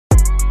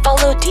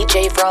Follow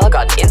DJ Frog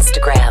on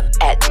Instagram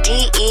at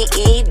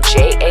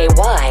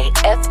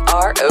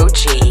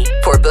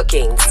DEEJAYFROG. For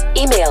bookings,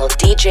 email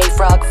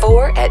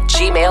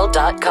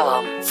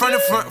djfrog4@gmail.com. From the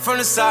front, from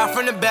the side,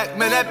 from the back,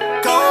 man,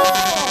 that go.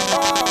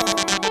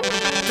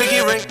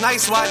 Piggy ring,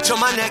 nice watch on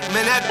my neck,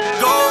 man, that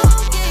go.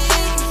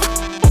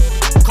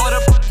 Caught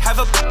up, have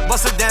a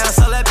bust it down,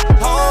 so let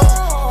go.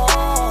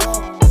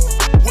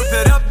 Whip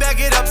it up, bag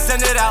it up,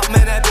 send it out,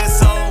 man, that bitch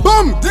so.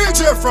 Boom,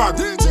 DJ Frog,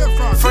 DJ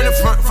Frog. From the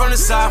front, from the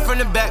side, from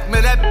the back,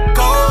 man, that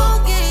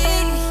go.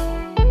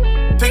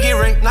 Piggy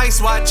ring, nice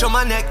watch on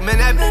my neck, man,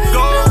 that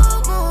go.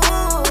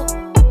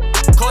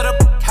 Caught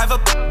up, have a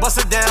bust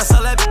it down,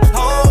 so let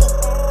go.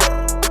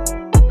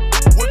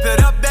 Whip it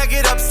up, bag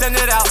it up, send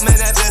it out, man,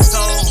 that bitch so.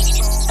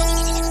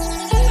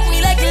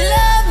 Me like you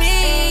love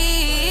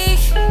me.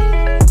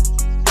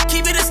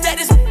 Keep it a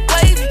status,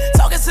 wavy.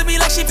 Talking to me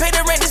like she paid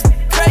the rent, this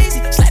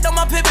crazy. Slacked on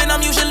my pippin',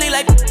 I'm usually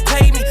like,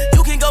 pay me.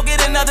 You can go get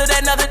another,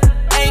 that another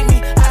ain't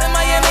me. Out of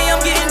Miami,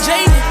 I'm getting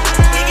jaded.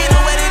 We get no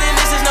wetter than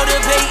this, is no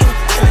debating.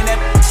 Killing that,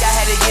 I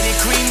had to get it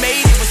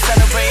cremated. Was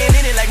celebrating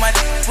in it like my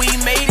we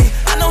made it.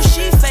 I know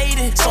she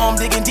faded, so I'm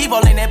digging deep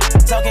all in that.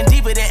 Talking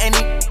deeper than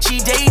any she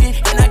dated.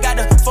 And I got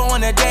the phone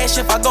on the dash.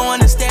 If I go on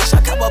the stash,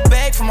 I cop a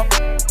bag for my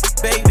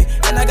baby.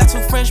 And I got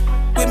two French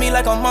with me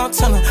like I'm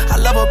Montana. I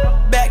love a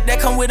back that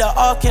come with a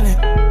arc in it.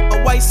 A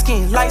white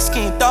skin, light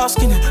skin, dark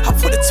skin. I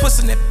put a twist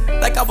in it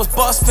like I was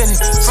boss spinning.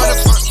 From the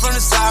front, from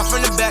the side,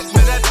 from the back,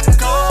 man, that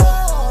go.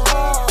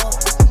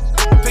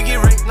 Piggy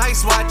ring,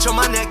 nice watch on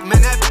my neck,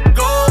 man, that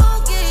go.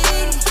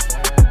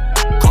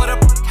 Caught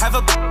up, have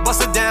a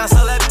bust it down,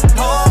 so let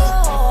go.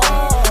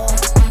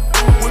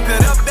 Whip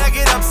it up, bag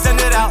it up,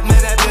 send it out,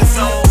 man, that bitch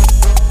so.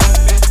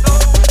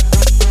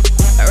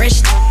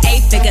 Rich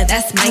 8-figure,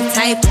 that's my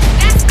type.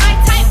 That's my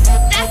type,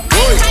 that's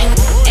my type.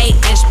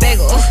 8-inch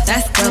bagel,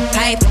 that's the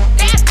pipe.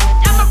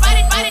 I'ma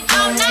ride it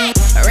all night.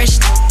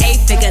 Rich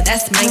 8-figure,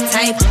 that's my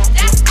type.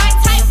 That's my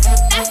type,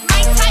 that's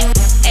my type.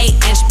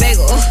 8-inch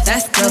bagel,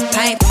 that's the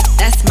pipe.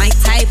 That's my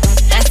type,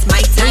 that's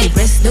my type. New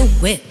wrist, new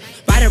whip,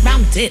 right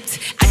around dipped.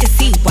 I can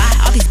see why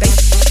all these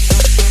babies.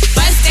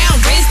 Bust down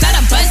wrist, not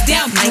a bust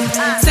down mic.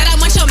 Said I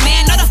want your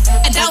man, not a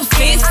don't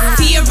fit.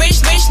 See a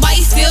rich, why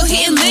he still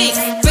hitting licks?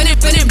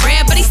 Spinning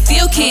bread, but he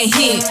still can't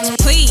hit.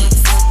 Please,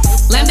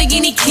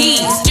 Lamborghini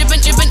keys, drippin'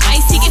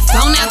 ice, he get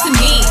flown out to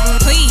me.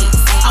 Please,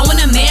 I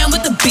want a man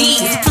with the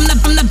bees. From the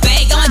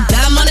bag, I'm a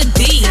dime on a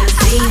D.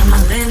 See on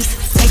my limbs,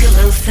 take a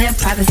little sip,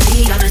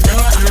 privacy on the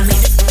door, I'ma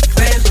make it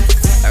rip.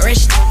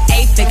 Rich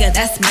 8-figure,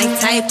 that's my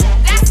type.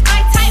 That's my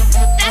type,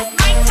 that's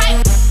my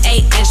type.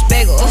 8-inch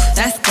bagel,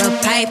 that's the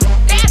pipe.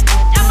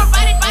 I'ma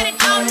ride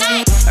it all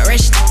night.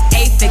 Rich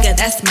 8-figure,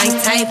 that's my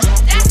type.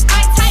 That's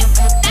my type,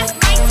 that's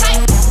my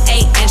type.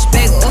 8-inch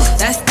bagel,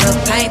 that's the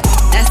pipe.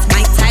 That's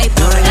my type.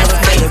 You ain't never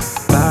afraid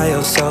to by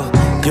yourself.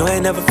 You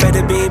ain't never afraid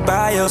to be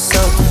by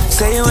yourself.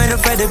 Say you ain't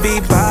afraid to be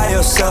by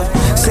yourself.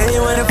 Say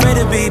you ain't afraid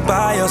to be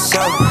by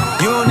yourself.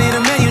 You don't need a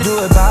man, you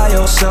do it by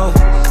yourself.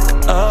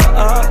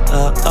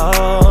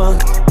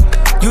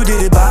 You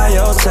did it by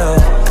yourself.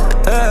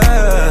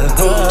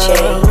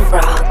 DJ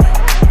Frog.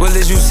 Well,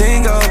 is you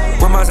single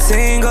with my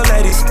single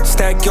ladies?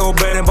 Stack your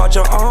bread and bought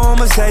your own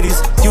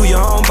Mercedes. You your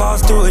own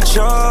boss, do it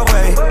your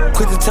way.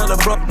 Quick to tell a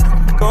bro,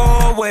 go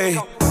away.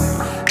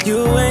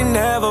 You ain't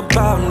never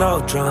bout no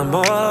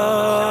drama.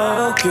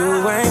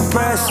 You ain't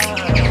pressed.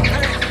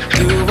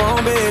 You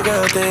want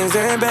bigger things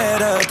and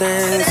better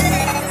things.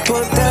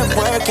 Put that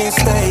work and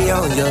stay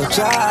on your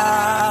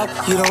job.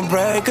 You don't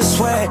break a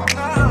sweat.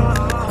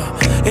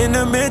 In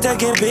the mirror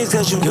taking pics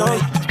cause you know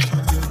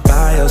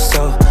by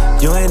yourself.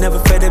 You ain't never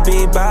afraid to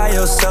be by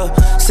yourself.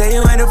 Say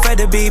you ain't afraid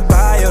to be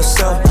by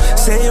yourself.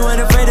 Say you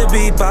ain't afraid to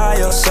be by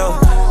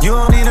yourself. You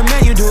don't need a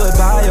man, you do it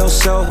by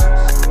yourself.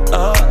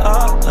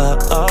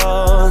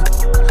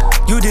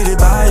 You did it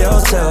by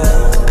yourself.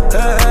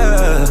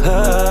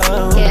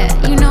 Yeah,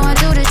 you know I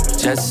do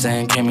this. Just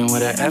saying, came in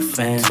with an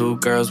FN. Two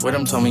girls with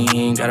him told me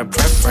he ain't got a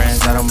preference.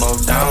 Now them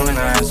both down and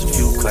I asked a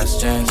few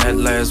questions. Met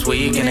last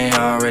week and they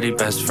already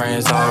best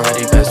friends.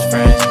 Already best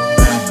friends.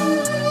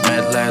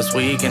 Met last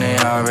week and they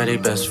already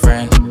best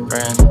friends.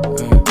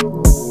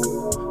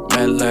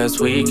 Met last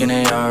week and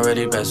they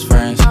already best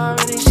friends.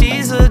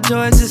 She's a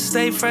joy to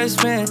stay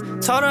freshman.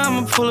 Told her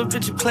I'ma pull up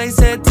at your place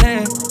at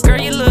 10. Girl,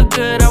 you look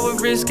good, I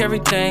would risk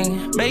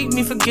everything. Make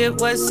me forget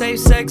what safe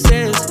sex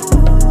is.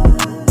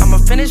 I'ma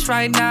finish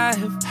right now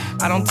if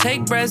I don't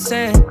take breaths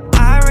in.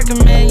 I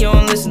recommend you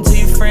don't listen to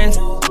your friends.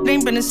 It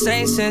ain't been the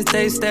same since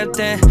they stepped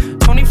in.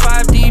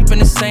 25 deep in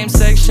the same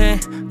section.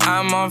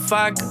 I'm on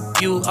fire,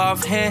 you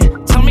off hand.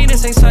 Tell me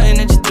this ain't something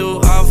that you do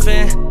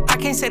often. I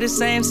can't say the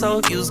same, so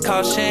use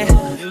caution.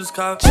 Just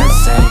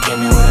saying,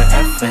 came in with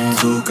an FN.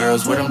 Two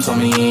girls with him told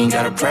me he ain't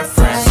got a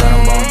preference. Set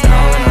them both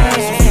down and I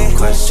asked a few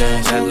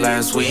questions. Met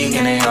last week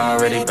and they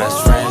already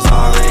best friends.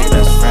 Already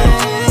best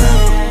friends.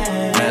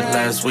 Met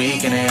last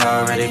week and they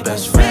already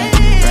best friends.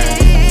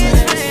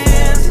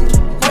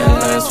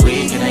 Met last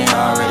week and they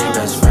already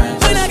best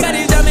friends. When I got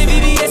these diamond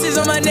BBS's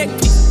on my neck,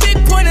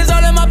 big pointers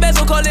all in my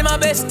bezel, call it my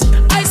best.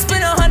 I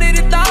spent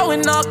 100,000 $1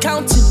 and all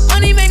counting.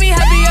 Money make me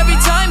happy every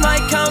time I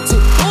count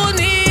it. Who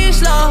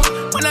needs love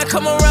when I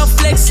come around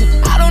flexing?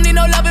 I don't need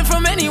no loving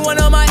from any one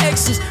of my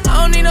exes.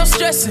 I don't need no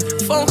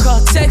stressing, phone call,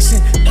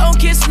 texting. Don't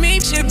kiss me,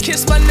 shit,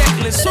 kiss my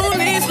necklace. Who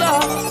needs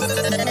love?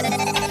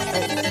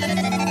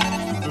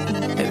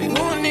 Baby,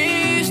 who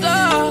needs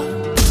love?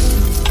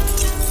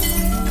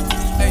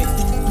 Hey.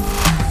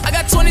 I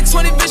got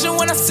 20/20 vision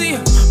when I see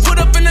her. Put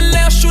up in the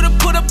lounge, shooter,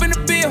 put up in the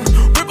bill.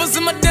 Ripples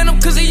in my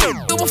denim, cause of you,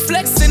 it was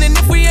flexing. And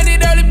if we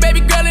ended early, baby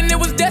girl, and it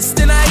was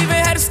destined, I even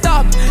had to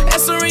stop,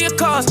 answering your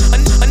calls.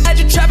 I had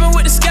you trapping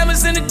with the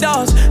scammers and the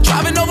dogs.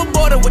 Driving over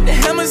border with the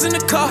hammers in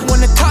the car. When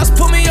the cops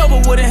pull me over,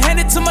 would've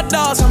handed to my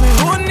dogs. I mean,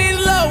 who needs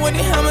love when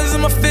the hammers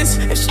in my fist?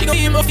 If she gon'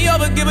 give me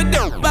over, give a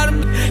damn about it.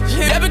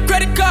 She having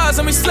credit cards,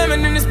 I mean,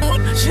 slamming in this boot.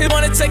 She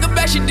wanna take her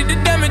back, she did the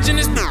damage in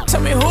this boot.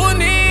 Tell me, who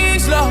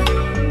needs love?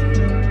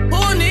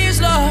 Who needs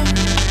love?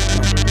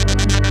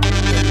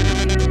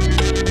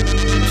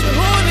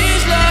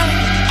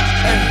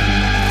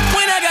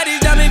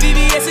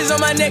 On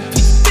my neck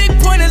piece. Big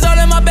pointers all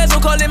in my bezel,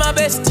 call it my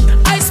bestie.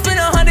 I spend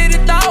 100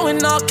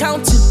 and all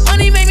counting.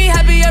 Money make me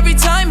happy every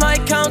time I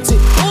count it.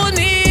 Who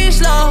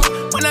needs love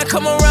when I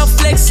come around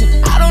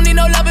flexing? I don't need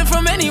no loving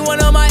from any one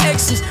of my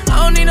exes.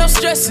 I don't need no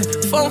stressing,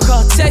 phone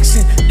call,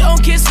 texting.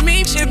 Don't kiss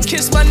me, shit,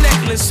 kiss my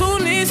necklace. Who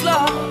needs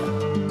love?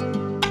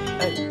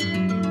 Hey.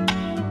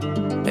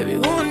 Baby,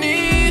 who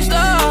needs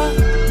love?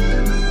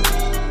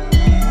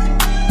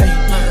 Hey.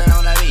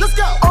 Let's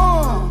go.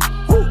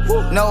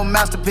 No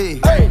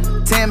masterpiece. Hey.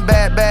 10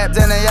 bad babs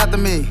and they after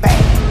me.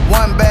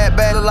 One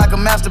bad look like a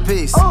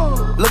masterpiece.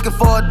 Looking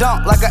for a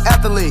dunk like an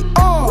athlete.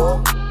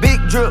 Big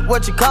drip,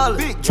 what you call it?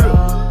 Big drip.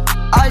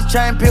 Ice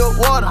chain, pure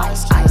water.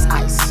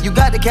 Ice. You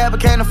got the cab,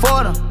 but can't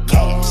afford them.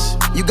 Cash.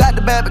 You got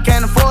the bad, but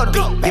can't afford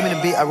them. Give me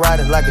the beat, I ride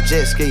it like a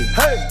jet ski.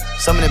 Hey.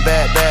 Some of the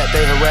bad,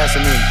 they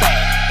harassing me.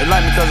 They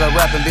like me cause I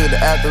rap and be with the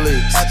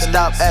athletes.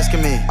 Stop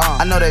asking me,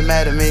 I know they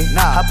mad at me.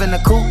 Hop in the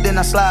coupe, then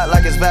I slide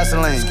like it's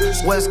Vaseline.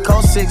 West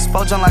Coast 6,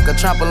 jump like a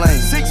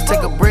trampoline.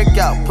 Take a brick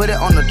out, put it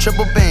on the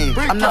triple beam.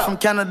 I'm not from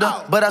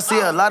Canada, but I see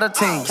a lot of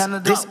teams.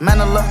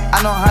 Dismantle her,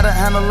 I know how to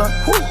handle her.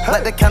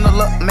 Light the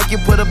candle up, make you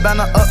put a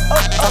banner up.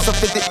 Toss a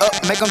 50 up,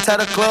 make them tie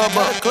the club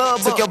up.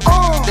 Took your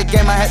the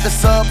game, I had to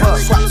sub up.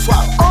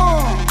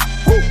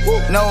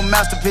 No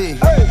masterpiece.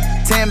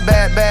 10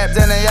 bad babs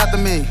and they after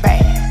me.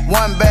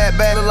 One bad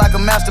look like a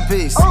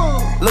masterpiece.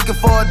 Looking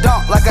for a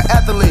dunk like an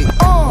athlete.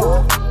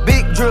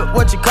 Big drip,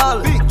 what you call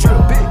it? Big drip.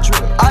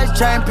 Ice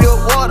chain, pure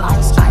water.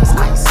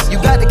 Ice.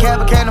 You got the cab,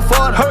 but can't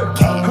afford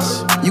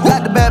it. You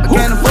got the bad, but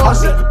can't afford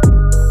it.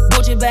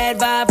 Gucci bad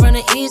vibe from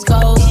the East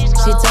Coast.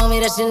 She told me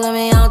that she love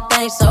me, I don't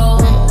think so.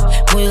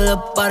 When you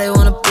look body,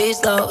 wanna be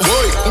slow.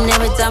 And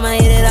every time I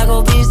hit it, I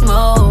go beast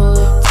mode.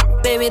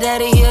 Baby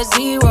daddy, he a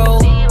zero.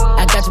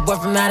 I got your boy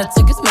from out of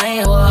took his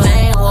main war.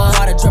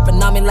 Water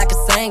dripping on me like a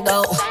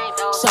Sango.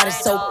 Shot it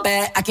so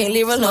bad, I can't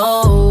leave her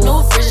alone.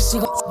 New fridge, she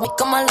gon'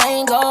 make on my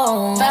lane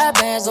go. 5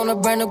 bands on the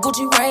brand new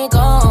Gucci rain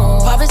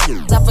gone. Poppin'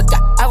 shit, I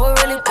forgot I would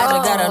really go.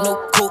 I got a new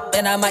coupe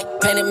and I might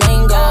paint it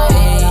mango.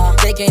 Hey,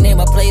 they can't name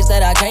a place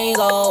that I can't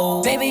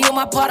go. Baby, you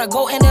my part, I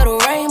go into the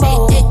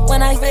rainbow. Hey,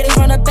 when I ready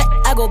from the back,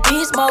 I go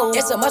beast mode.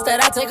 It's a must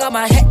that I take off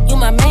my hat, you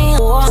my man.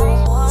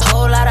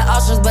 Whole lot of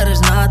options, but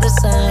it's not the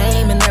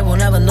same. And they will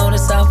never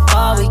notice how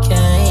far we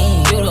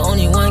came. You're the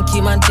only one,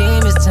 keep my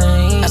demons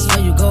tame. I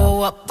swear you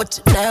go up, but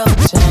you never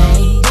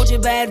change.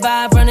 Gucci bad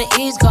vibe from the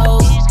East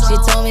Coast. She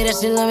told me that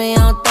she love me, I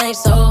don't think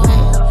so.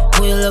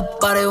 When you look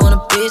body,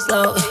 wanna be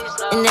slow.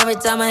 And every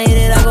time I hit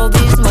it, I go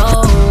beast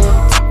mode.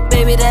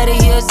 Baby daddy,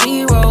 he a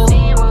zero.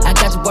 I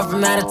got your boy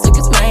from out of took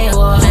his main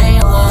war.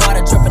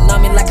 Water dripping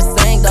on me like a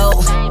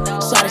Sango.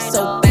 Shot it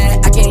so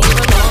bad, I can't leave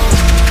it alone.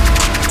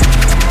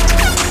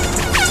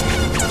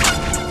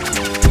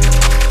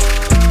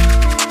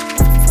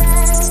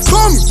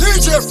 Come,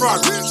 DJ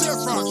Frog.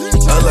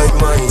 I like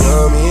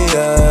Miami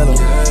yellow,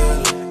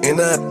 and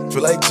I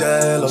feel like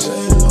Jello.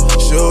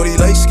 Shorty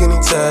like skinny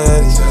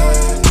tatties,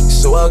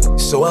 so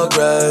I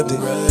grabbed it.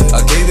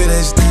 I gave it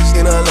that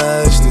and I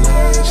lashed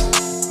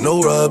it.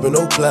 No rubber,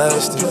 no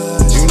plastic.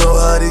 You know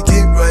how to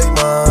get right,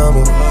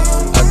 mama.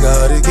 I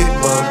gotta get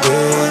my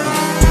baby.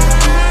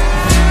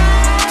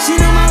 She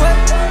know my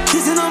work,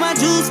 kissing on my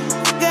juice.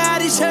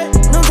 Got his shirt,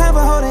 no time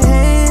for holding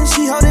hands.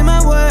 She holding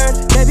my word.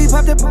 Baby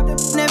popped up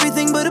and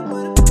everything but a.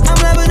 I'm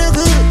loving her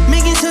good,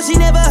 making sure she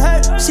never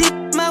hurt. She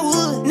my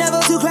wood, never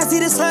too classy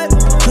to slurp.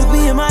 Look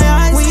me in my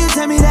eyes when you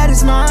tell me that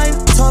it's mine.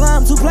 Told her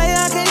I'm too player,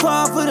 I can't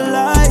fall for the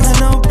lies. I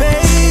know,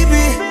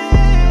 baby,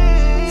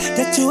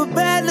 that you a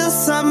bad little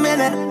something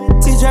and that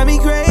she drive me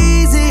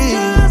crazy.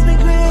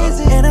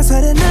 And I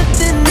swear that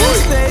nothing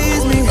else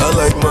faze me. I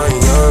like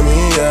Miami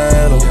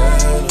yellow,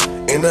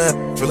 and I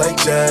feel like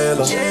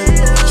Jello.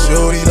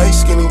 Shorty like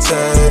skinny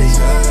tatties,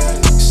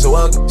 so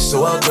I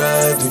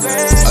grabbed it.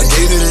 I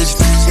gave it that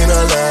and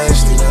I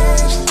lashed it.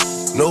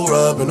 No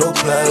rubber, no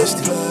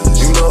plastic.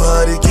 You know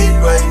how to get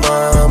right,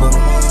 mama.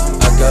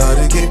 I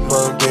gotta get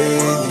my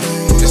baby.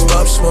 It's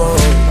Pop Smoke,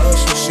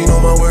 she know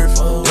my worth.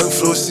 Young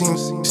floor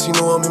scene, she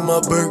know I'm in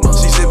my Burke.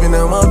 She zipping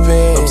out my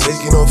pants, I'm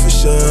taking off her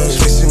shirt.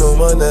 Kissing on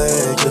my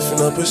neck,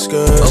 lifting up her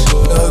skirt.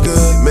 Not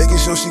good,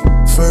 making sure she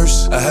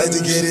first. I had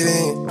to get it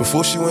in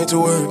before she went to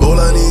work. All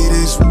I need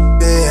is and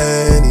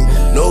honey,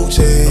 no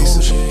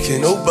chaser.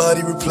 Can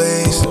nobody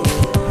replace her.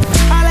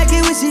 I like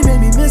it when she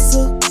make me miss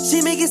her.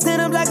 She make it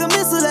stand up like a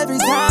missile every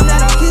time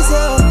that I kiss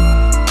her.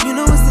 You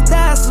know it's the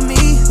thighs for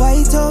me.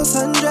 White toast,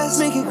 sundress,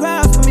 make it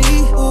cry for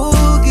me. Ooh,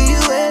 get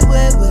you wet,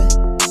 wet, wet.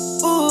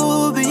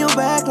 Ooh, bend your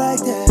back like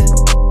that.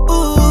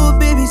 Ooh,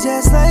 baby,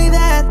 just like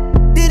that.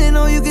 Didn't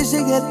know you could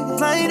shake it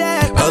like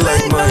that. I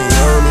like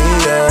Miami,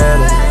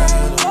 yeah.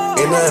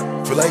 And I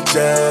feel like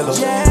Jello.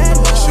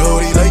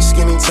 Shorty like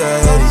skinny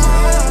tatty.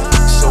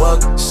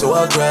 So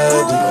I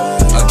grabbed it.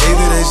 I gave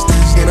her this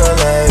and I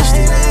lashed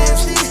it.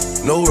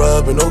 No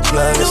rubber, no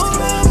plastic.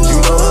 You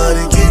know how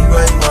to get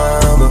right,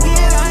 mama.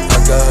 I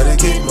gotta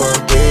get my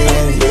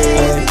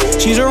baby.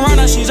 She's a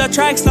runner, she's a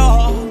track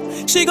star.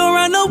 She gon'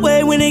 run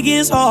away when it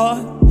gets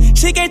hard.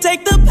 She can't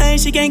take the pain,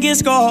 she can't get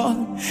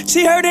scarred.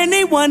 She hurt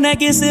anyone that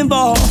gets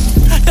involved.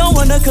 Don't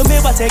wanna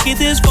commit, why take it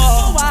this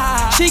far?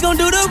 She gon'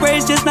 do the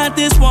race, just not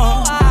this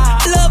one.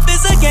 Love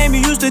is a game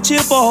you used to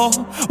cheer for.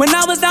 When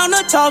I was down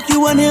to talk,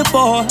 you weren't here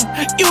for.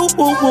 You,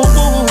 woo, woo,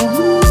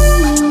 woo.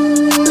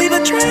 Leave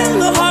a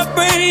trail of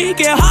heartbreak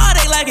and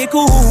heartache like it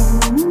cool.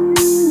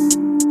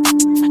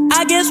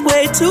 I guess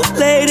way too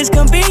late is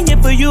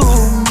convenient for you.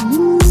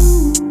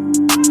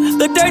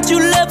 The dirt you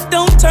left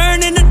don't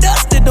turn into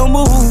dust, it don't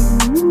move.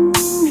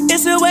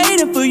 It's still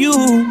waiting for you.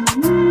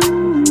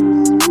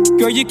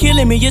 Girl, you're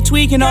killing me, you're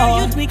tweaking all.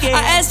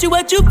 I asked you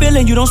what you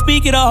feeling, you don't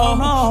speak at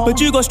all. But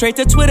you go straight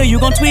to Twitter, you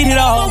gon' tweet it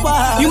all.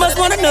 You must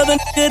want another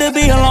nigga to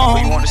be alone.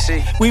 What you want to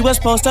see? We was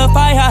supposed to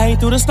fight high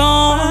through the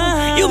storm.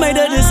 You made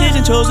a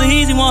decision, chose the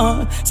easy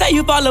one. Say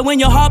you following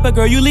your heart, but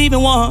girl, you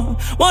leaving one.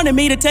 Wanted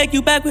me to take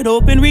you back with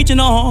open reaching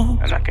on.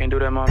 And I can't do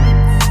that, mama.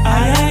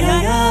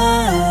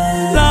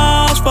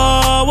 Lost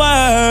for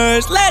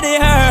words, let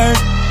it hurt.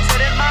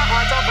 Setting my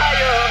heart on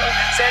fire.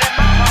 Setting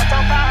my heart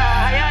on fire.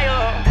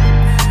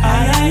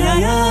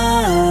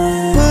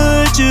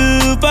 Put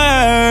you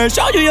first,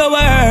 show you your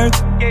worth.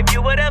 Gave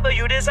you whatever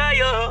you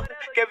desire.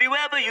 Give you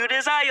whatever you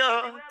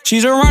desire.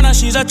 She's a runner,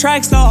 she's a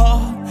track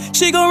star.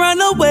 She gon'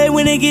 run away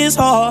when it gets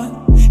hard.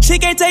 She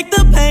can't take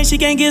the pain, she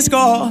can't get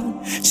scarred.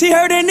 She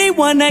hurt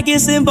anyone that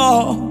gets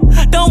involved.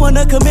 Don't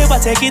wanna commit, why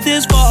take it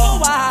this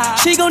far?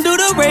 She gon' do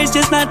the race,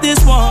 just not this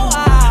one.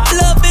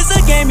 Love is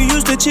a game you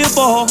used to cheer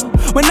for.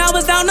 When I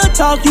was down to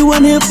talk, you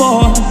weren't here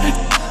for.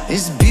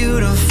 It's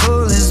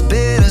beautiful, it's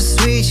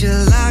bittersweet.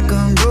 You're like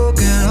a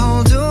broken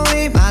home to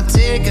me. I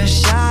take a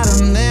shot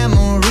of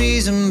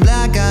memories and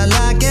black out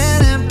like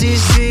an empty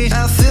street.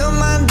 I fill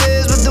my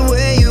days with the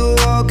way you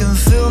walk and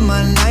fill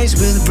my nights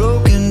with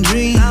broken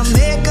dreams. I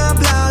make up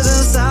lies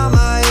inside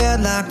my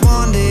head like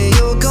one day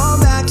you'll come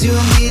back to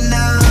me.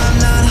 Now I'm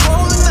not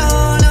holding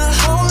on, not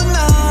holding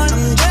on.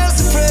 I'm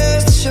just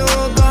afraid that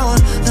you're gone.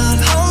 Not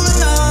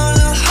holding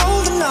on, not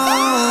holding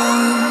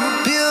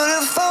on.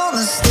 Beautiful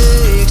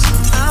mistakes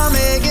I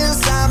make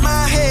inside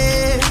my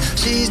head.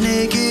 She's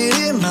naked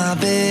in my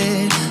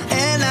bed,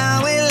 and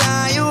I will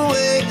lie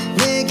awake,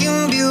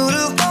 making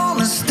beautiful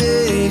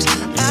mistakes.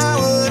 I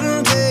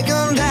wouldn't take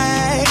them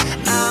back.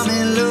 I'm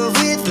in love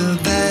with the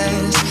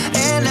past,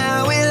 and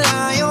I will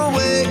lie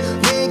awake,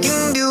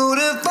 making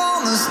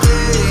beautiful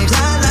mistakes.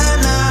 Na na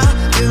na,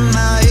 in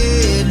my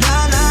head. Na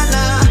na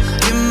na,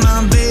 in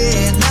my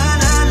bed. Na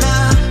na na,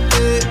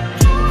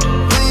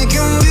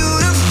 making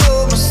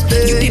beautiful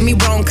mistakes. You did me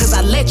wrong cause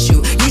I let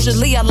you.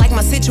 Usually I like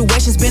my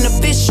situations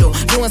beneficial.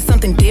 Doing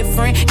something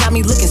different, got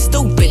me looking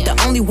stupid. The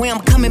only way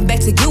I'm coming back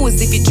to you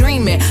is if you're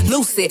dreaming.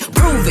 Lucid,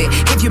 prove it.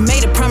 If you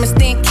made a promise,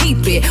 then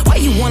keep it. Why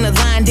you wanna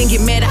lie and then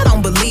get mad? I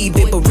don't believe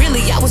it. But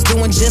really, I was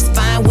doing just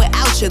fine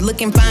without you.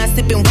 Looking fine,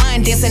 sipping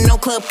wine, dancing no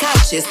club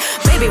couches.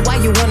 Baby, why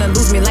you wanna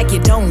lose me like you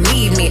don't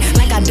need me?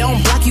 Like I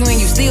don't block you and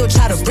you still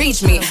try to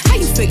reach me. How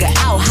you figure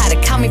out how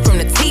to call me from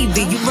the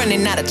TV? You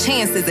running out of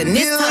chances and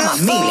this time I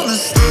mean it.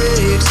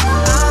 Mistakes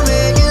I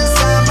make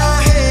inside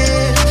my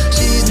head.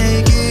 She's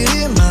naked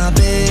in my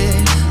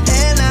bed,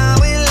 and I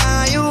will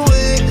lie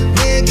awake,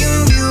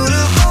 making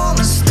beautiful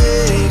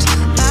mistakes.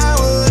 I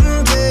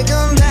wouldn't take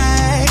them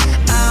back.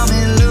 I'm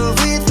in love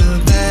with the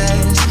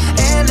past,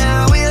 and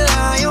I will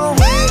lie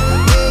awake,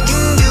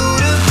 making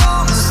beautiful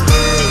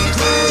mistakes.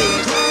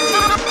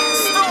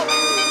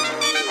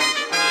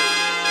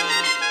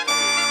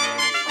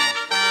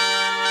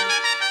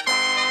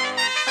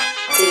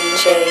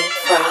 DJ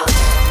Frog.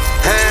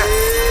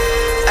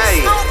 Hey,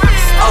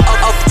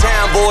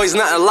 uptown boys,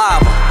 nothing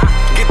live.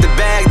 Get the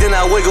bag, then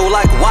I wiggle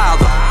like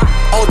Wilder.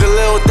 All the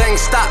little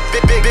things stop,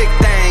 big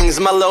things.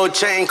 My little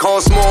chain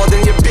costs more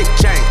than your big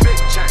chain.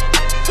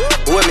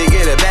 With me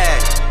get a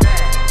bag.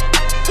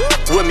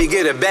 With me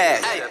get a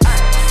bag.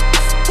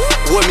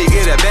 With me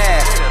get a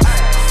bag.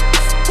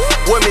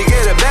 With me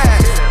get a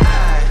bag.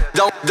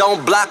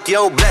 Don't block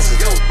your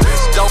blessings.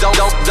 Don't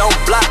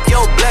block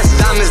your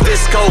blessings. Diamonds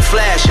disco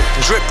flashing,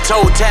 drip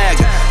toe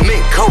tagging, mink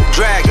coat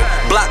dragging,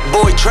 block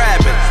boy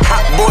trapping,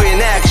 hot boy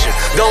in action,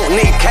 don't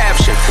need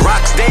caption,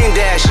 rocks dame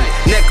dashing,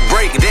 neck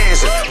break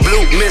dancing,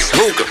 blue miss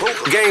hookah,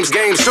 games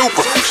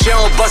super, she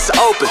don't bust it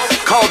open,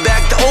 call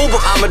back the Uber,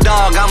 I'm a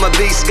dog, I'm a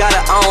beast,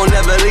 gotta own,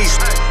 never lease,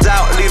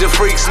 out, lead the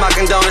freaks,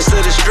 smocking donuts to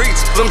the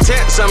streets, them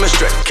tents I'm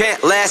straight,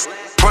 can't last,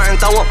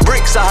 frontin' throwin'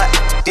 bricks out,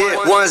 yeah,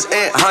 ones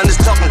and hundreds,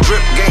 talking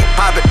drip game,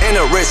 poppin'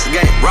 in a wrist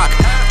game, rock,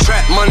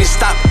 trap money,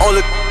 stop all the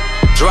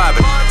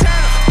driving.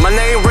 My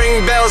name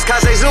ring bells,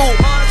 Kase Zoo.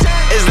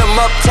 Is them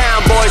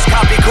uptown boys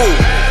copy cool?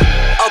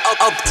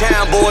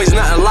 Uptown boys,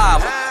 nothing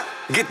live.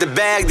 Get the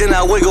bag, then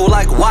I wiggle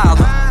like wild.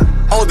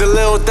 All the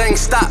little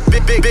things stop,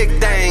 big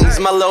things.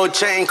 My little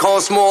chain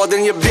costs more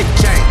than your big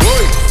chain.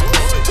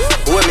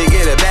 Let me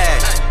get a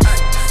bag.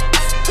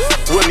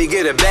 Let me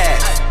get a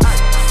bag.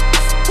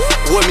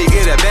 Let me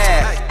get a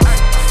bag.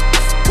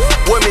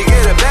 Let me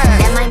get a bag.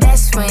 That's my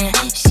best friend.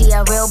 She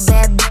a real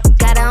bad bitch,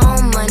 got her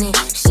own money.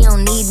 She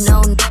don't need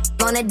no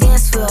on the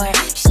dance floor.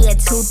 She had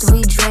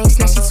 2-3 drinks,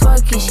 now she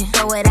twerking. She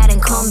throw it out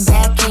and come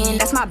back in.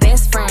 That's my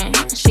best friend.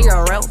 She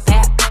a real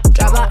bad,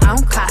 drive her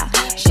own car.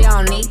 She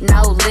don't need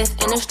no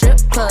lift in a strip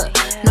club.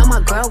 No,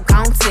 my girl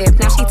gon' tip.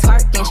 Now she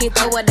twerking, she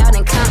throw it out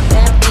and come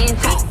back in.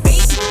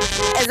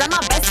 Is that my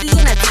bestie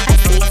in a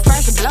taxi?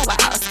 Fresh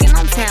blowout, skin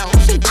on town,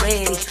 she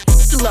ready.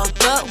 Look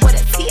good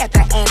with a T at the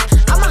end.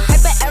 I'm a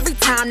hyper every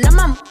time, now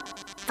my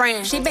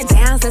friend. She been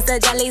down since the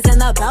jellies and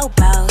the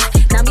bobos.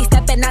 Now me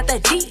stepping out the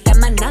Jeep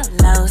and my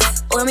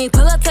nut-lows. When we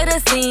pull up to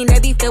the scene, they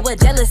be filled with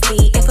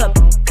jealousy. If a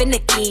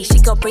finicky, she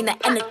gon' bring the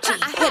energy.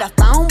 I hit a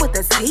phone with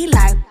a T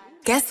like,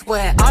 guess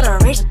what? All the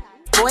rich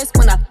boys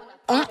wanna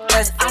on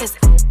us. I just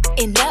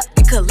end up,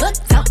 it could look,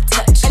 don't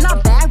touch. And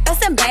I'm back,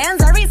 bustin'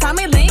 bands every time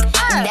we link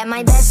up. That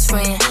my best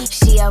friend.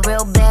 She a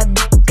real bad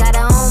bitch, got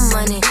her own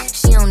money.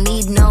 She don't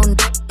need no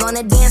on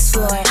the dance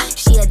floor.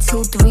 She had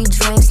 2-3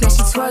 drinks, now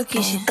she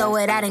twerking. She throw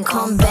it out and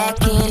come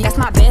back in. That's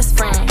my best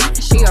friend.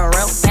 She a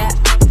real bad,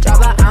 drive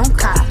her own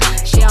car.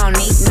 She don't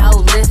need no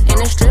lift in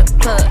a strip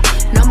club.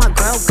 No, my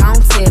girl gon'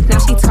 tip. Now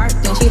she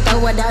twerking, she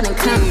throw it out and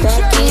come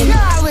back in.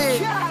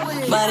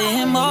 Body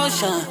in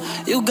motion,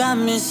 you got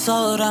me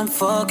so damn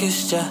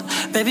focused, yeah.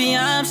 Baby,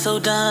 I'm so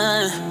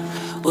done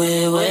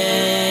with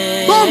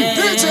waiting. Boom,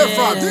 DJ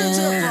Frog,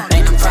 DJ Frog.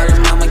 Ain't no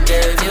problem, I'ma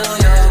give you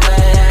your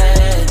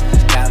way.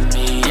 Got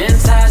me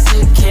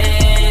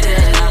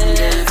intoxicated, I'll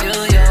give you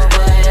your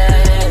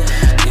way.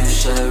 You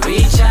should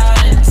reach out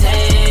and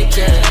take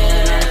it.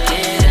 I'm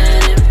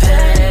getting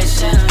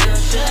impatient. You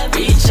should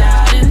reach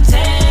out and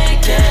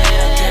take it.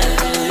 I'll give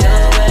you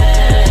your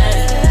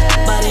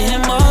way. Body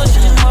in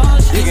motion.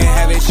 You can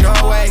have it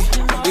your way.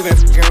 We been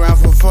f***ing around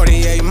for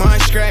 48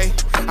 months straight.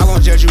 I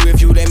won't judge you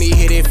if you let me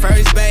hit it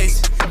first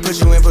base. Put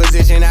you in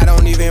position, I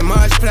don't even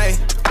much play.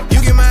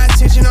 You get my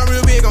attention, I'm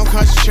real big on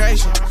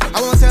concentration.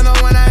 I won't tell no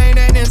one I ain't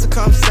that into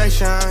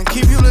conversation.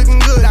 Keep you looking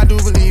good, I do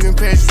believe in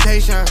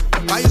presentation.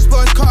 Buy you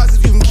sports cars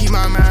if you can keep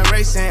my mind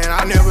racing.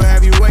 I'll never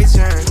have you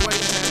waiting.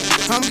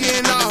 I'm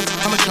getting off,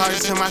 I'ma charge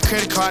it to my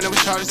credit card, never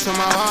charge it to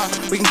my heart.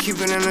 We can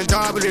keep it in the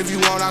dark, but if you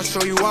want, I'll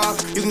show you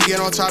off. You can get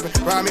on top and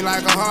ride me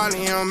like a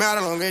Harley. It don't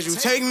matter long as you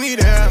take me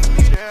there.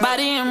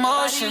 Body in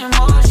motion.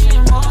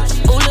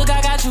 Ooh, look,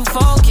 I got you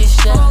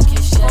focused, yeah.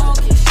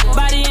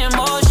 Body in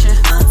motion.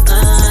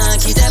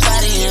 Keep that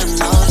body in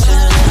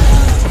motion.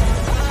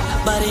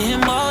 Body in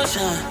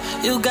motion.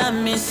 You got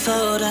me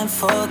so damn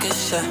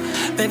focused, yeah.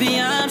 Baby,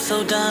 I'm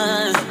so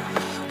done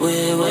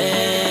with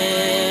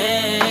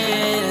waiting.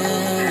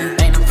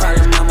 Ain't no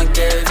problem, I'ma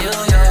give you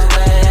your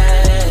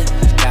way.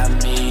 Got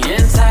me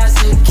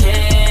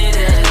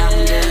intoxicated,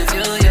 I'll give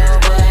you your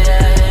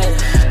way.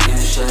 You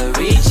should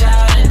reach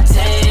out and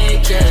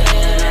take it.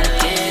 I'm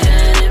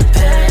getting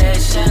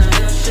impatient.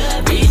 You should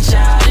reach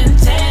out and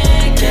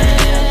take it.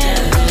 I'll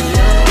give you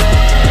your way.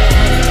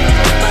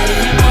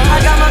 I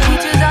got my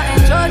peaches out in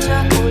Georgia,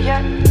 oh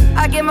yeah.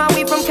 I get my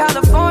weed from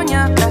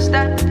California, that's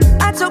that.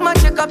 I took my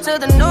chick up to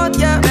the north,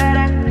 yeah.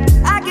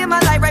 I get my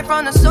light right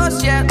from the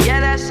source, yeah.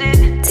 Yeah, that's it.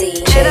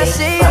 And I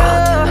see you,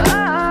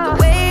 the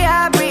way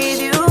I breathe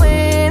you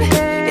in.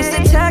 It's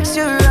the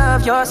texture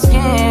of your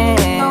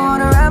skin. I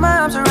wanna wrap my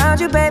arms around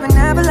you, baby,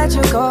 never let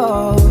you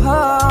go.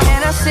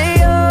 And I see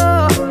you,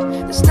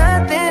 there's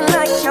nothing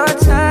like your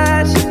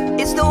touch.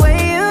 It's the way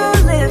you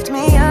lift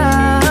me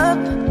up,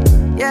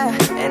 yeah.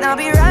 And I'll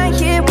be right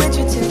here with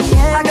you till the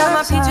end. I got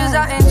my peaches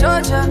out in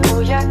Georgia,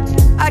 oh yeah.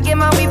 I get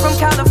my weed from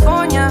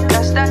California,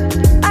 that's that.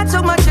 I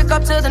took my chick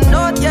up to the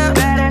north, yeah.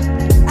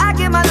 I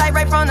get my light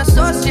right from the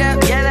source, yeah.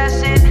 Yeah,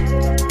 that's it.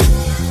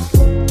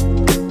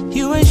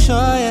 You ain't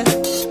sure yet,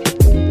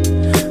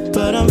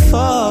 but I'm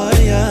for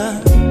ya.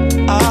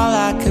 All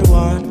I could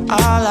want,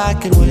 all I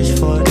could wish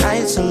for.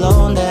 Nights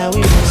alone that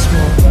we miss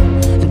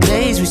more. The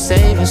days we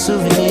save as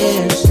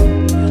souvenirs.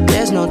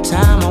 There's no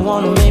time, I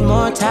wanna make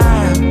more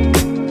time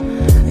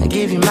and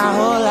give you my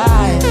whole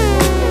life.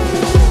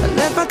 I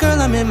left my girl,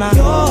 I'm in my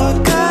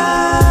Yorker.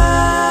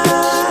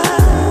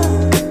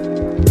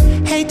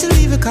 Hate to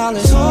leave it, call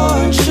it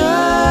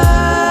torture.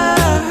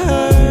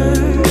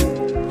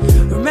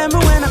 Remember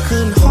when I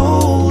couldn't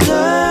hold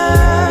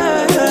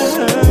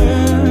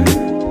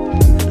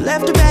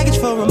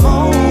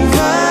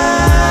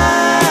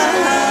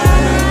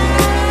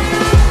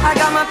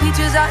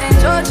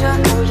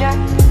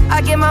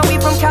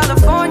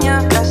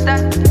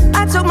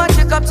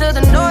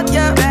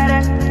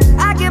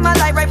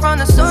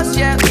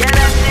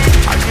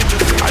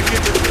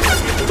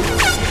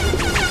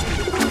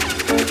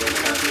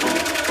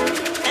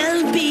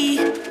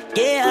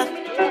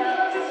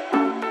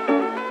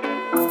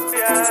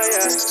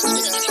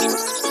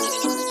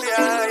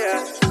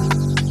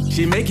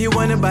She make you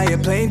wanna buy a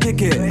plane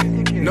ticket.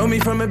 Know me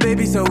from a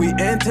baby, so we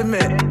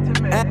intimate.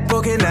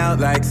 Poking out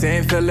like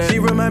St. Philip. She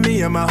remind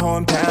me of my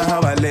hometown,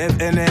 how I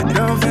live in it.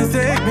 Don't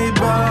forsake me,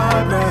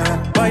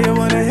 Barbara. Why you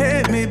wanna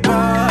hit me,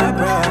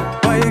 Barbara?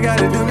 Why you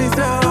gotta do me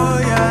so,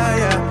 yeah,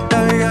 yeah.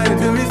 Why you gotta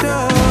do me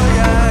so,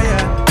 yeah,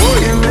 yeah.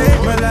 You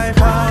make my life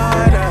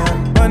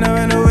harder. Wanna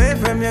run away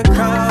from your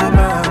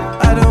karma.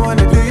 I don't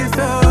wanna do you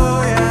so,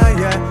 yeah,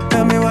 yeah.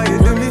 Tell me why you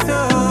do me so,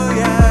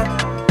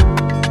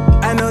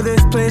 yeah. I know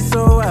this place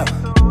so well.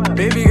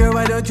 Baby girl,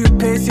 why don't you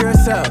pace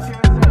yourself?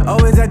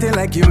 Always acting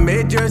like you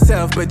made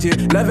yourself, but you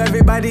love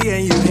everybody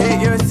and you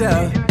hate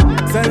yourself.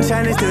 Sun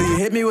shining still, you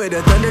hit me with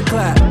a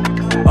thunderclap.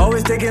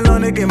 Always taking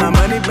long to get my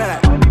money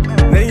back.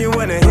 Then you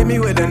wanna hit me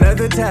with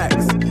another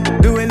tax.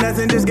 Doing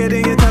nothing, just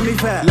getting your tummy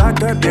fat.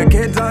 Lock up your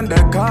kids on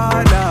the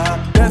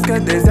corner, just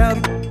cause they sell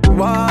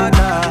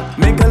water.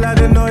 Make a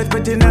lot of noise,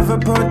 but you never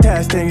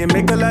protesting. You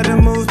make a lot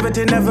of moves, but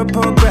you never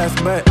progress.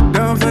 But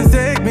don't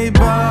forsake me,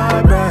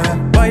 Barbara.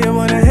 Why you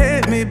wanna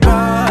hit me,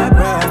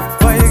 Barbara?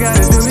 Why you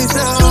gotta do me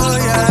so,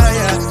 yeah,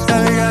 yeah.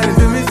 Why you gotta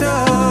do me so,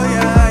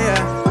 yeah,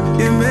 yeah.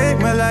 You make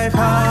my life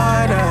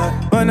harder.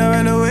 Wanna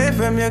run away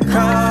from your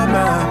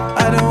karma.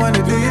 I don't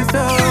wanna do you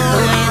so,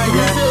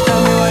 yeah.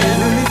 Tell me why you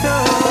do me so,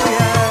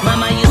 yeah.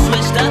 Mama, you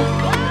switched up.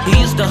 You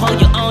used to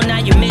hold your own, now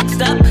you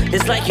mixed up.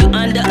 It's like you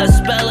under a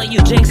spell or you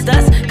jinxed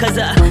us. Cause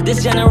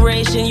this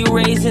generation you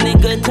raising in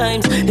good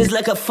times is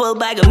like a full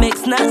bag of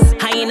mixed nuts.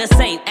 I ain't a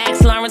saint,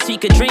 ask Lawrence so you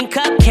could drink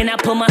up. Can I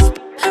pull my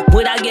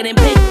without getting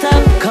picked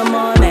up? Come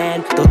on,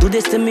 man, don't do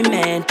this to me,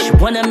 man. She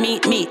wanna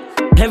meet me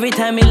every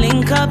time we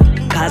link up.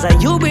 Cause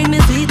you bring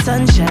the sweet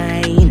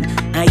sunshine,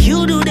 and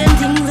you do them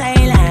things I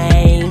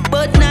like.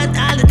 But not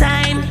all the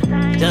time,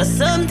 just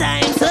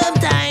sometimes,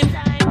 sometimes.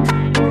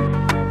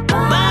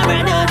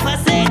 Barbara, don't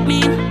forsake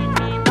me.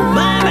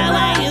 Barbara,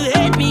 why you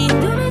hate me?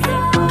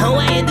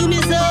 Why you do me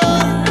so?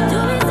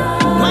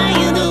 Why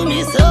you do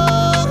me so?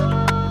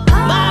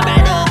 Barbara,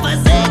 don't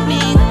forsake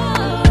me.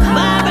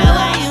 Barbara,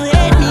 why you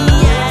hate me?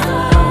 Yeah.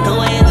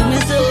 Why you do me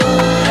so?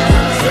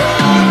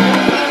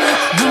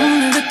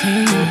 Only the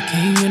king,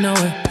 you know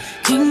it.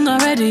 King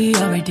already,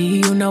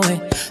 you know it.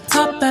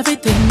 Top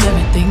everything,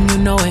 you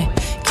know it.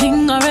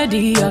 King already,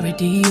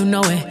 you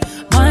know it.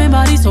 My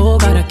body so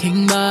got a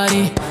king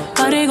body.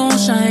 Body gon'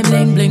 shine,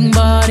 bling, bling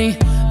body.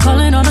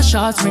 Calling all the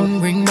shots, ring,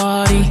 ring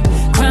body.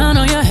 Crown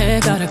on your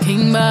head, got a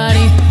king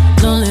body.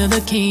 Don't live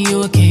the king,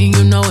 you a king,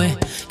 you know it.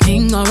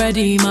 King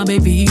already, my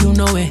baby, you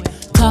know it.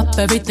 Top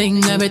everything,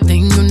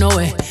 you know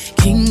it.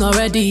 King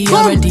already, you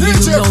know it.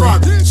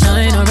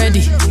 Shine already,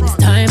 it's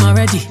time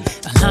already.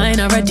 The line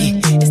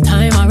already, it's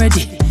time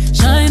already.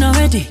 Shine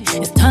already,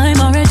 it's time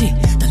already.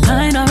 The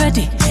line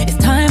already, it's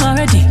time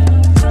already.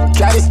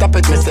 Try to stop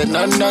it, me say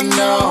no, no,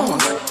 no.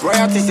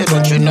 Royalty say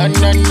don't you, no,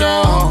 no,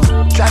 no.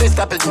 Try to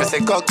stop it, me say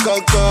go, go,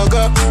 go,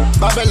 go.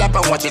 Bubble up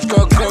and watch it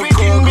go, go, go,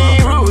 go.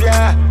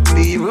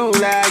 Be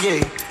ruler,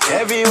 yeah.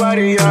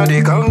 Everybody on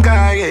the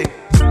conquer, yeah.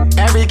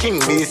 Every king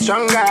be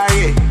stronger,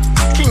 yeah.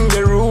 King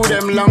the rule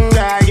them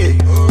longer, yeah.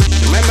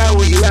 Remember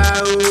who you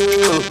are,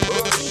 oh.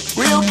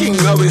 Real king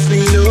always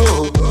be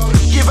low.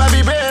 Give up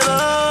be brave,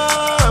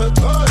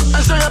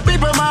 and show your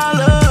people my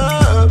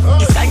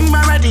love. You sang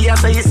my ready, I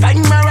say you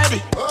sang my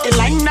ready. You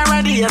line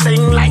already, I say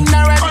you line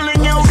already. Only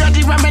you got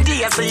the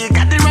remedy, I say you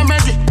got the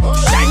remedy.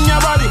 Shine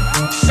your body,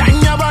 shine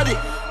your body.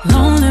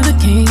 Long live the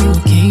king,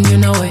 you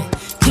know it.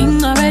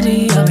 King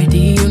already,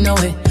 you know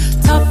it.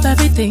 Top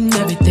everything,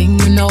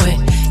 you know it.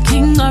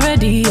 King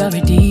already,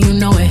 you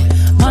know it.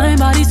 My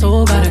body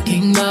so got a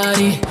king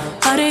body.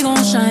 Body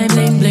gon' shine,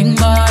 bling, bling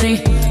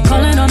body.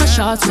 Calling all the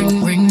shots,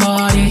 ring, ring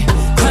body.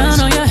 Crown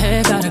on your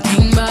head, got a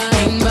king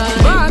body.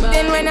 Back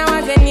then when I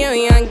was a new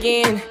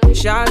youngin',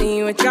 Charlie,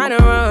 you were tryna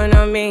run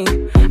on me.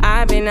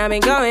 I've been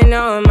going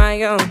on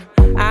my own.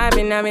 I've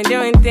been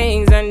doing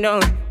things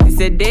unknown. It's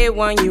a day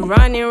one, you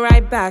running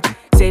right back.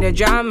 Say the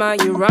drama,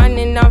 you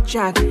running off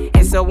track.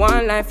 It's a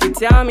one life, you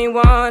tell me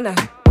one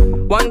life.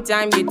 One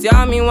time, you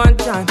tell me one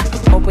time.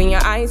 Open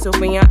your eyes,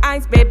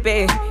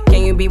 baby.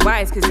 Can you be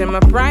wise, cause I'm a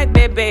pride,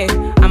 baby.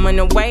 I'm on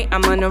the way,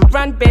 I'm on the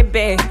run,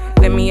 baby.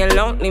 Leave me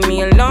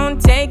alone,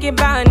 take it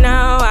back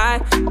now. I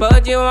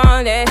put you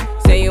on it.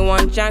 Say you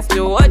want chance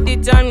to hold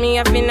it on me,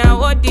 I feel now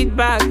hold it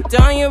back.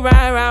 Turn you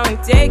right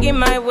around, take it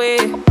my way.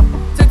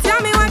 So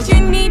tell me what you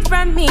need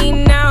from me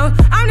now.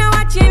 I know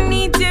what you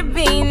need to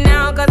be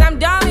now, cause I'm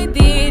done with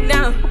it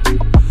now.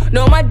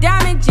 No more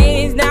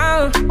damages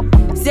now.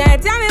 Say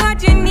tell me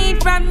what you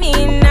need from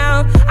me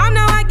now. I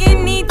know what you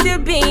need to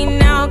be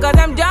now, cause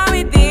I'm done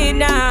with it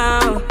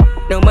now.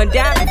 No more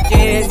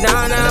damages,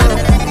 no, no.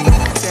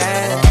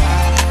 Said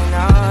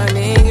I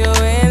need you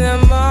in the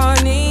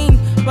morning,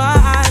 but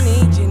I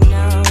need you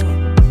now.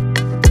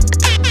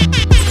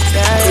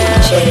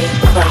 DJ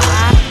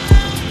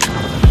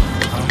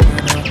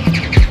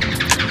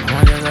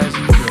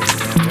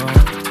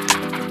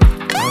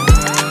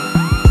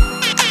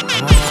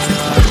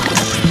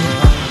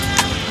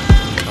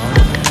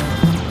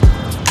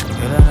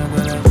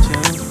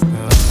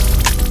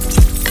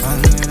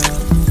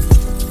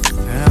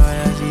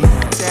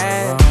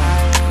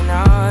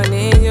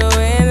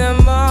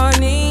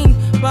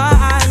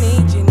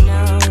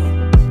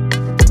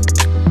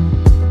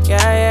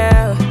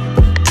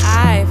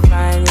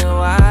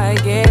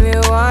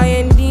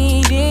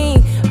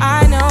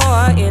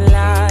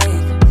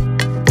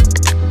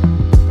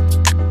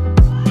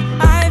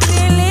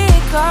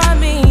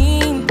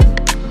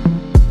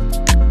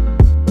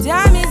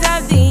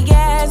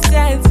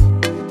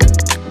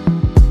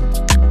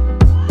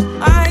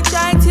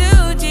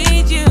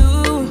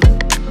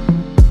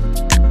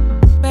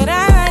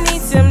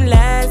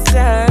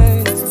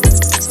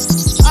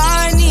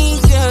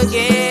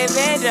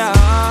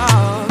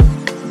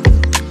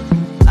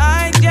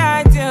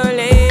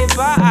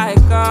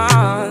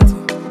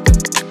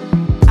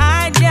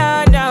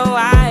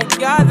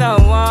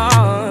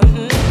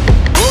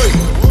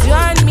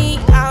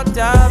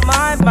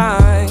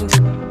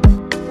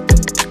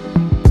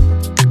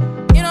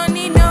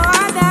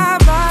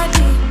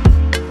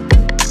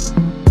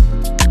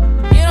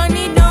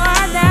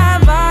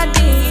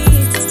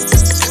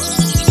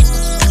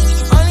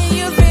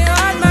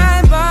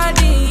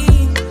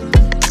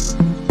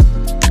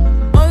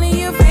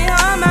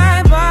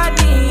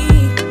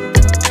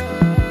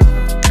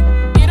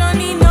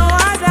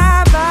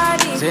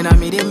Say now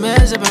me they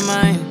mess up your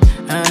mind,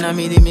 and now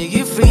me they make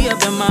you free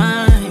up your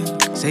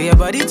mind. Say your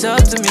body talk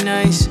to me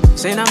nice.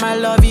 Say now my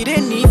love you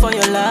didn't need for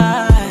your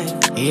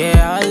life.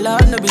 Yeah, our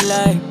love no be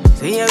lie.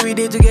 Say yeah we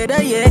day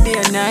together, yeah day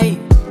and night.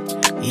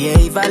 Yeah,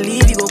 if I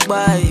leave you go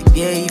by.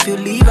 Yeah, if you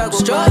leave I go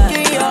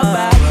stroking by. Your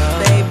body,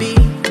 baby.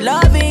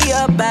 Loving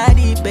your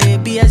body,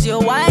 baby. As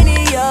you're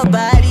whining your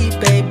body,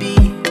 baby.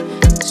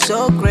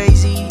 So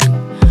crazy.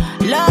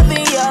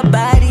 Loving your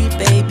body,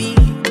 baby.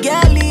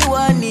 Girl, you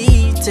want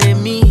need to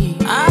me.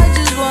 I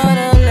just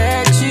wanna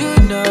let you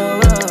know.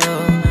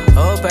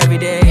 Hope every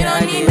day you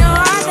don't need no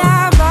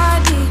other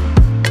body.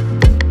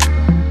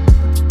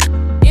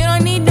 You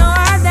don't need no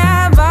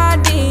other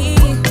body.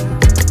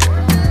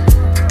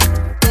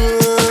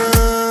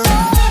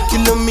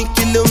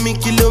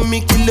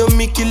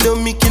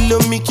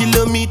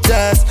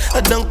 Kilometers.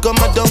 I don't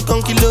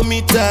come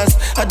kilometers.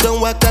 I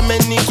don't walk that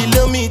many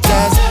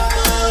kilometers.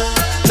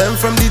 Learn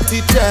from the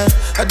teacher.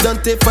 I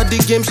don't take for the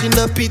game, she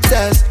no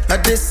pitas. I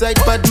decide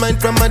bad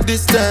mind from a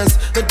distance.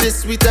 But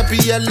this sweet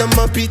happy, I love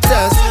my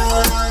pitas.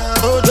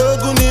 Oh,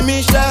 Doguni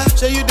Misha,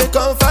 show you the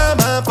confirm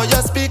for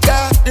your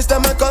speaker. This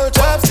time I call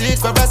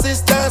chopsticks for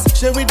assistance.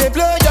 Show we they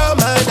blow your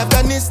mind,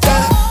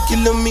 Afghanistan.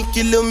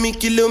 Kilometers.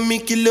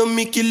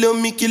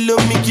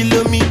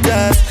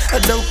 I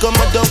don't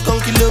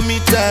come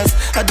kilometers.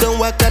 I don't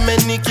walk that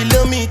many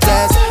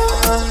kilometers.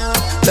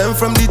 Learn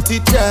from the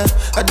teacher.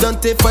 I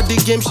don't take for the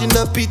game, she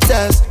no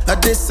pitas. I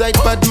decide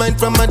bad mind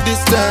from a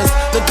distance.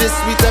 Not this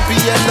sweet happy,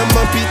 I love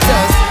my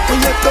pitas. When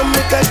you come,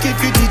 make I give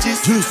you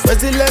digits.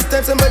 When's the last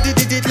time somebody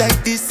did it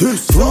like this?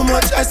 So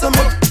much ice on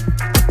my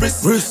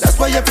wrist. That's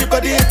why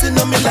everybody hating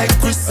on me like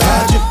Chris.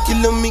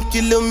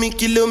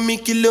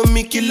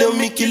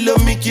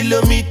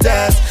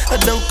 Kilometers. I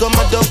don't come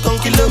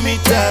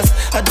kilometers.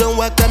 I don't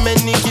walk that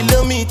many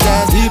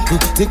kilometers. People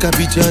think I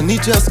be Johnny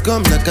just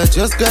come. Like I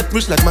just got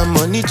rich, like my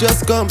money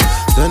just come.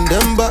 Send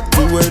them back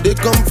to where they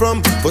come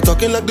from. For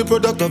talking like the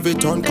product of a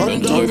ton.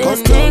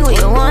 This thing we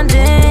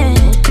wanting.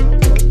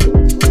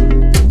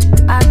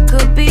 I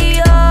could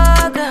be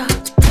your girl,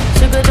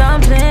 sugar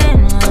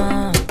dumpling.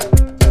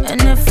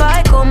 And if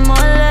I come on,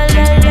 la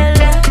la la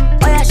la,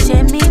 oh yeah,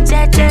 shake me,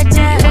 cha cha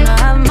cha. You wanna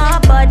have my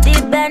body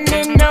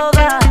bending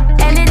over,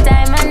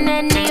 anytime and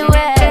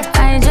anywhere.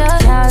 I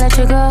just can't let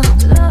you go,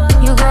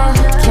 you go,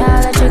 can't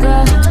let you go.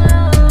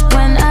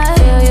 When I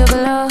feel you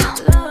below,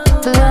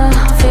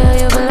 feel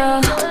you below,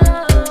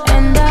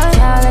 and I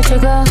can't let you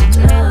go,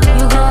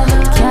 you go,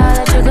 can't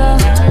let you go.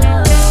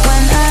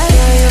 When I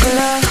feel you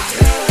below,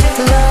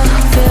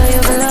 feel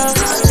you below.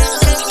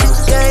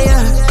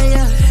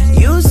 Yeah.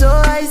 You so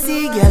icy,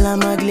 girl,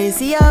 I'm a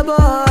glacier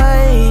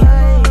boy.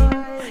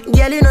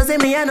 Girl, you know say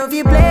me, I know if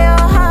you play your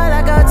heart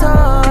like a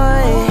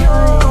toy.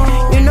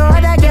 You know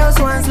other girls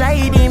want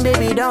sliding,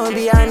 baby, don't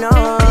be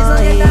annoyed.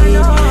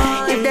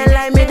 If they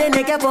like me, then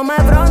they care for my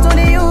front.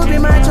 Only you be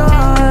my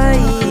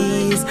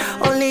choice.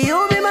 Only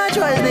you be my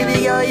choice,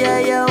 baby girl,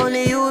 yeah.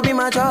 Only you be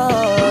my choice.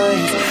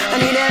 I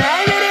need a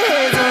like me, they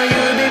hate on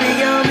you, baby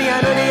girl, me, I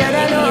know the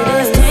other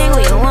noise. This thing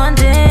we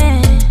wanting.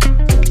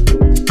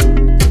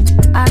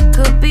 I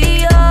could be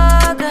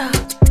your girl,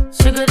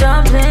 sugar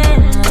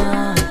dumpling.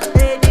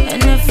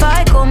 And if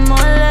I come on,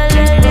 la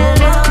la la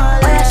la,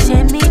 oh yeah,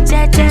 shake me,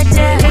 cha cha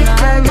cha.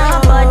 My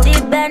body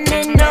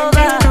bending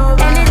over,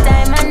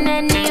 anytime and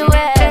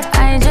anywhere. I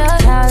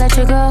just can't let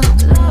you go,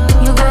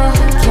 you go,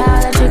 can't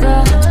let you go.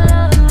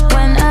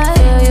 When I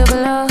feel you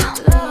below,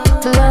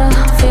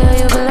 feel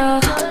you below,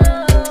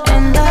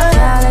 and I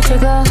can't let you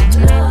go,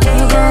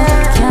 you go,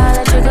 can't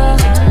let you go.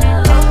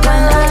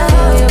 When I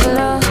feel you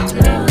below,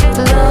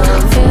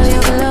 feel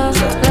you below.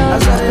 I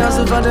started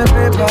hustle for the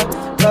paper.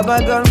 Baba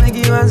God make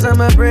you answer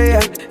my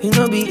prayer. It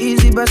no be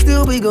easy, but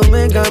still we gon'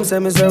 make 'em. Say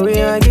me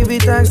sorry, I give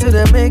it thanks to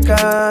the maker.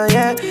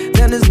 Yeah,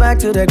 then it's back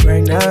to the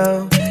grind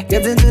now.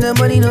 Getting to the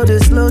money, no they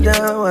slow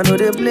down. I know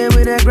they play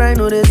with that grind,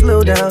 no they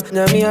slow down.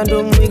 Now me and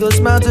them, we go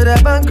smile to the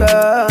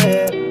banker.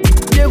 Yeah,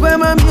 yeah, where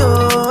my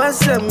mio? I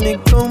said me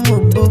come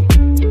boo.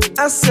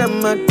 I said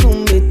my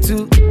come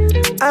too.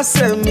 I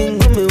said me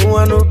go me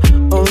wano.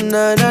 Oh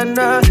na na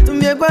na.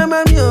 Yeah, where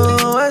my mio?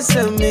 I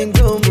said me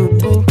go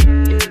boo.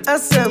 I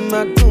said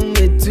my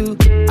kumbe too.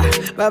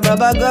 Baba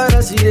God,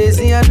 I see they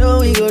see. I know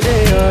we go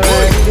there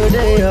alright. We go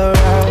there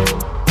alright.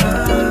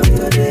 We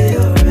go there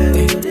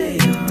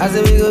alright. I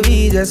said we go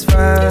be just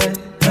fine.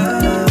 We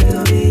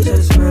go be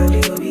just fine.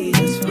 We go be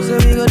just fine. So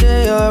we go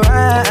there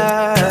alright.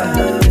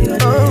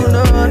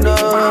 Oh no.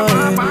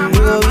 We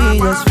go be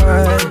just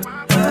fine.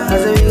 I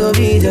said we go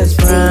be just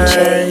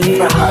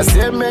fine. I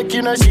said make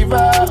you no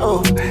shiva,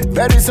 oh.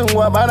 Very soon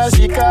wabana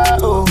shika,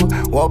 oh.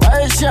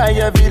 Wabaisha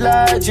ya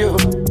village, oh.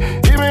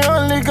 Even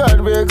only God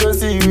will go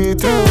see you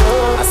through,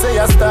 oh. I say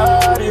I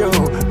start, yo.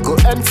 Go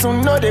and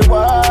soon know they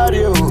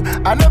worry, oh.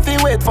 I know if you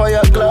wait for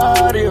your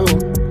glory, oh.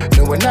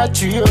 No one not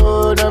you,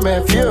 no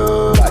me few.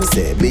 God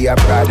say be a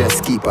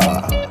brother's keeper.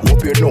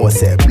 Hope you know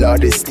say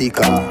blood is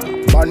sticker.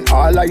 Man,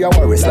 all of your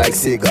worries like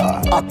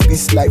cigar. Act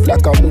this life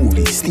like a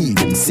movie,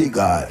 Steven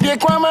Seagal. Ye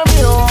kwa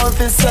mami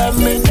officer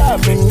me da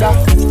minda.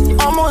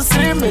 Amo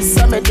si me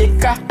sa me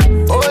dika.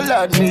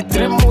 Ola ni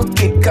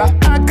trimutika.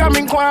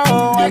 Akami kwa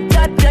o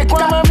akat. Ye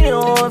kwa mami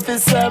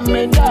officer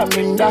me da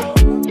minda.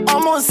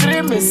 Amo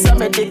si me sa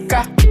me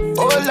dika.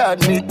 Ola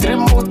ni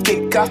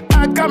trimutika.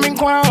 Akami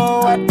kwa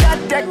o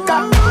akat.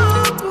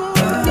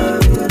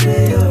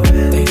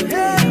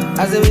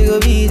 I said we gon'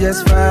 be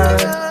just fine.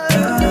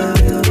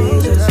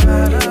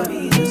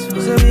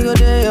 So we gon'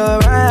 do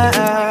alright.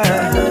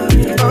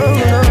 Oh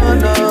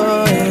no,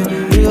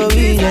 we gon'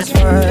 be just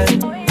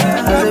fine. I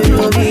said we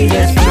gon' be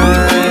just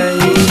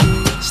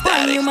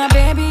fine. You my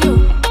baby,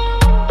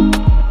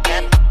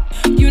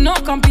 you no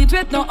compete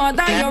with no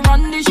other. You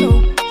run the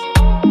show.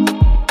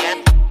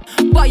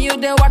 Boy, you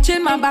there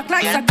watching my back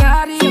like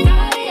Sicario.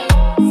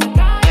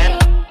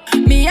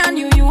 Me and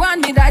you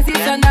and me, that's the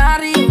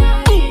scenario.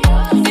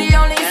 The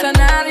only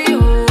scenario.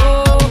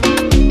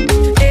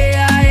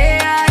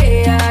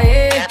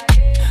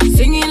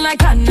 Singing like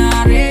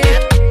canary.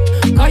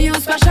 Call you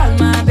special,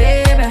 my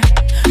baby.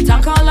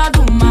 Talk all I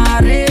do,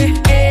 Mare.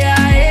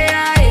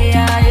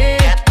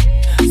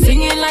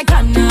 Singing like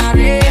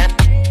canary.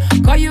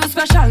 Call you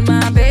special,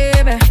 my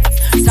baby.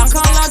 Talk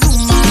all I do,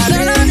 Mare.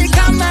 Turn on the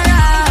camera.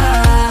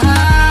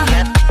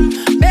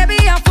 Baby,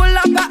 I'm full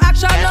of the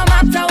action, no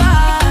matter what.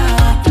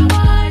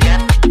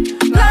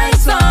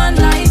 Lights on,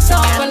 lights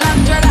off, well,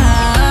 I'm dread.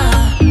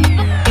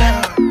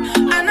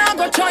 And I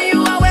go turn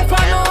you away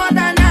from no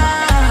other now.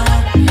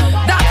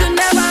 That could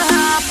never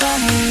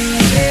happen,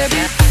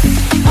 baby.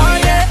 Oh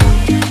yeah,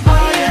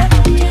 oh yeah,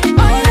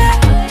 oh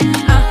yeah,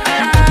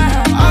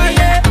 oh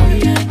yeah,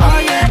 oh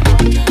yeah,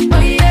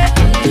 oh yeah,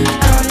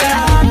 oh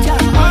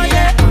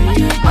yeah,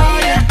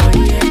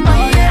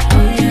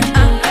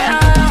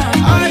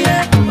 oh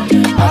yeah,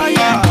 oh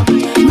yeah,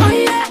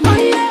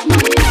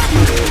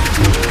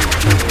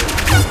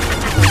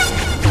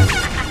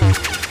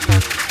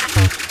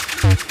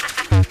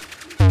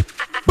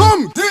 Boom!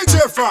 DJ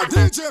Frog,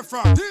 DJ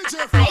Frog, DJ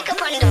Frog.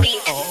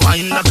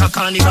 Wine like a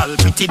carnival,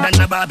 pretty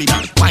than a Barbie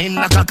doll. Wine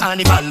like a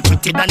carnival,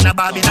 pretty than a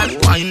Barbie doll.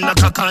 Wine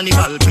like a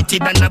carnival, pretty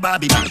than a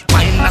Barbie doll.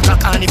 Wine like a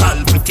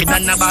carnival, pretty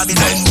than a Barbie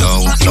doll. Bend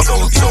down, you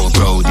so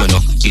proud, you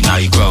know, in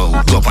I grow.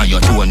 Go up on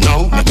your toe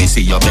now, let me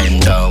see you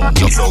bend down.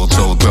 You so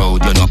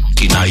proud, you know,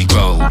 in I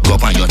grow. Go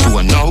up on your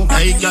toe now.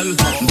 Hey girl,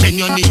 bend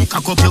your knee,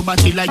 cock up your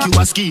body like you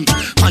a ski.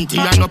 Panty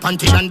and no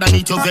panty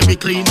underneath you very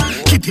clean.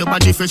 Keep your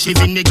body fresh,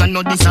 even nigga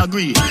no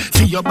disagree.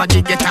 Feel your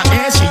body get a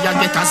A, she a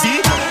get a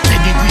Z.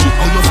 Pedigree,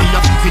 how you feel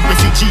up with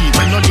refugee.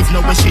 When you live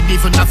nowhere, she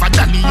even have a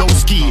dolly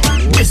ski.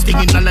 Best thing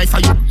in the life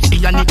are you,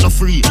 see and it no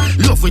free.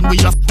 Love when we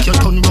have your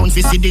turn round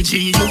for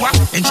CDG. You are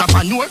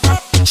entrepreneur,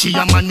 she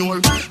a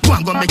manure. Go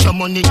and go make your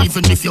money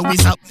even if you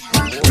is a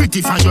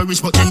pretty for your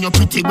rich, but then you're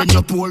pretty when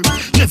you're poor.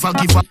 Never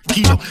give up,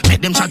 kilo,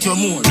 make them chat you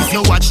more. If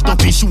you watch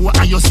Duppy show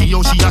and you see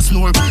how she a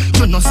snore,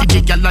 you no see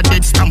the gal a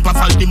dead stamp of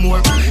all the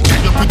more.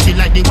 Tell you pretty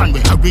like the one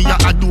where Harry a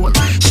adore.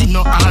 She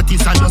no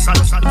artist and just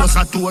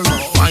a tour.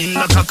 Wine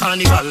like a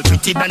carnival,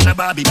 pretty than a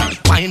Barbie doll.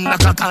 Wine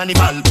like a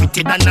carnival,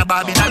 pretty than a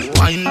Barbie doll.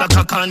 Wine like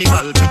a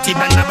carnival, pretty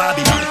than a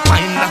Barbie doll.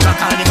 Wine like a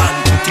carnival,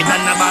 pretty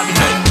than a Barbie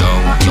doll. Bend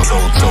down, you're so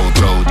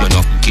proud, you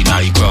know, can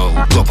I grow?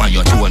 Go up on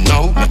your toe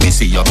now, let me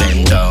see you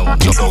bend down.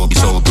 You're so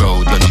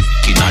proud, you know,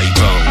 can I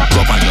grow?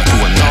 Go up on your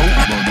toe now.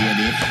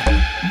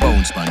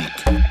 Bounce pan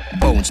it,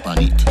 bounce pan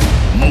it,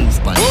 move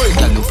pan it,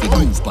 girl you fi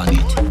groove pan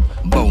it.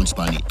 Bounce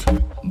pan it,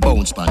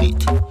 bounce pan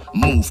it,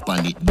 move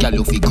pan it, girl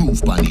you fi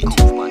groove pan it.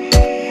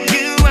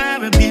 You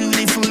are a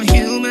beautiful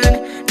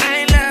human.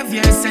 I love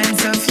your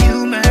sense of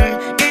humor.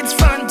 It's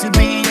fun to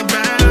be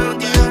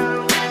around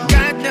you.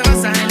 God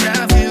knows I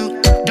love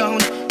you.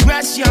 Don't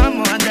rush, you're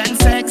more than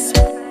sex.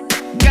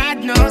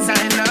 God knows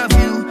I love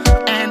you.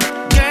 And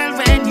girl,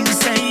 when you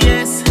say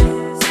yes,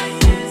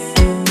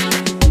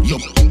 you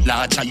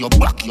large and your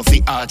back you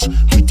fi arch.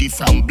 Pretty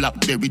from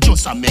Blackberry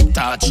just a make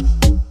touch.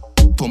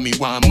 To me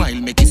 1 mile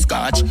make it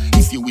scotch.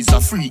 If you is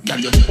a freak, girl,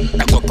 you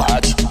I go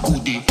patch.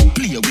 Goodie,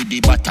 play with the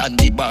bat and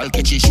the ball,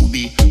 catch it should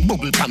be.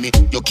 Bubble pa me,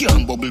 you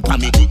can't bubble pa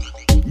me.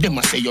 Them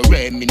a say you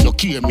rare, me no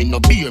care, me no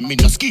beer, me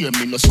no scare,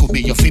 me no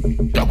Scooby, you fit.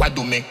 That what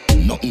do me?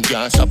 Nothing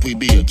can stop we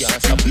beer,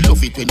 can't stop.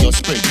 Love it when you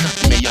spread,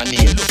 me and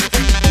nail.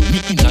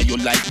 Me inna you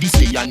like this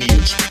day and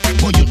age.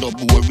 But you no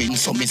boring,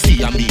 so me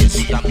see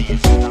amaze.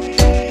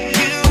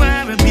 you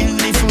are a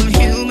beautiful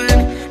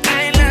human.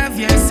 I love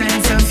your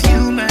sense of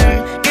humor.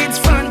 It's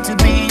fun to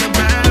be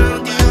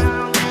around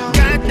you.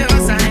 God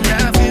knows I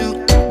love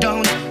you.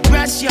 Don't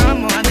rush, you're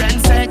more than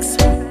sex.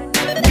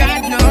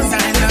 God knows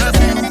I love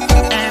you.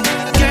 And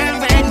girl,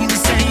 when you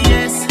say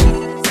yes,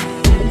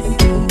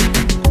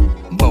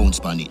 bounce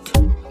pan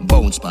it,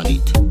 bounce pan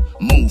it,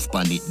 move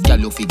pan it, girl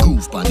you fi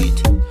groove pan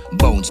it.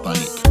 Bounce pan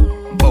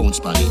it, bounce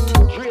pan it,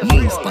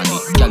 move pan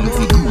it, girl you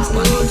fi groove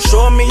pan it.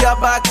 Show me your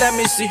back, let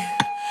me see.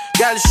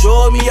 Girl,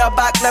 show me your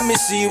back, let me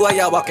see what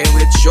you're walking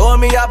with. Show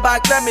me your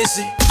back, let me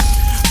see.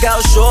 Girl,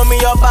 show me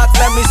your back,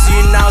 let me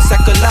see now.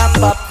 Second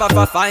lamp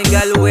up, fine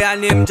girl, we her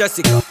name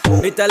Jessica.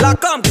 Me tell her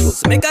come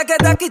close, make her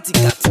get a kitty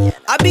cat.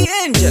 I be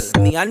angel,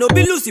 me I no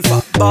be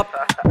Lucifer. Bop,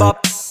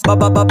 bop, bop,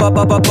 bop, bop,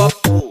 bop, bop, bop.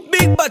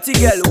 Big body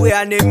girl, we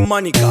her name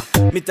Monica.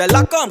 Me tell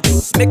her come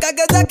close, make her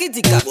get a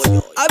kitty cat.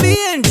 I be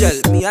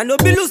angel, me I no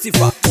be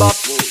Lucifer. Bop,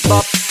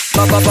 bop,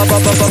 bop, bop, bop,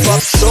 bop, bop,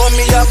 bop. Show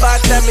me your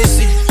back, let me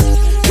see.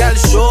 Girl,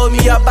 show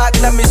me your back,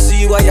 let me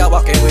see what you're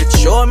walking with.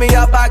 Show me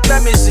your back,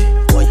 let me see.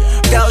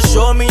 Girl,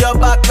 show me your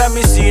back, let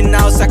me see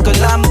now. Second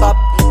lamb bop,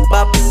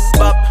 bop,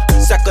 bop.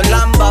 Second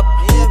lamb bop,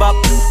 bop,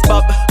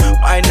 bop.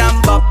 Wine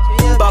and bop,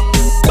 bop,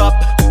 bop.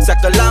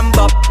 Second lamb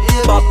bop,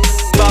 bop,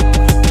 bop.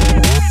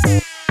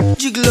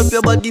 Jiggle up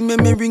your body,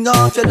 make me ring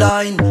off your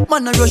line.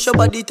 Man, I rush your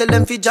body, tell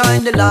them fi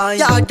join the line.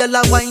 Yeah, girl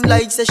a wine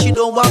like say she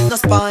don't walk no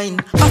spine.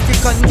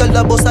 African girl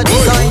a bust a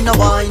designer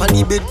wine. On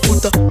the bed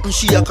footer,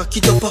 she a cock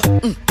it up.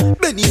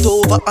 Bend it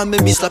over and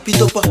make me slap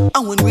it up.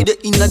 And when we the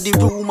inna the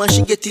room and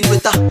she get it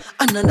wetter,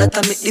 and another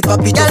time make the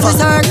pop it up. Girl, me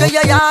circle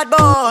your yard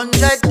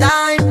 100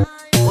 times.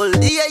 All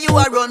day you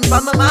a run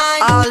from my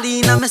mind. All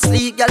in on me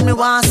sleep, girl, me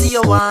want see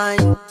you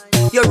wine.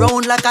 You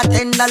round like a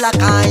 $10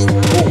 kind.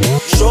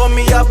 Show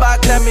me your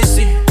back, let me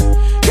see.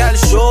 Girl,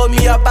 show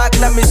me your back,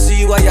 let me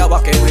see what you're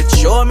walking with.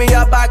 Show me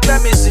your back,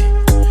 let me see.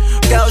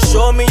 Girl,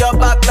 show me your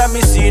back, let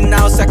me see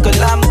now. Second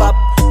lamb bop,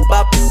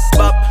 bop,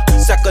 bop.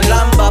 Second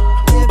lamb bop,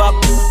 bop,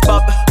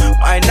 bop.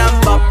 Wine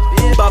and bop,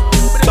 bop,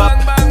 bop.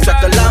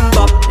 Second lamb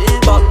bop,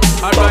 bop.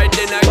 Alright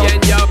then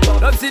again, yo.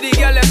 Love see the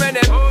girl when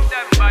them move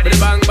them body,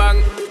 bang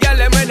bang.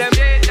 Girl when them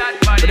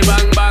body,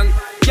 bang bang.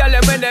 Girl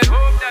when them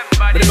move them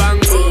body, bang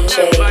bang.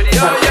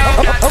 Yo yo.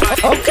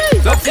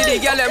 Okay. Love see the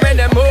girl when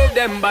them move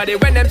them body,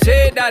 when them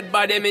shake that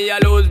body, me I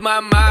lose my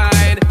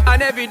mind.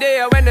 And every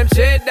day when them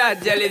shake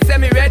that jelly,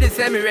 send me ready,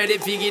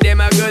 figure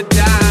them a good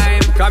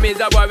time. Come is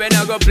a boy when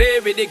I go play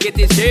with the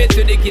kitty, straight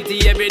to the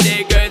kitty every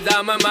day, girls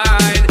on my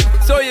mind.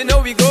 So you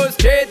know we go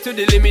straight to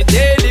the limit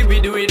daily, we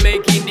do it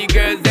making the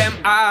girls them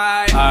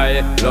high.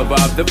 I love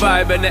off the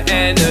vibe and the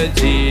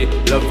energy,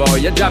 love how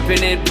you're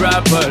dropping it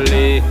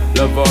properly,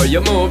 love how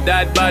you move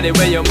that body,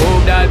 when you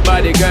move that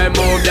body, girl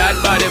move that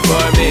body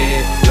for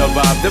me. Love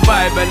off the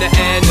vibe and the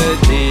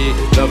energy,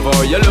 love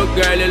how you look,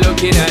 girl, you're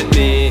looking at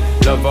me.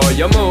 Love how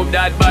you move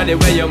that body,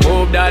 when you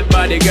move that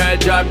body, girl,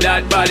 drop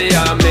that body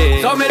on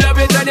me. So me love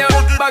it when you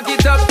back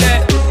it up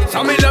there.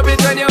 So me love it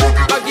when you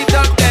back it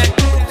up there.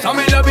 So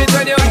me love it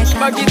when you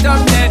back it up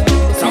there.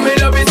 So me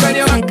love it when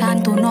you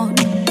second to none.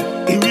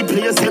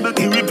 Irreplaceable,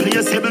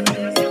 irreplaceable,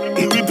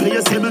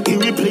 irreplaceable,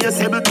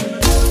 irreplaceable,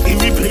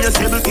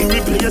 irreplaceable,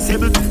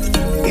 irreplaceable,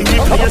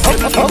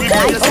 irreplaceable.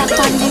 Lights up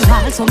on the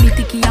wall, so me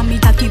ticky and me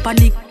tacky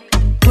panic.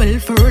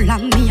 12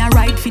 furlong, me a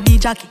ride for the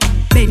jockey.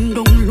 Bend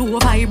down low,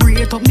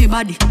 vibrate up me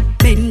body.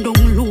 Bend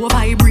down low,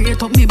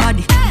 vibrate up me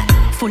body.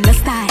 Full of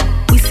style,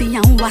 we see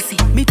and wassy.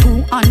 Me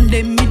two and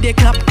them, me they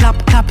clap,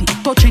 clap, clap it.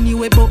 Touch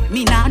anyway, but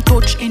me not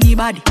touch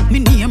anybody. Me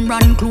name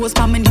run close,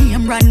 but me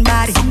name run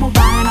body. So me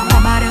wind up my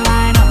body,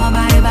 wind up my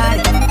body,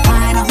 body.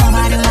 Wind up my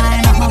body,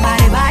 wind up my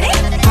body, body.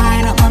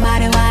 Wind up my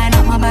body, wind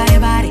up my body,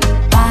 body.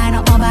 Wind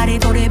up my body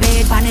to the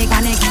bed, panic,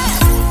 panic.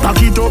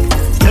 Back it up,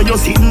 tell you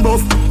sitting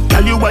buff.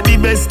 Tell you what the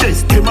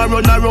bestest, them a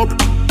runner up.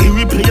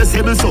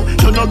 Irreplaceable, so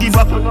you no give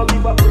up.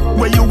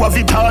 When you have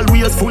it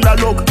always full of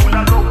luck.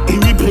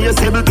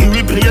 Irreplaceable,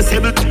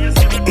 irreplaceable,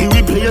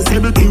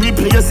 irreplaceable,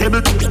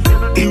 irreplaceable,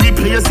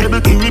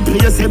 irreplaceable,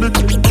 irreplaceable,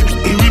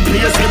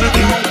 irreplaceable.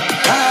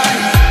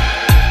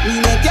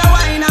 Me make you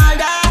wine all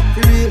day,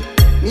 for real.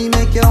 Me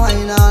make you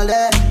wine all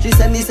day. She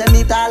say me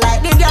tall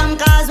like the damn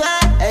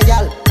causeway. Hey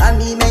girl, and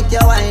me make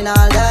you wine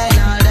all day.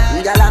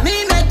 Girl, and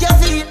me make you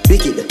feel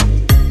wicked.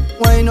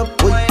 Wine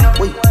up, wine up,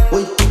 wine,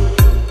 wine.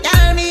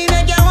 Girl, me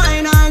make you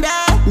wine all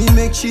day. Me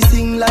make she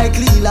sing like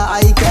Lila,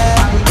 I care.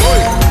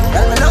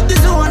 Girl, me love the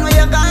zone where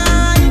you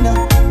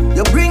gone.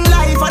 You bring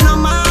life and a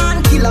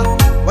man killer.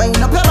 Wine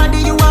up your body,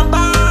 you a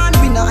band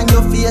winner. And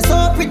your face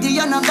so pretty,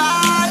 you're no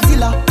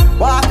Godzilla.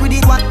 Walk with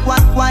it,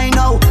 why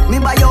now? Me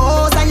buy your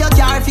house and your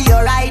car for you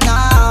right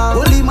now.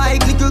 Only my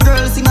little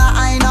girl sing a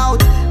high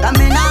out. And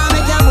me now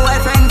make your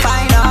boyfriend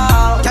find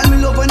out. Can me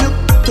love when you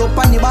top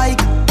on the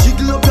bike.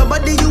 Jiggle up your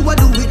body, you a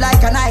do it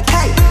like a Nike.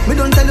 Hey, me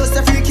don't tell you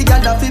say freaky girl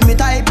that feel me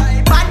type.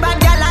 Bad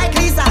girl like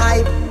Lisa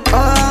Hype.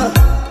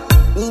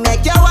 Me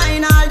make you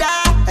wine all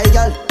day. Hey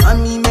girl,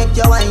 and me make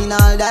you wine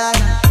all day.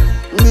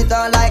 Me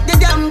talk like the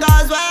damn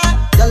causeway.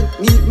 Girl,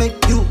 me make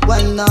you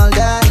wine all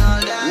day.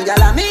 Girl,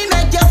 and me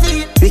make you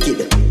feel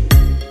wicked.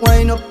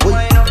 Wine up,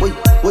 wine up, wine,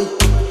 wine.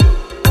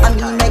 And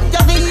me make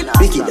you feel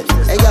wicked.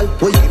 Hey girl,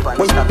 wine,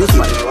 wicked.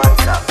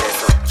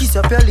 Kiss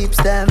up your lips,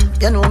 them.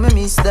 You know me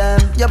miss them.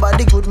 Your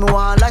body good, me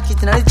want like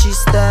it in the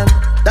chest, them.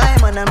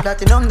 Diamond and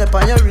platinum, them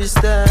on your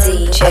wrist, them.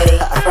 DJ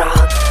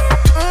Frog.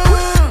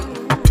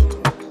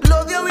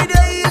 Love you with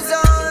the heels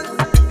on.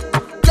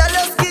 Girl,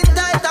 your skin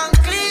tight and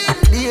clean.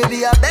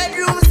 Baby, a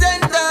bedroom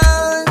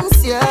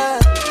sentence, yeah.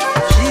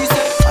 She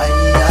said,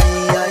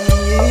 aye.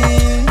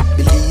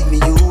 Believe me,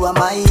 you are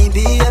my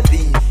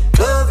baby.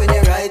 Loving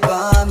you right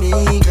for me,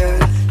 girl.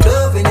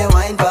 Loving you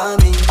wine for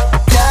me,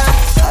 yeah.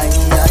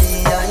 Aye.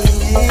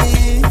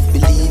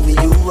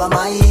 are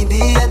my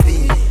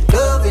baby.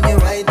 Love when you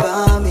ride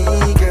by me,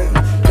 girl.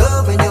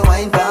 Love when you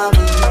wine by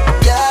me,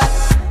 yeah.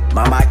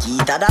 Mama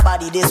Kita, the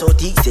body they so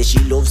thick. Say she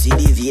loves the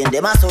vein,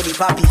 them a so the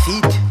papi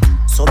feet.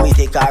 So me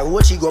take her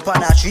road, she go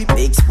on a trip.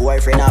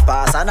 Ex-boyfriend a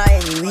pass and a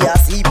anyway a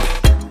sleep.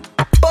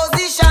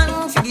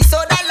 Position, for the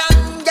soda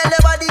land. Girl,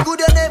 your body good,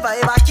 you never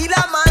ever kill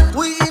a man.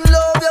 We in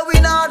love, yeah, we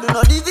not do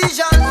no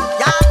division.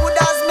 Yeah, good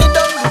as me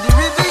done do the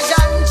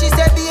revision. She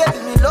said, baby,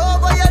 me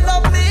love how you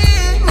love me.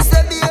 Me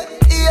say, baby,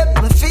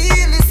 me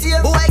feel the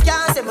same. Boy,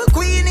 can't say my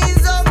queen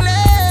is ugly.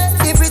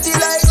 Be pretty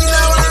like in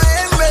our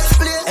embrace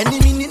play.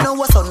 Any minute now,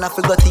 what's on, I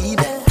forgot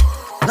it.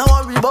 Now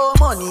worry about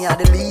money at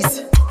the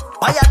least.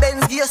 Why your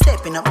Benz gear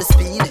stepping up the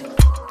speed?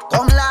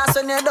 Come last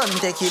when you done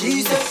take it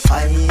easy.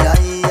 Aye.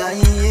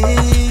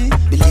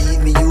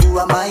 Believe me, you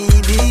are my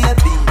baby.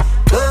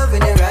 Love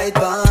when you ride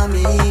by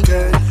me,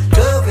 girl.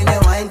 Love when you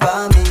wine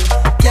by me,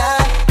 yeah.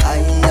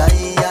 Aye.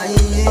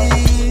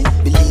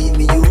 Believe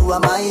me, you are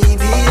my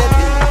baby.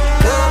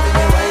 Love when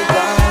you ride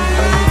by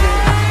me, girl.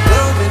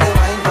 Love when you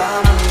wine by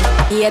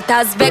me.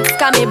 Haters vex,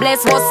 can me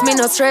bless, boss me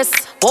no stress.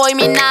 Boy,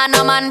 me nah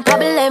no man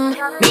problem.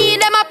 Me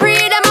them a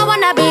pray, them a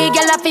wanna be.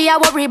 Girl a fear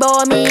worry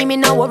about me, me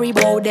no worry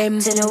about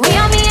them. So the way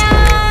on me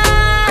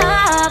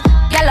up,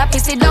 girl a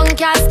pissy down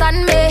can't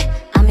stand me.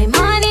 and me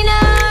money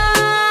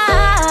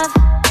enough.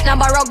 Now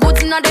borrow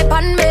goods no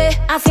depend me.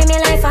 I feel me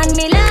life and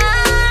me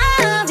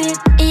love it.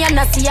 You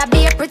know see I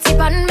be a pretty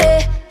pan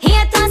me.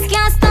 Haters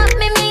can't stop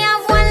me, me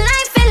have one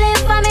life to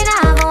live for me now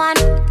have one.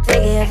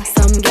 Forgive.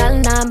 Some girl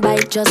nah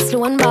bite, just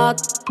loan back.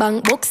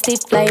 Bank book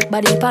stiff like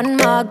body pan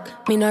mag.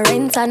 Me no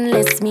rent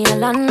unless me a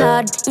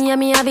landlord. Yeah,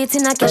 me have it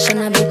in a cash and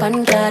a be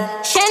pan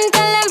card. Shen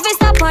tell them fi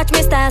stop watch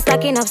me start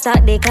stacking up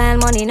stock. They call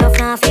money enough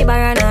now fi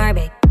borrow nor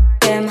beg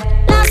them.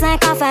 Last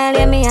night I file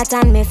yeah, me a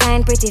tan me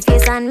find pretty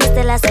face and me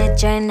still a set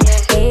trend.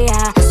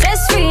 Yeah,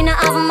 stress free no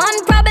have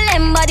man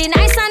problem. Body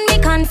nice and me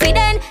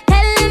confident.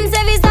 Tell them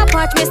say fi stop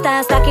watch me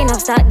start stacking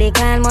up stock. They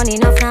call money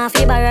enough now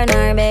fi borrow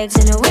nor beg.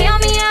 So the way on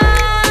me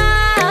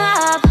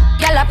up,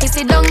 girl a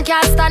pissy down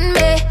can't stand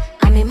me.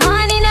 me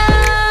money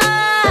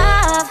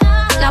enough.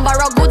 Now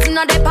borrow goods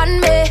no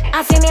depend me.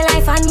 I feel me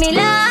life and me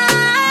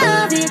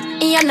love it.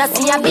 You know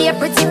see I be a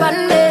pretty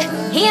pan me.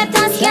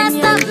 Haters can't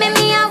stop me.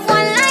 Me have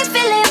one life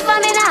to live for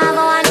me now have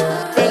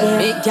one.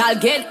 Make y'all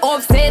get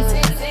upset.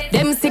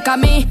 Them sick of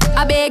me.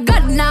 I beg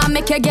God now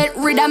make you get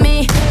rid of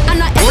me. And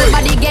not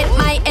everybody get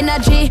my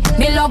energy.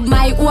 Me love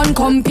my own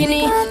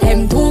company.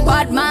 Them too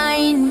bad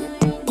mind.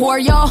 Poor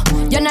yo,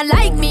 you not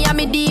like me, I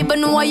me deep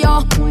know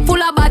yo.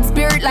 Full of bad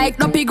spirit like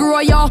Duppy grow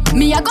yo.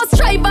 Me I go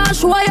strive and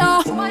show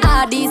yo.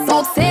 All these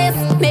success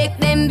make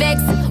them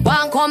vex.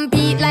 Want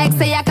compete like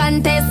say I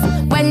contest.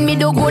 When me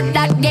do good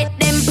that get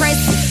them press.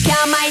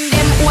 Can't mind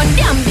them own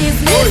damn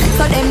business.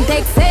 So them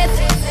take set,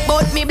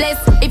 but me bless.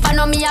 If I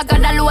know me I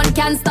God alone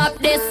can't stop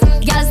this.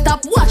 Girl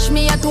stop watch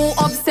me you too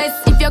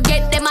obsessed. If you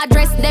get them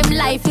address, them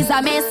life is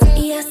a mess.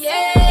 Yes.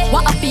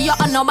 What I feel you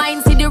on no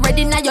mind, see the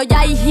ready now your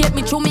eye. Hate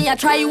me through me, I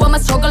try you, I'm a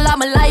struggle,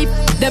 I'm alive.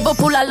 Devil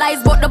full of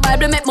lies, but the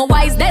Bible make me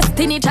wise.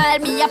 Destiny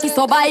child, me have to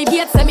survive.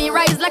 Hate say me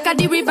rise like a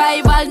the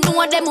revival.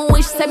 No them who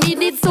wish say me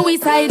did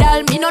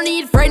suicidal. Me no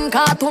need friend,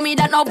 car to me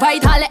that no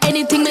vital.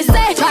 Anything me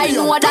say, try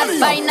know that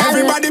final.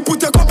 Everybody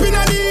put a cup in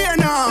the air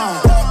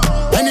now.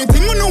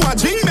 Anything you know a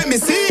drink, make me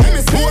see.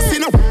 Most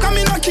in a come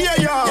in a care,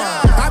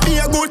 yeah. I be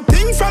a good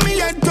thing from me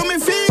head to me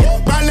feet.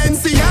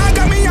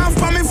 Balenciaga me have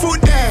for me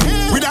foot there.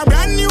 With a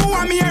brand new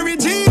one me every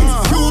jeans.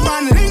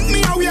 Cuban link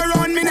me a wear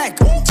on me neck.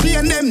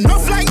 Chain them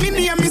nuff like me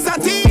name is a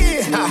T.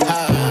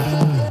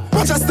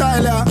 Watch a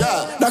style,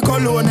 yeah. The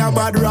cologne a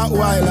bad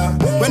Rottweiler.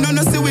 When you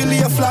no see we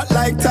lay flat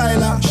like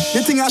Tyler.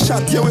 The thing I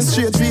shot you with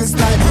straight real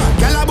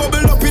sniper. Girl a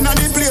bubble up in a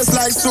the place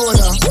like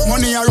soda.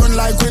 Money a run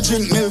like we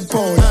drink milk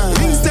powder.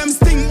 Things them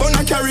stink but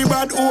not carry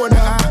bad odor.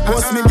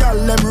 Boss me girl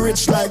them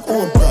rich like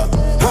Oprah.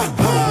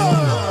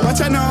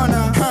 Watch a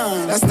nana.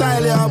 That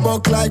style ya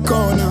buck like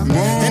corner.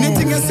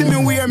 Anything you see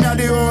me wear me a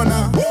the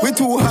owner. We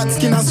too hot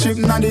skin a strip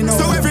na the know.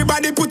 So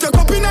everybody put a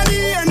cup in the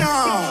air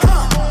now.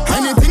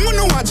 Anything you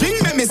know a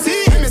drink make me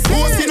see.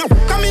 Most in a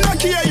come in a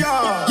care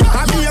ya.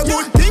 I be a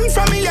good thing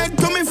from me head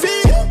to me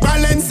feet.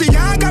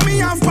 Balenciaga me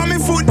have for me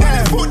foot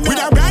there.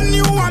 With a brand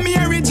new one me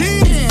every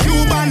jeans.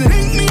 Cuban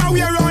link me a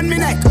wear on me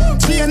neck.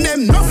 Chain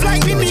them nuff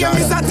like me name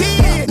is a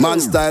T. Man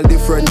style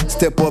different,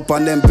 step up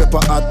and them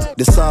pepper hot.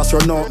 The sauce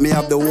run out, me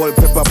have the whole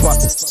pepper pot.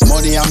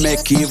 Money I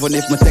make even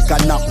if me take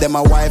a nap. Then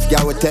my wife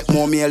girl will take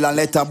more meal and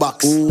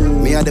letterbox.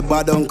 Me a the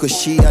bad uncle,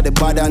 she a the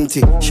bad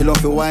auntie. She love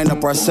to wind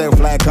up herself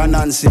like a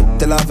Nancy.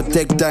 Tell her to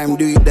take time,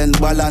 do it then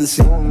balance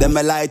it. Then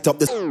me light up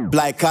the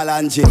like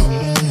Kalanji.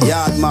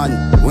 Yard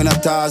man, win a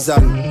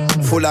Tarzan.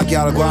 Full of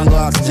girl, go and go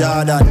ask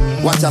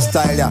Jordan. Watch a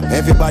style ya,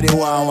 everybody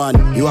want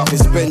one. You have to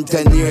spend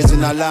 10 years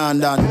in a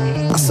London.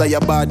 I say you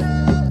bad,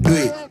 do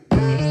it.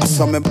 I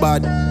saw me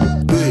bad,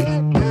 do it.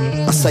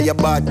 I say you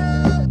bad,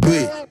 do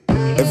it.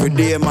 Every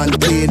day man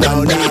clean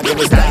out, dog.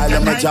 Every style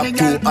of my job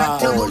too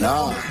hard.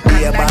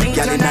 Be a bad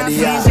girl inna the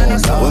yard.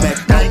 We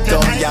make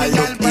uptown girl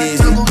look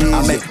easy.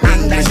 I make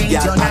English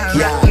girl act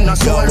yard.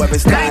 So every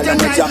style of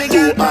my job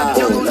too hard.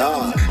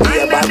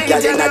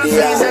 inna the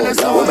house.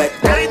 We make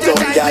uptown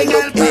girl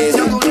look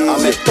easy. I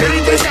make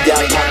English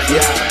girl knock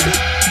ya.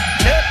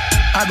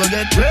 I go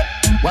get whip.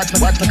 Watch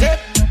my tip.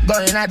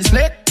 Going at the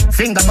split.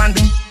 Finger on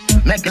the.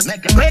 Make it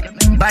quick.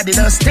 Body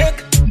don't stick.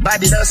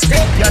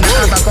 You're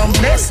not have a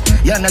complex.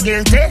 You're not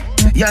guilty.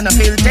 You're not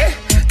filthy.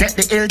 Take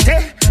the ill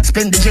tea.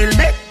 Spin the drill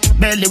bit.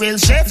 Belly will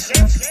shift.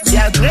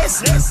 Yeah,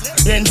 Chris.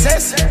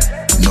 Incest.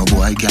 No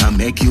boy can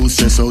make you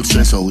stress out.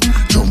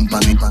 Jump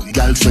on me,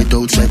 girl sweat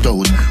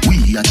out.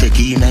 We are check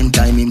in and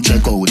time him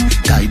check out.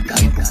 Tight,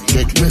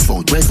 get ref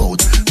out.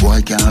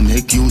 Boy can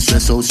make you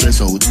stress out.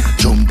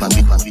 Jump on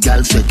me,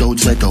 girl sweat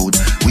out.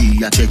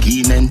 We are check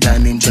in and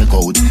time him check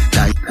out.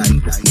 Tight,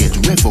 get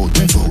ref out.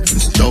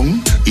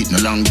 Down, it no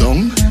long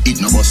down,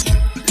 it no bust.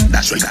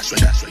 That's right.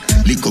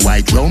 Liquor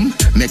white rum,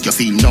 make you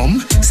feel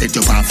numb. Set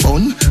you for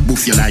fun,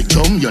 boof you like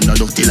chum. You're not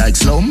dirty like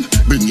slum.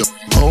 Bring your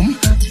home.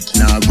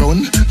 Now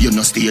run, you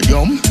no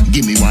stadium.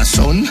 Give me one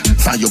son,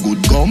 find your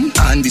good gum.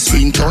 And the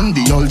screen turn,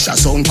 the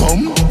ultrasound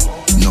come.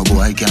 No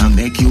boy can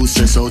make you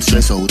stress out.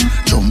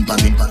 Jump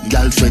on me,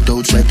 girl sweat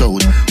out.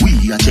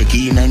 We are check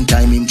in and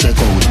time him check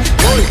out.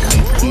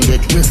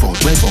 Get ref out.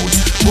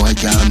 Boy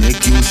can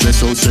make you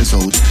stress out.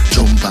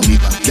 Jump on me,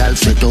 girl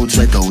sweat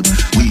out.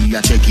 We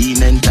are check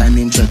in and time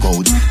him check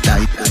out.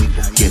 Tight,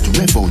 get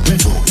ref out.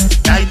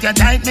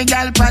 Tight, me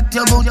girl pat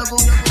your good.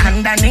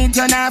 Underneath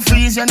you not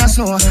freeze, you no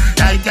snow.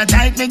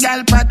 Tight, me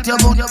girl pat your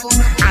good.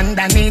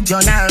 Underneath you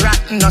not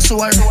rat, no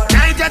sore.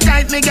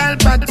 Tight, me girl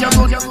pat your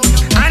good.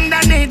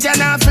 Underneath you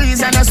not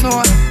freeze and no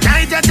snow.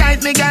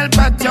 Tight, me girl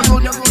pat your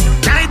good.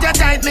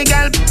 Tight, me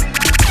girl.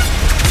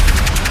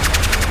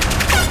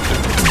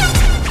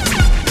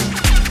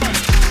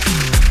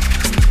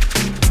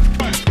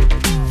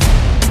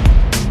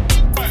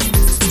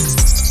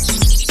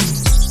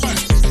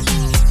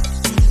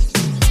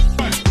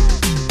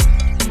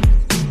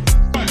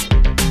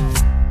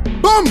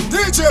 Boom!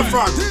 DJ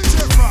Frog.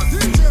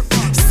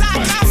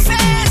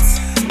 Sacrifice,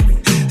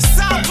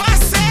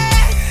 Sapase,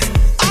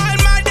 all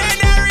my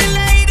dead are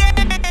related.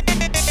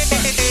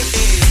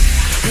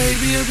 Right,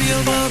 be a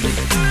Bobby.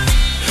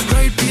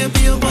 Right, be a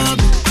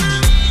Bobby.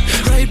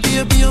 Right, be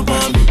a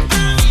Bobby.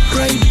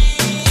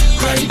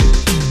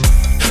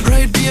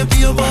 Right, be a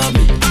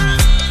Bobby.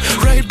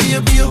 Right, be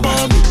a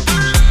Bobby.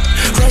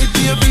 Right,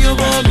 be a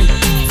Bobby.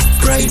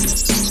 Right.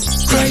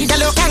 Girl,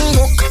 you can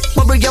book.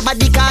 Bubble your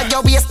body, cause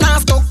your waist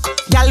not stuck.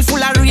 Girl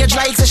full of rage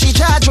like so she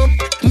charge up.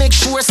 Make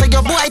sure say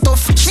your boy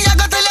tough. She a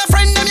go tell your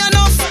friend them you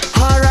enough.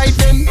 Alright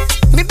then.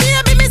 Me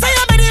baby, me say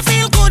your body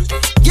feel good.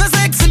 You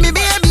sexy, me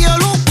baby, you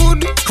look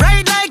good.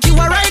 Ride like you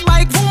a ride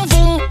bike, boom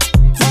boom.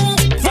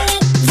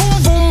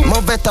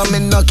 More better, me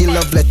no give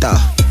love letter.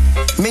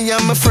 Me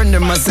and my friend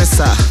them a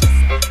sister.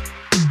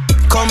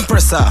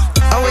 Compressor,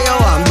 how you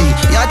want me?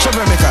 You're a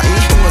troublemaker,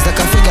 eh? Was like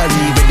a figure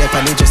with the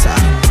panitessa.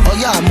 Oh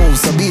yeah, move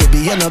so baby,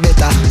 you know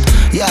better.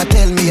 Yeah,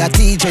 tell me a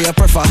teacher you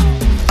prefer.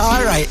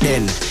 Alright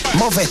then,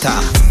 move better.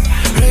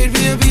 Right,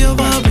 be a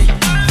Bobby.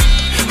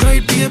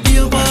 Right, be a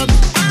Bobby.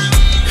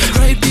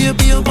 Right, be a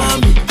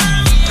Bobby.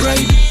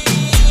 Right, be a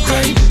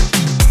Bobby.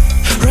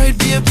 Right,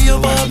 be a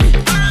Bobby.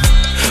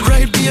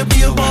 Right, be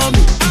a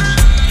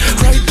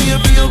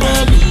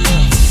Bobby.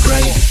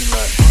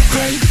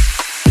 Right.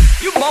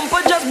 You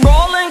bumper just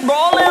brawling.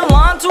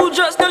 Line 2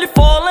 just nearly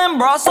falling.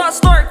 Bro, so I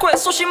start quick,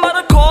 so she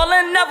mother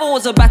calling. Never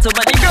was a battle,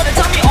 but the girl that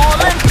tell me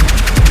all in.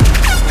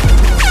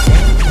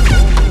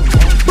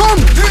 Boom!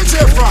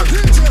 DJ Frog.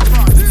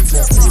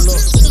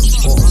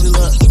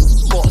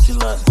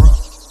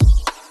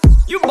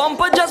 You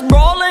bumper just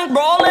brawling.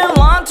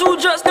 Line 2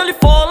 just nearly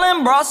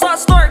falling. Bro, so I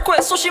start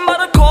quick, so she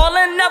mother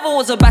calling. Never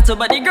was a battle,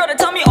 but the girl that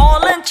tell me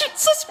all in.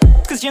 Jesus,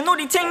 cause you know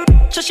the thing.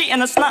 She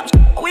in a snap,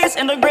 always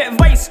in a great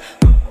vice.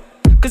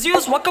 Cause you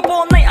just walk up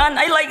all night and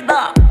I like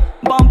that.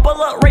 Bumper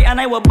look right and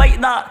I will bite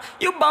that.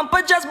 You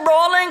bumper just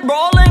brawling.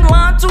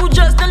 Line 2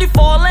 just nearly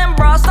falling.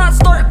 Bro,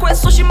 start quick,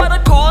 so she mother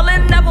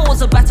calling. Never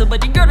was a battle,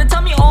 but the girl that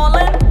tell me all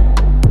in.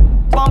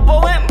 Bumper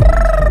went.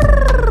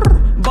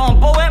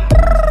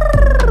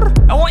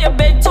 I want your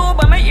big toe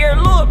by my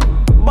earlobe.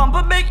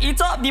 Bumper big,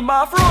 eat up the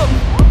bathroom.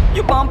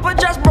 You bumper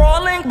just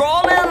brawling.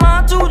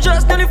 Line 2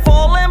 just nearly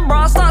falling.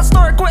 Bro,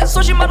 start quick,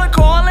 so she mother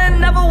calling.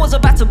 Never was a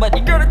battle, but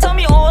the girl that tell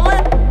me all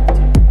in.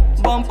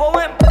 Bumper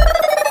went.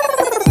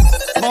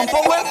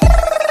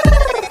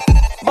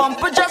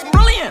 Bumper just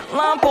brilliant.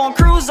 Lamp on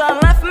cruise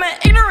and left me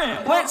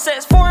ignorant. Went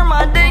sets for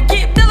my day,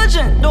 keep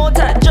diligent. Don't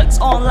attack jokes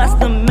on less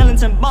than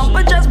militant.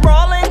 Bumper just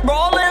brawling.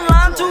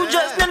 Line 2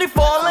 just nearly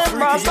falling.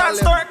 Bro,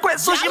 start quit,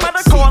 so she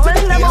mother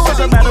calling. Never was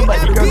a battle,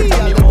 but the girl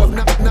tell me all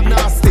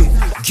nasty.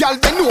 Girl,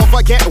 then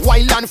over, get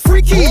wild and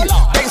freaky.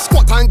 Then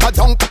squat and go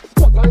down.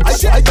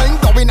 I then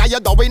going,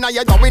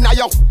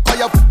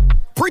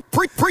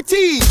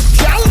 pretty.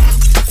 Girl,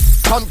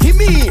 come give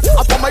me.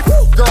 Upon my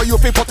girl, you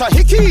feel put a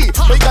hickey.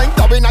 Big time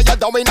doing,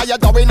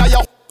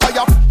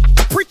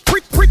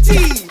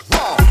 pretty.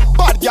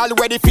 Bad girl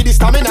ready for the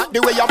stamina.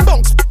 The way you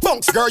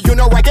bounce, girl, you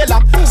know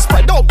regular.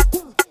 Spread out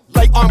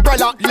like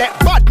umbrella. Let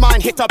bad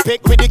man hit a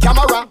pic with the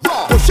camera.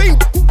 Pushing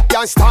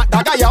and start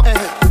the guy up.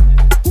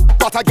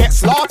 Gotta get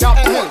slaughtered.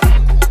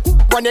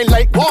 running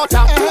like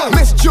water.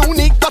 Miss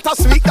Junie got a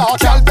sweet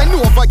daughter. Girl, bend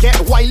over, get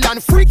wild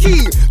and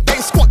freaky.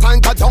 Then squat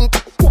and go down.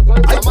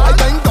 I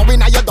then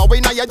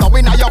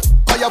doing,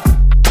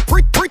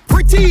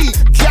 pretty.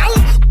 Girl,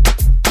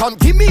 come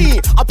give me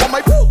up on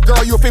my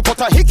girl. You feel put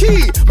a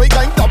hickey. Me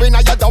going doing,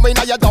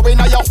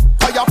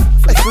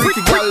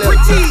 freaky girl.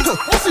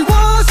 What she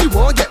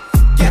want, get.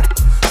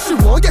 She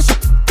want, get. She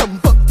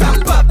dump up.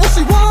 What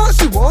she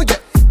want,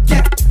 get.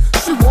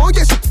 She want,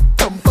 get. She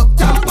dump up.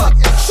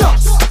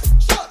 Shots.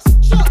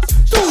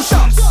 2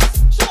 shots.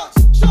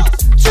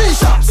 3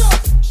 shots.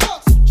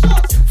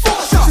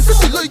 4 shots.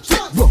 She like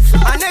it rough.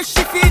 And if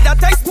she feel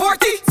that I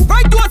sporty,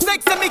 right to us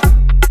next to me.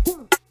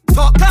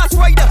 Top class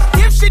rider,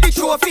 give she the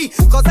trophy.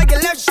 Cause I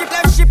get left ship,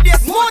 they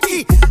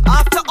smarty.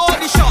 After all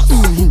the shots.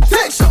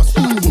 Take shots.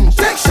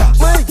 Take shots.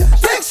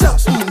 Take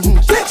shots.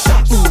 Take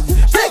shots.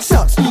 Take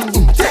shots.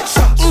 Take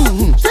shots.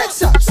 Take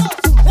shots.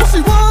 What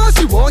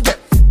she want, get.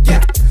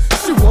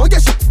 She want,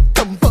 get. She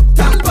dump up.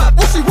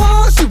 What she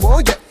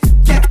want, get.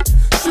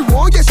 She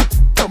want, get. She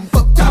dump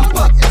up.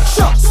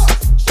 Shots.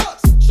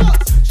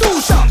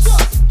 2 shots.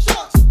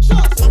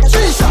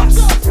 3 shots.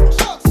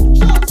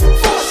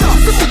 4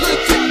 shots. She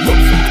like it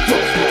rough.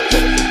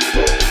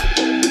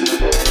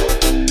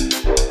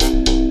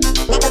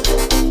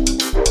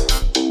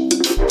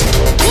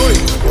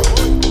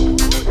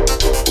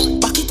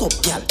 Back it up,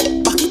 gal.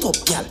 Back it up,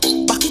 gal.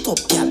 Back it up,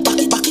 gal.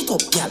 Back it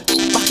up, gal.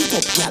 Back it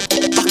up, gal.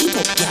 Back it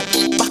up, gal.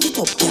 Back it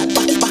up, gal.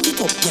 Back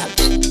it up, gal.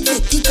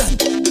 Take it on.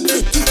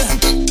 Take it on.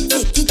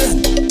 Take it on.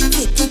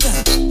 Take it on.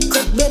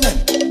 Crack Benin.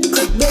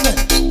 Crack Benin.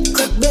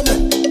 Crack Benin.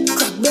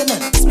 Crack Benin.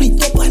 Split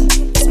your pan.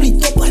 Split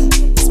your pan.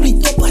 Split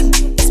your pan.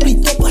 Split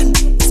your pan.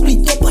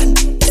 Split your pan.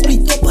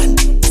 Split your pan.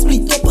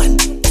 Split your pan.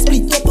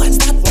 Split your pan.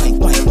 Start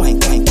wine.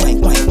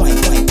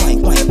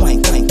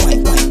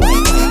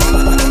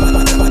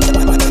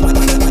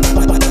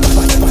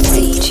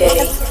 DJ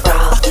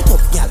Frog. Back it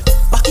up, gal.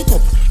 Back it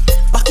up.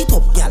 Back it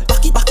up, gal.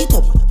 Back it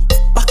up.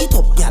 Back it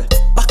up, gal.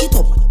 Back it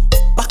up.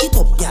 Back it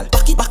up, gal.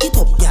 Back it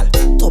up, gal.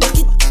 To back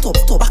it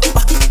up, to back it.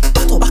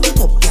 To back it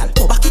up, gal.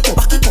 To back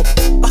it up.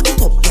 Back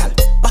it up, gal.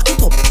 Back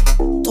it up.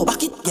 To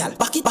back it, gal.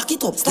 Back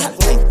it up, gal.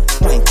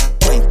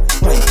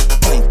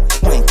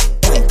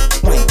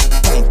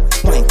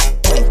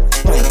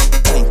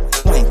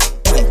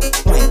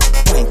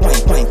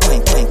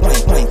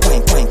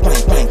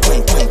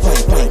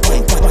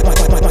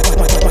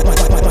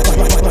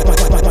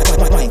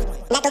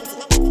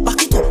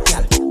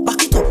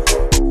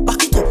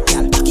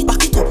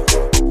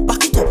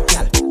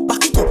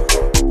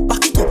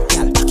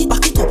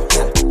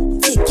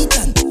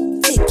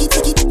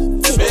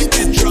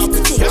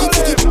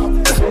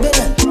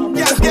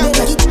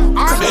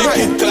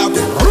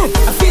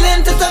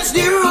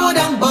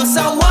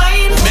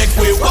 Wine.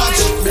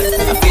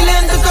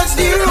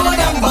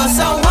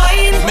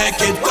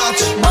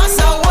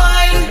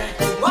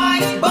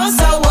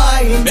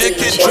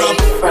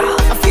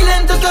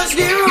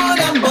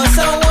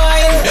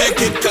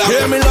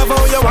 Hear me love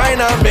how you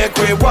whine and make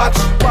we watch.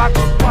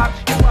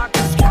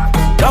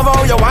 Love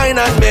how you whine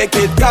and make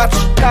it catch.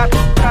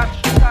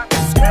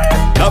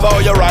 Love how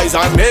you rise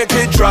and make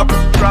it drop.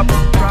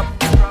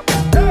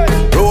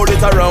 Roll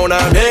it around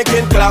and make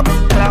it clap.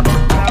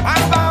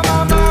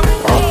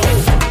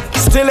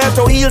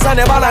 Stiletto heels and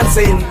you're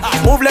balancing.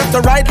 Move left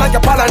to right like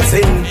you're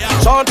balancing.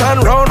 Short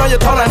and round or you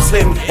tall and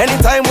slim.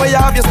 Anytime where you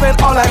have, you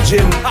spend all at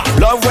gym.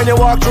 Love when you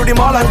walk through the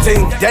mall and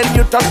ting. Then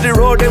you touch the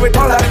road, then we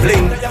call that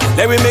bling.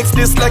 Then we mix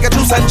this like a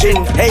juice and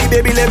gin. Hey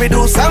baby, let me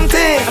do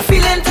something. I'm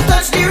feeling to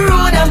touch the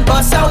road and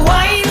bust a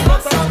wine.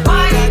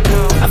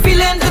 I'm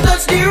feeling to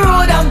touch the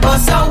road and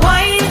bust a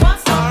wine.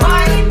 Bust a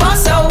wine.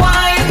 Bust a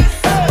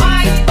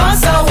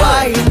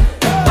wine.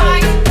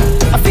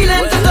 I'm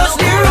feeling to touch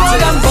the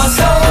road and bust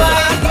a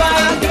wine.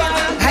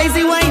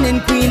 Heisy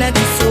whining queen of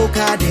the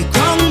soca. They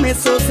crown me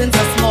so since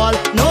I'm small.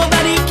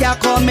 Nobody can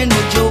call me no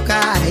joker.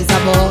 He's a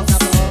boss.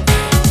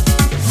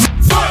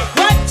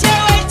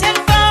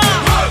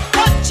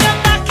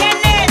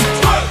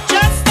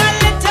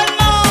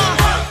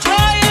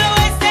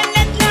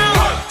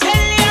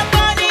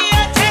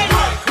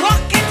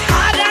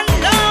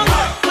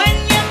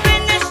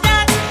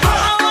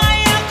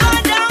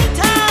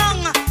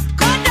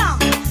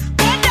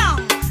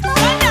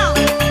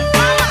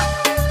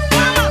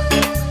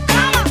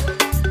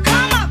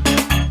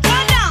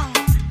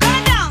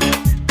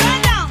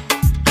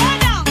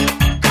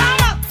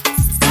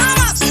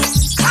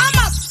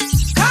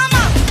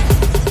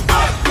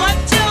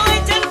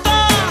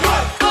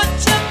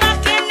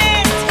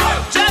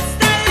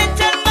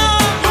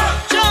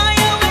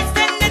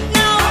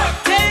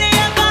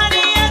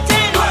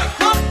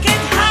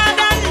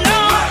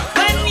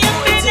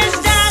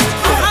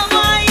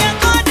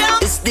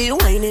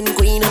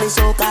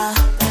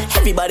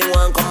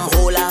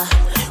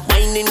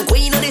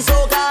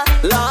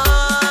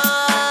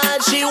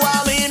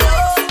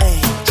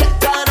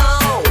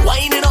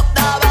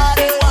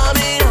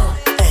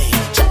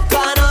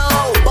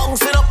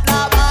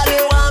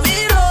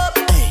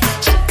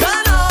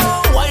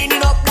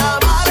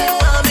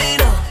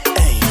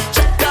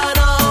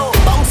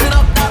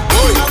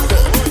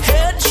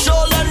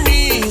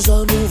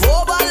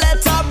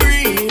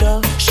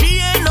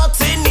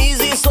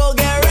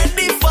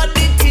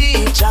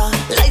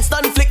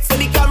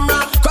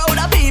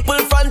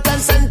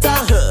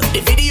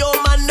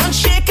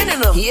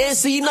 on. He ain't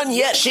seen none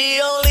yet. She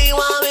only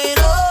want me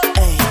to,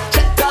 hey,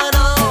 check on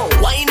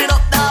out, winding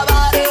up that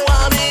body,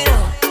 want me to,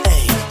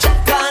 hey,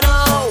 check on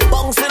out,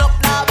 bouncing up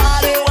that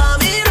body,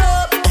 want me to,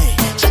 hey,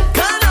 check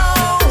on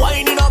out,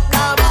 winding up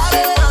that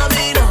body, want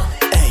me to,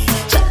 hey,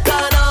 check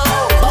on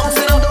out,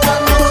 bouncing up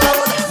that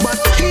body. But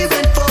he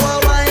went for a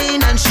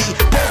wine and she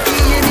pokey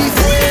in his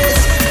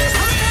face.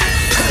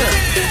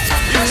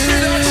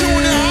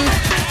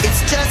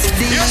 It's just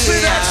the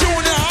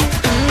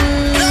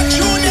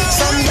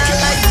some girl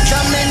like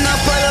drumming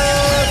up a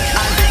load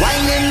and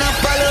winding up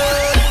a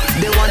load.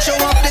 They want show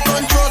off the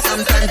control,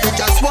 sometimes they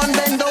just want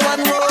bend on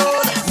one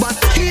road. But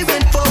he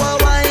went for a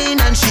wine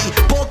and she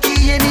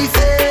pokey in his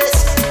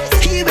face.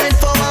 He went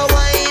for a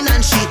wine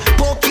and she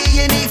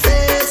pokey in his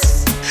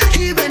face.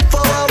 He went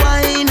for a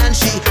wine and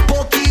she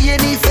pokey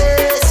in his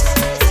face.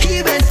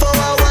 He went for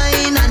a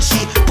wine and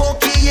she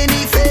pokey in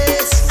his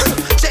face.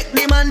 Check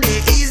the man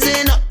they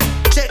easing up.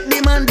 Check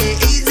the man they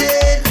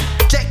easing.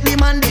 Check the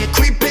man they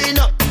creeping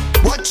up.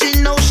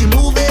 Watching how she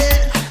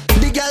moving.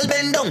 The girl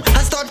bend down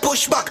and start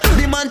push back.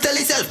 The man tell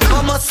himself,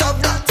 I must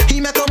have that.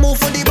 He make a move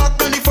for the back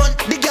and the front.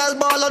 The girl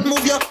ball out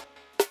move ya.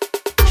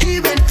 He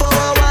went for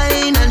a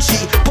wine and she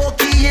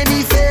pokey in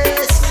his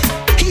face.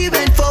 He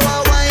went for a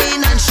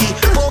wine and she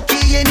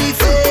pokey in his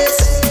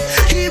face.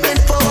 He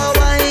went for a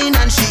wine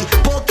and she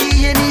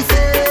pokey in his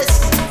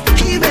face.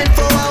 He went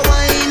for a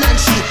wine and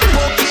she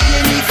pokey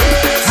in his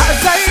face.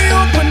 As I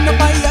open up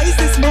my eyes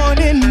this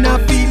morning, I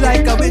feel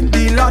like I win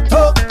the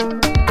lotto.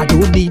 I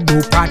don't need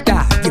no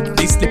Prada, give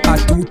this slipper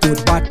to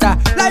butter.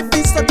 Life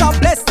is such a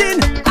blessing,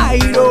 I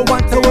don't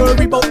want to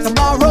worry about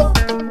tomorrow.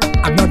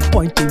 I'm not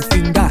pointing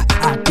finger,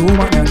 I don't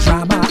want no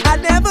drama. I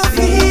never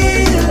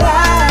feel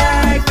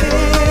like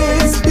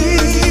this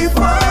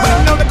before.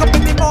 When I wake up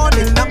in the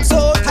morning, I'm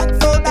so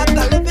thankful that I'm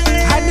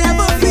living. I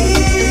never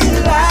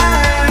feel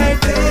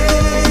like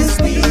this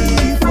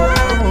before.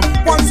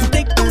 Once you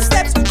take 2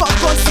 steps, we can't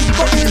proceed,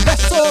 but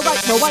that's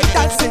alright, no I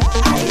dancing.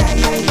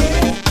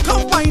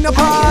 Come wind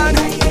upon,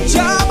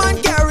 jam and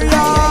carry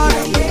on.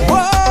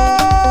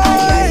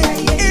 Boy,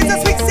 it's a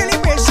sweet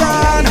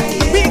celebration.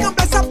 We gon'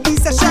 bless up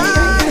this session.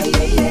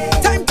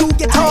 Time to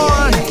get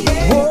on.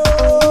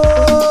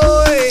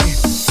 Boy,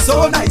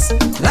 so nice,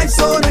 life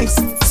so nice,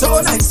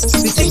 so nice.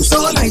 The thing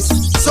so nice,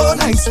 so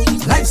nice,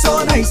 life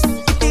so nice.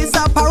 It is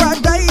a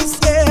paradise,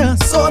 yeah.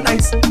 So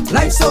nice,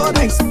 life so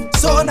nice,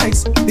 so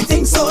nice. The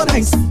thing so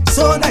nice,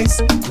 so nice,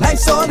 life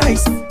so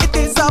nice. It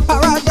is a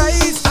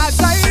paradise. As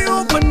I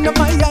open up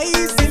my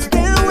eyes, it's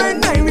then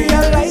when I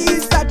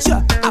realize that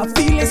I'm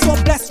feeling so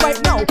blessed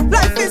right now.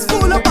 Life is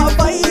full of our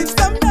vibes.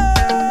 Come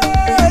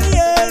on,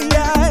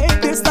 yeah.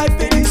 This life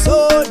it is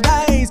so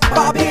nice.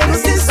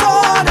 Barbados is so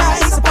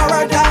nice, a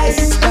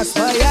paradise. That's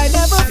why I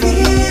never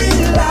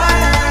feel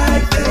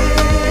like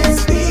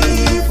this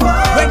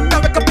before. When I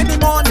wake up in the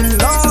morning,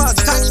 Lord,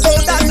 thankful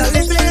that I'm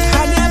living.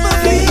 I never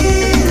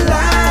feel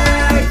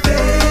like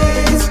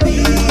this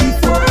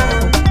before.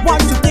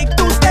 Once you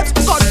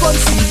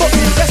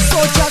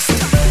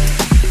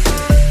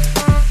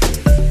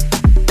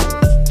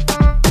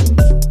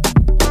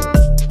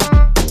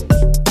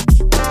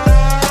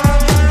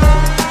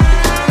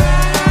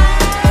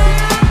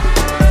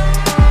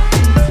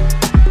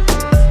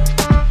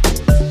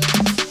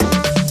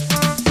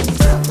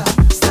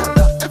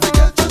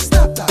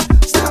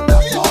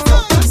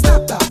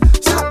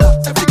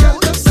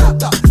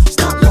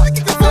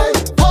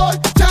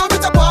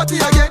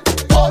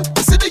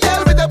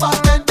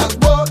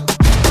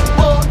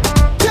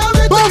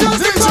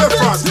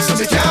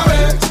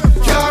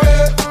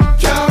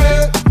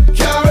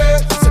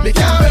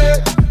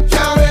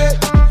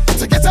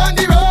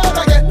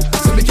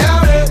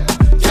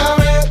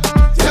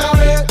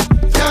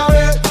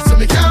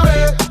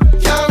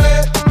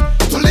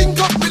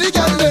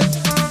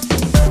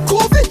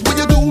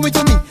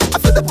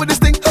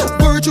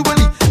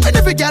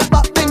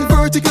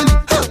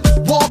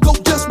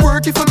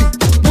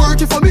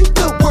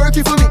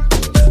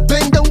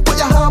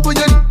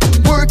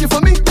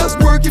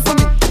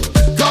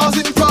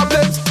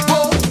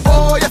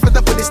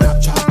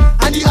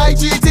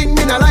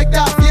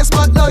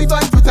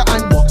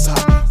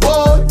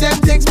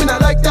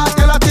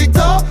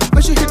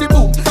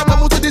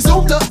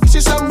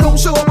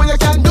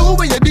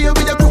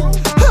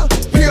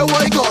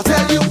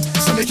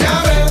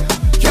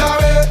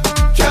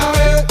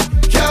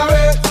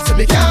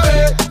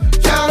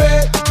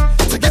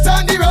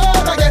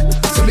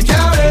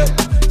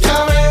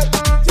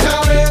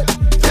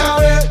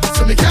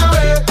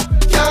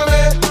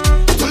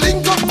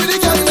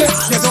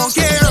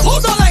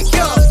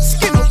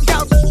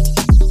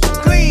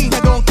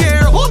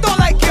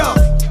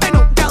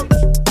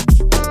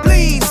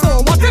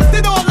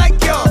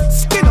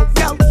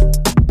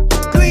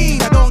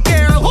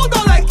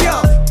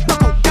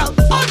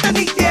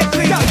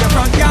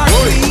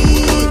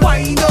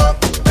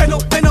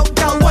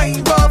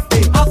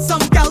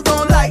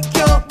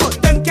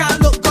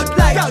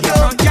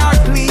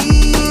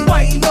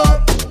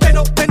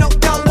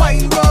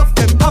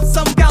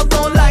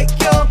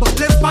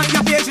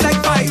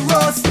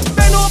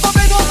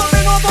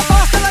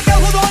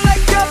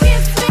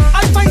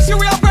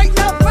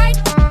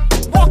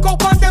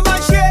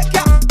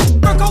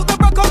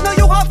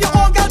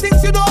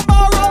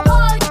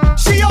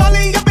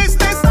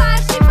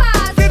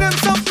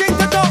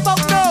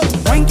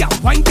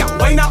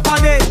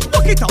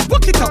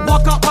it up,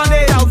 walk up on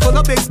it. Down full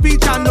of big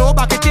speech and no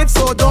back it is,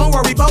 so don't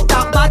worry about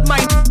that bad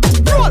mind.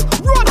 Roll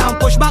and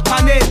push back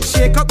on it.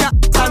 Shake up your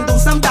and do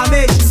some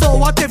damage. So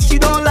what if she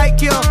don't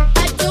like you?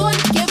 I don't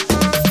give.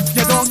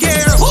 You don't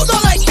care who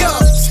don't like you.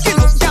 Skin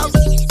up, girl.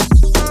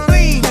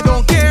 Clean. You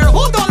don't care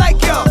who don't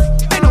like you.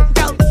 Bend up,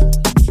 girl.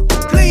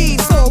 Clean.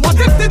 So what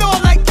if they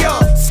don't like you?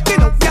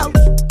 Skin up, girl.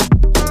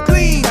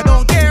 Clean. You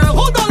don't care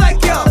who don't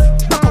like you.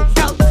 Knock up,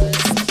 girl.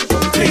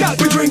 Clean.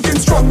 We drinking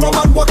strong rum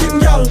and walking,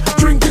 girl.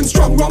 Drinking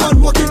strong rum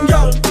and walking,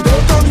 girl. We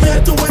don't come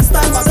here to waste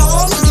time at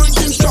all. We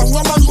drinking strong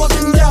rum and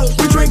walking, girl.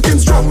 We drinking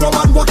strong rum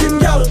and walking,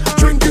 girl.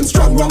 Drinking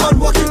strong rum and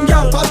walking,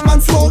 girl.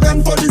 Batman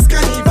slogan for this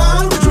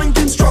carnival. We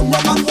drinking strong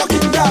rum and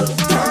walking, girl.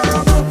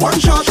 1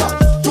 shot,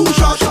 2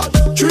 shot,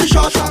 3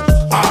 shot,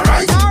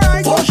 alright.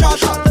 4 shot,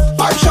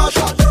 5 shot,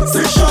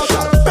 6 shot.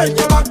 Bend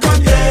your back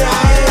and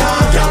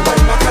yeah. Girl,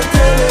 bend back and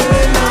tell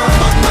it now.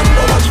 Batman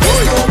know watch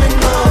what's coming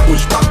now.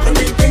 Push back and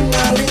the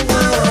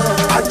ding-a-ling-a.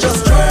 I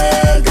just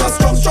drank a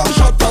strong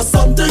shot or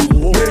something.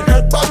 Me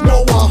head back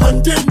now a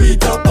hunting.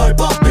 Beat up pipe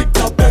up, pick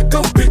up back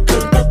up,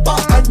 pickle pepper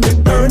and it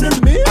burning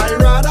me. I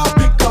rather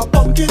pick up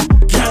pumpkin.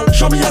 Girl,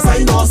 show me a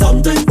sign or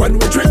something. When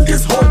we drink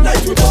this whole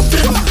night we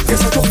pumping.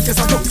 Guess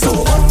I drunk so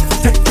on.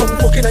 Take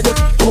drunk walking and you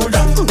hold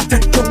on.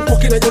 Take drunk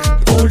walking and you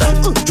hold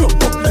on.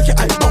 Drunk up like your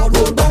eyeball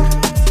roll back.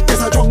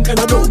 Guess I drunk and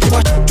I don't give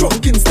a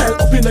drunken style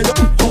up in and you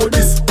hold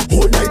this.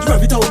 Whole night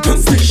rev it out and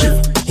stay shit.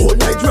 Whole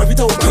night rev it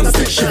out and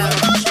stay shit.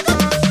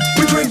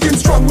 We drinking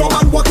strong rum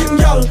and walking,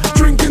 y'all.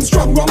 Drinking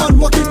strong rum and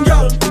walking,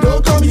 y'all. We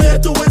don't come here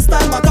to waste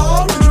time at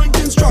all. We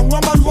drinking strong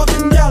rum and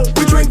walking, y'all.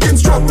 We drinking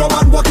strong rum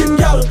and walking,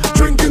 y'all.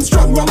 Drinking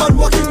strong rum and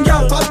walking,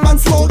 y'all. Batman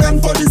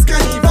slogan for this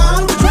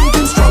carnival. We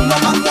drinking strong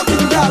rum and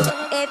walking, y'all.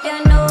 If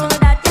you know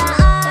that you're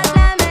hot,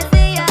 let me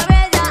see you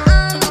raise your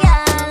hand,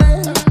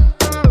 girl.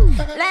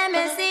 Let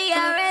me see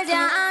you raise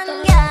your hand,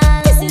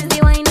 girl. This is the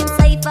whining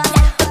cipher.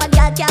 If a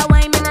girl can't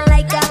whine, me not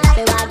like her.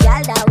 They want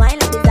girl that whine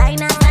like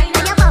designer. And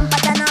your bumper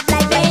turn up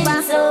like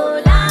paper. So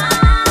long,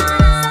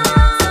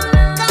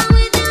 come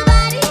with your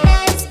body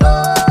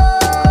exposed.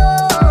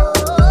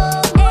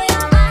 Hey,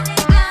 your body,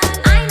 girl.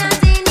 I not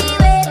in the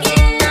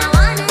waking. I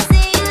wanna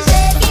see you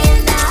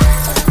shaking that.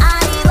 I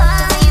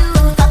want you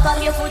cock up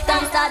your foot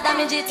and start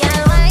damage it.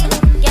 Girl whine,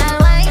 girl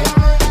whine,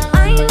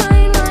 whine,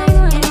 whine, whine,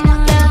 whine.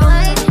 Girl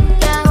whine,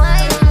 girl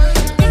whine,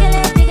 jiggle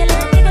it, jiggle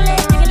it, jiggle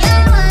it, jiggle it.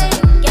 Girl whine,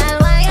 girl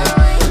whine,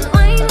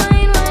 whine,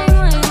 whine, whine,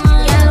 whine.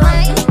 Girl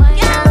whine,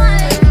 girl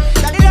whine,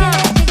 jiggle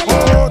it, jiggle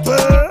it.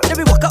 Let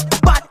me walk up,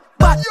 bad.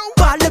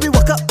 Let me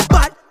walk up, bad.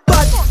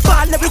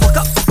 Let me walk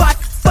up,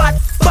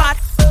 bad.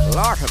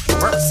 Lord have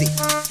mercy.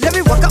 Let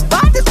me walk up,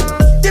 bad.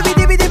 Dibby,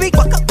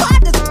 walk up,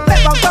 bad.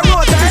 Back on the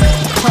road,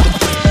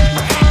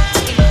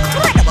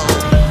 incredible.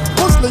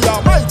 Mostly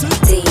almighty.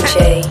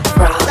 DJ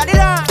Rob.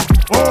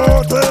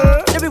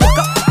 Let me walk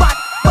up, bad.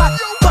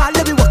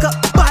 Let me walk up,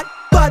 bad.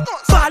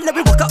 Let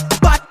me walk up,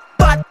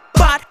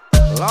 bad.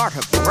 Lord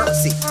have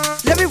mercy.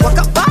 Let me walk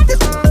up, bad.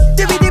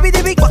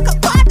 Dibby, walk up,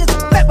 bad.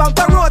 Back on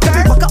the road, let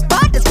me walk up,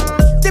 bad.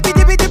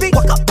 Dibby,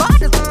 walk up,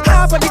 bad.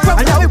 Half on the ground,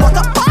 and now we walk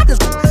up, bad.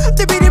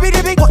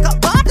 Dibby, walk up,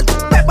 bad.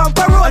 Back on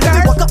the road, let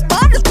me walk up,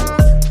 bad.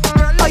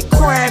 Like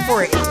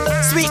cranberry.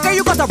 Sweet girl,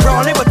 you got a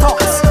brown liver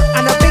toss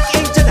and a big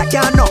engine that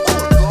can't knock.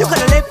 You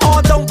gotta live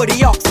all down by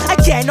the ox. I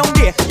can't on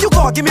there, you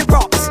gotta give me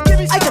props.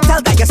 I can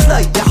tell that you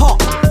slide, you're hot.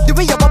 The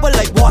way you bubble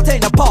like water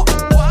in a pot.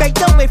 Bang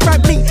down in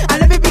front of me and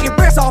let me bring your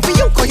breasts off of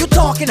you, cause you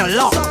talking a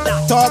lot.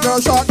 Tall girl,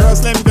 short girl,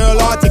 slim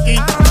girl, or ticky.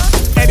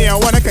 Any I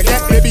wanna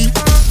connect, baby.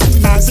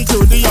 Nancy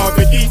Judy or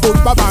Vicky. Put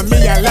Baba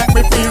me and let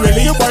me free,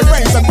 really. Your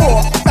boyfriend's a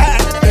go,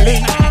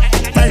 Billy.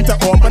 Time to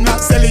open up,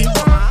 silly.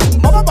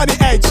 Mama by the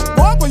edge,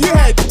 go up on your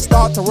head.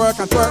 Start to work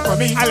and twerk for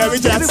me. I love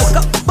it, Let me just.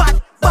 walk up, bad.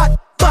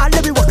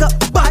 Let me walk up,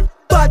 bad.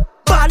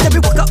 Let me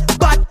walk up,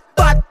 bad.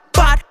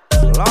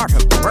 Lord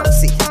have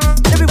mercy.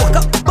 Let me walk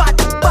up, bad.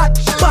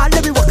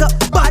 Let me walk up,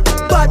 bad.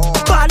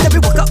 Let me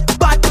walk up,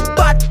 bad.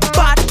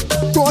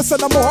 Don't say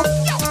no more.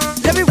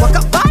 Let me walk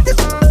up, bad.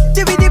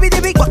 Dibby,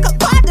 walk up,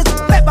 bad.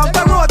 Back on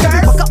the road, let me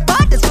walk up,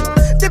 bad.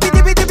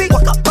 Dibby,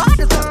 walk up, bad.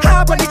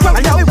 Half on the ground,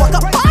 and now we walk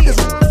up, bad.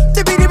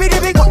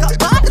 Dibby, walk up,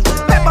 bad.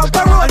 Back on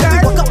the road, let me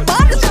walk up,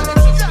 bad.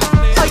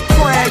 Like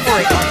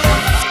cranberry.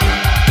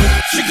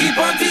 She keep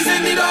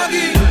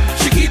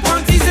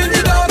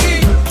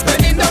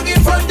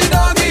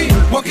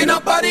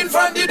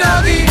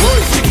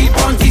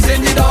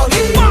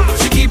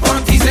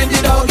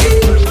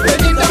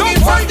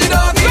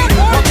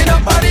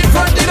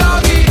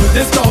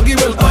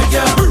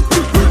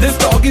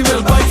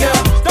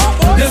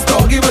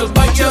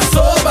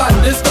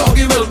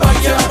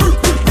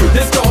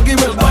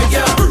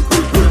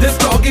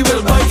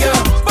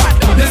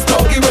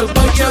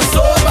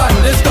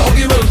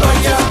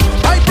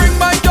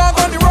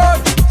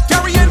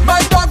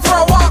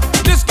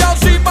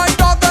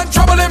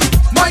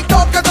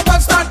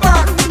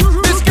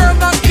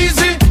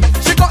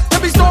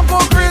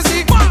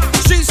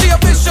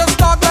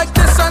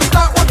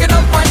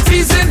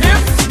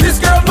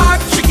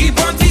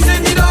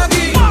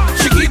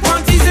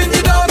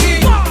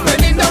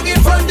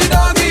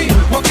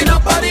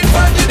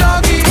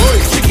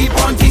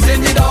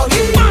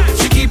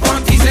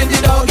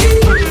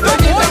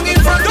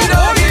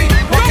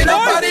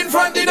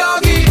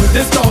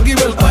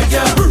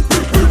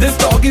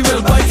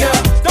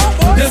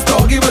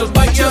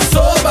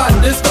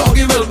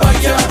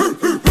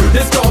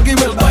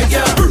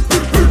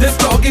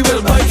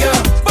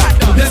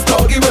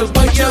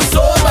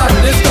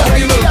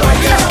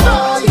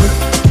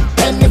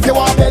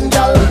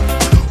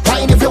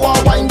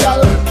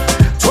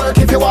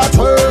if you want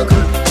work.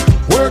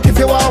 Work if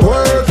you want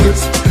work it.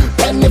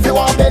 Bend if you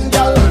want bend,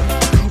 girl.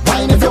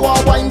 Wine if you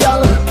want wine,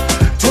 girl.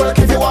 Twerk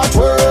if you want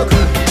work.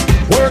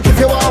 Work if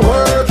you want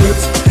work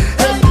it.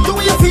 Hey, do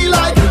what you feel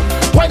like.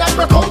 Why not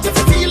work out if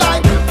you feel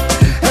like?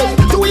 Hey,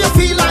 do what you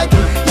feel like.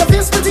 Your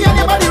face pretty and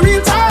your body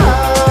real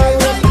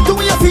time. Hey, do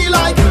what you feel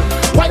like.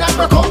 Why not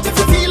work out if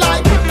you feel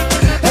like?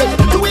 Hey,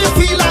 do what you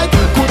feel like.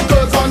 Good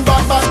girls on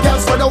bad, bad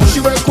girls spread out.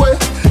 She break way,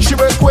 she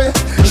break way,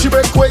 she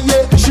break way,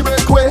 yeah, she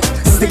break way.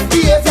 Stick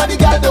behavior, the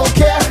girl don't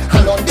care.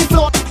 Hand on the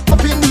floor,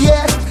 up in the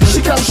air.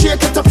 She can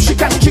shake it up, she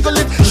can jiggle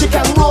it, she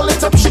can roll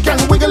it up, she can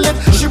wiggle it.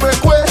 She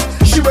break way,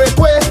 she break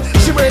way,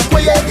 she break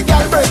way, yeah, the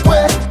girl break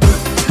way.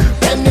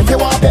 Bend if you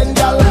want bend,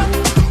 girl.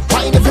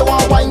 Wine if you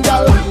want wine,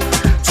 girl.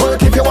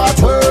 Twerk if you want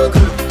twerk.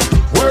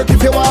 Work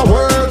if you want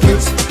work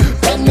it.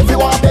 Bend if you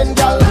want bend,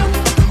 girl.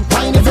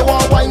 Wine if you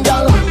want wine,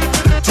 girl.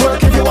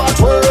 Twerk if you want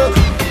twerk.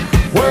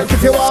 Work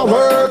if you want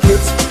work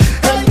it.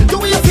 Hey, do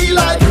what you feel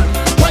like.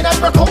 Why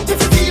not work out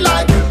if you feel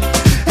like?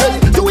 Hey,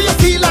 do what you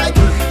feel like.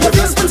 Your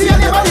face pretty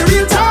and your body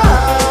real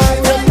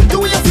time. Hey, do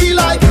what you feel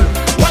like.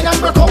 Why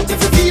not work out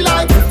if you feel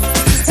like?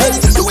 Hey,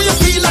 do what you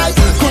feel like.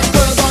 Good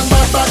girls on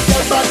bad, bad,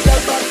 bad, bad,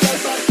 bad, bad.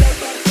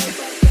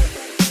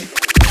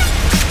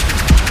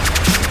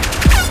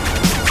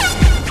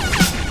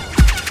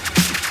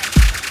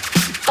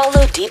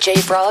 Follow DJ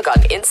Frog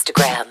on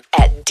Instagram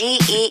at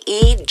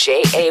DEEJAYFROG.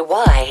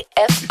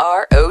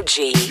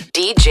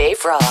 DJ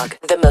Frog,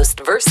 the most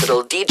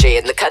versatile DJ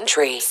in the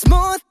country.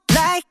 Smooth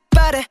like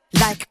butter,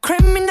 like a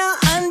criminal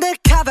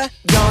undercover.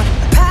 Don't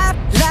pop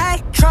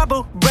like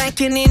trouble,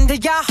 breaking into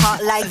your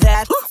heart like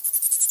that.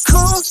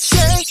 Cool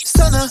shade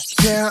stunner,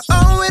 yeah,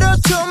 owe it all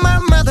to my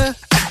mother.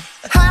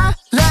 Hot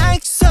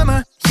like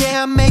summer,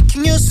 yeah, I'm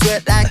making you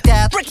sweat like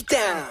that. Break it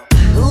down.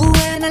 Ooh,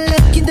 when I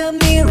look in the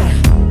mirror,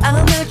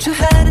 I'm not too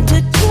hard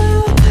to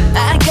do.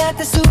 I got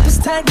the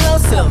superstar glow,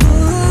 so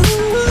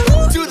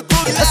ooh, do the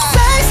boogie. A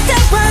side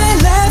step right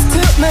left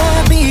to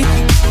my beat.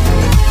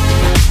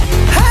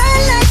 I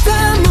like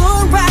the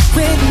moon rock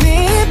with me,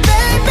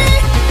 baby.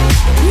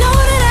 Know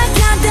that I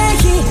got that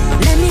heat.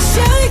 Let me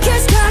show you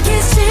 'cause talk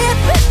is cheap.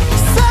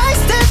 Side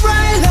step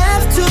right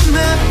left to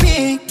my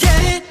beat.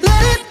 Get it,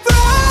 let it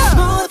roll.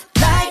 Smooth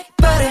like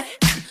butter,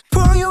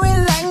 pour you in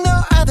like no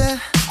other.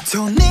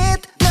 Don't need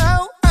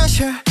no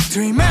usher to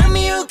remind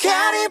me you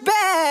got it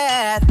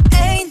bad.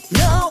 Ain't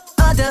no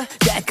other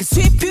that could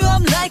sweep you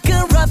up like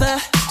a rubber.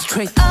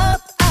 Straight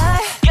up,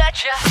 I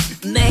gotcha,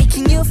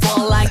 making you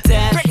fall like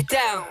that. Break it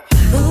down.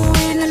 Ooh,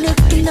 when I look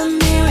in the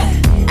mirror,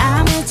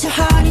 I'm at your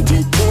heart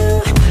to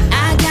do.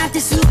 I got the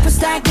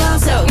superstar glow,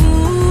 so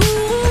ooh,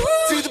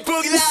 to the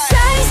boogie line.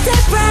 Side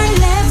step right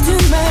left to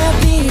my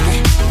beat.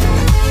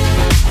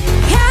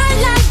 I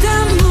like the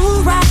moon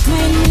rock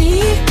with me,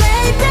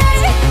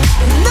 baby.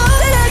 Know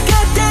that I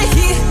got that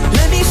heat.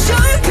 Let me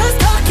show you 'cause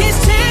talk is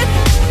cheap.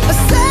 A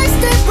side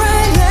step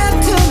right left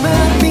to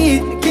my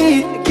beat.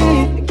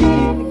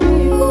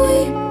 We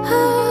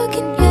hug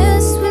and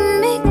yes, we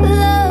make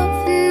love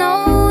and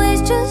always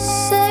just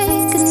say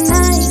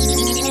goodnight.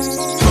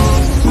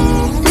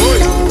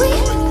 We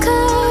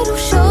cuddle,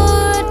 sure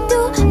I do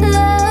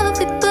love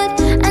it, but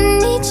I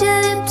need your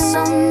lips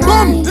all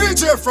night.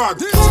 DJ Frog,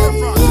 DJ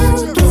Frog.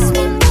 Kiss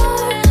me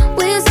more.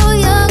 We're so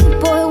young,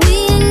 boy, we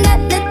ain't got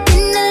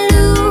nothing to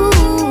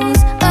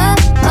lose.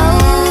 Oh,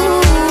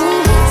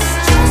 it's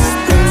just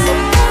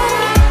principle.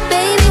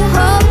 Baby,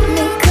 hold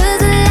me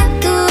 'cause I like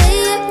the way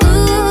you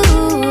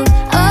move.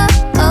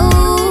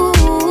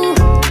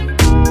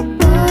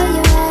 Boy,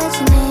 you write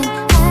your name,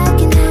 I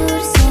can do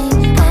the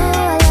same. Oh,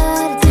 I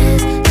love the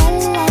taste. La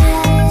la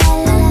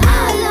la la la.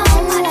 All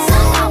on my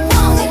tongue, I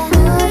want it.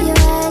 Boy, you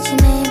write your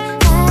name,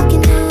 I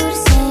can do the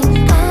same.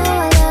 Oh,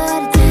 I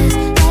love the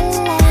taste.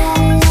 La la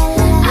la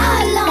la la.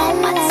 All on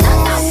my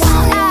tongue, I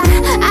want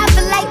it. I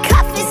feel like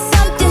coffee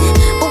something,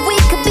 but we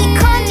could be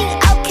corny.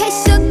 Okay,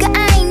 sugar,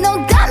 I ain't no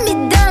dummy.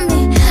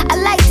 I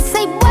like to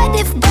say what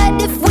if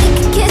we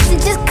could kiss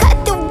and just cut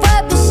the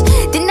rubbish,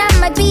 then I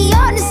might be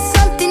on to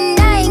something.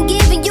 I ain't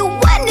giving you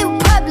one in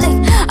public,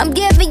 I'm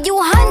giving you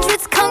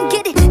hundreds. Come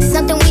get it,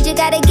 something we just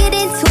gotta get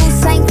into.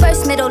 Sang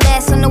first, middle,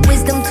 last on the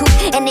wisdom tooth,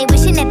 and they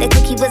wishing that the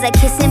cookie was a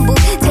kissing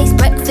booth. Taste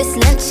breakfast,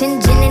 lunch,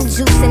 and gin and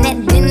juice, and at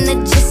dinner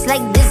just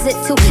like dessert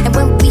too. And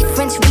when we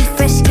French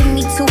refresh, give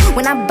me two.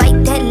 When I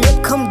bite that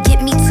lip, come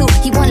get me two.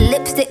 He want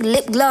lipstick,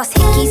 lip gloss,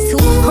 hickeys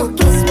too.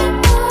 Kiss me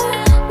more.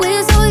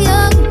 We're so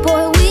young,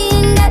 boy, we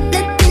ain't got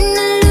nothing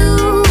to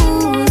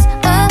lose.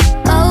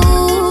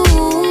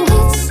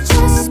 It's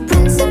just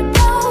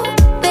principle.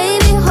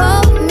 Baby,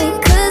 hold me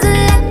 'cause I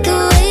like the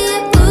way you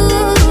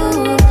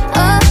move.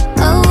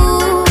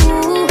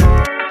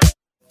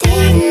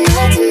 Didn't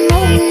have to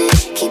moan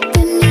it,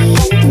 keeping me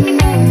in the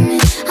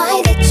moment.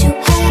 I that you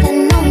had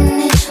known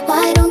it,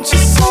 why don't you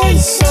say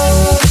so?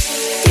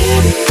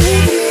 Didn't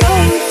even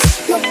notice,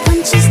 no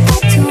punches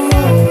got to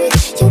roll with.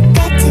 You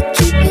got to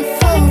keep me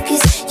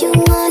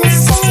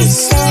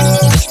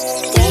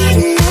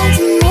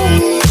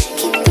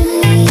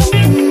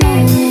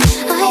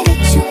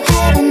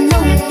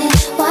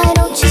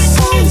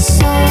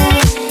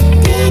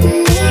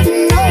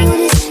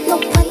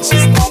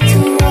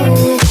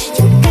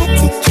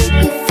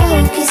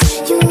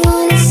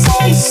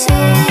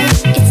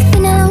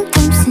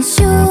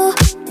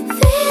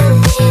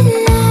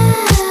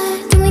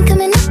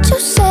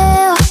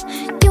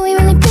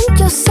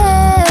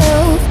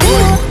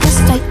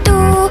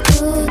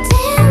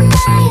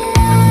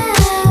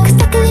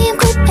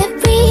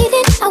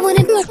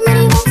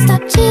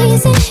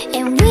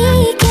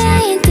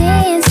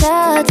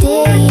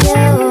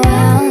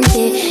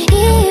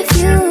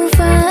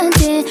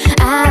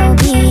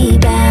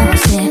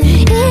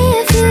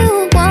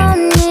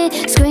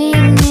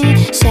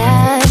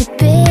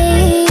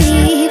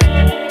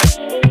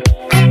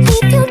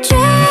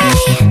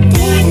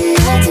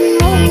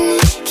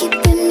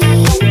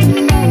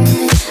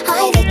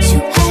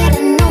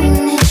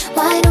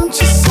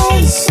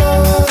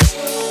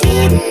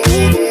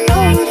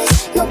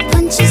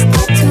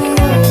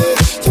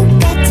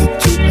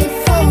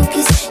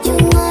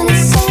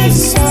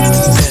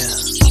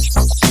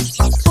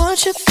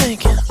you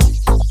thinking?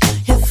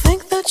 You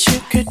think that you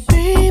could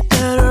be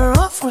better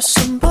off with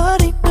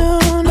somebody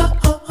new? No,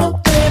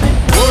 baby.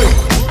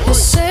 You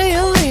say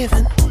you're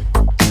leaving.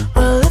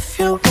 Well, if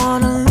you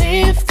wanna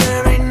leave,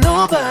 there ain't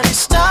nobody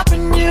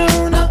stopping you.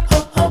 No,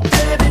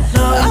 baby.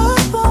 No,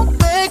 I won't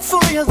beg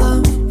for your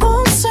love.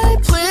 Won't say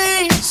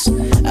please.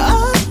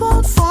 I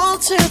won't fall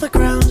to the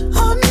ground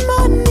on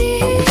my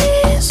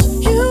knees.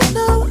 You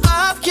know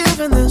I've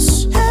given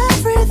this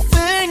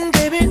everything,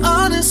 baby.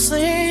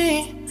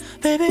 Honestly,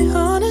 baby,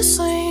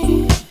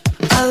 honestly,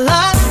 I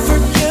lie for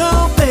you,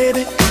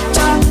 baby.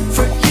 Die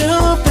for you,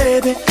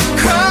 baby.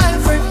 Cry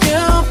for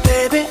you,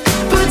 baby.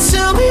 But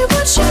tell me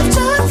what you've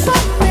done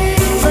for me.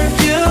 For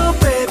you,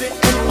 baby,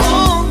 and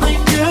only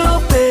you,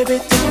 baby.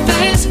 The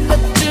things I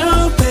do,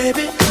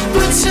 baby.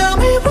 But tell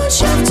me what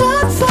you've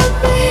done for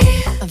me.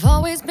 I've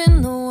always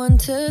been the one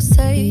to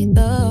say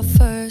the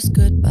first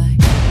goodbye.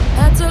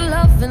 Had to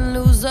love and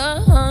lose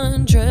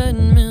 100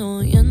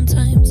 million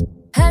times.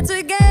 Had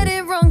to get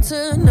it wrong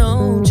to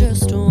know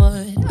just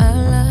what I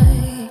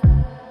like.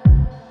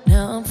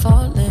 Now I'm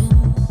falling.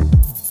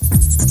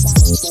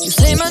 You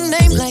say my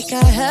name like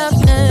I have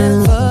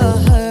never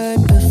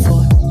heard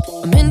before.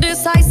 I'm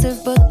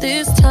indecisive, but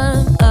this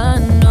time I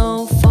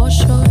know for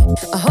sure.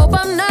 I hope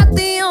I'm not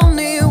the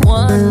only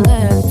one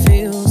that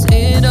feels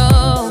it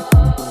all.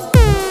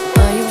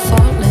 Are you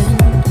falling?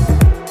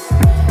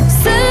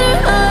 Center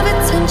of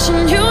attention,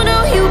 you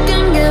know you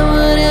can get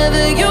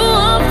whatever you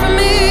want from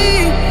me.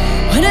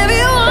 Whenever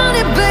you want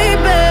it,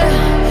 baby.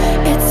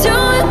 It's you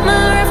and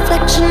my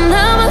reflection.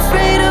 I'm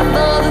afraid of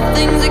all the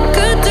things it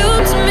could do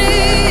to me.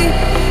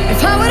 If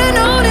I would've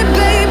known it,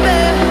 baby,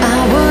 I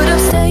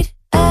would've stayed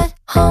at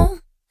home.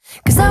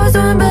 Cause I was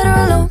doing better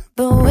alone.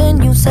 But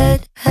when you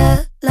said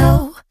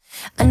hello,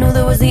 I knew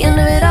that was the end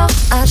of it all.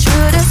 I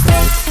should've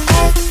stayed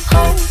at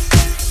home.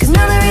 Cause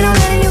now there ain't no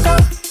letting you go.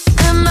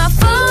 Am I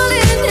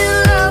falling in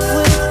love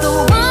with the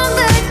one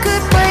that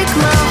could break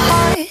my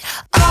heart?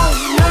 Oh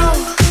no,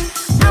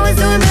 I was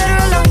doing better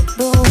alone.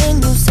 But when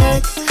you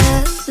said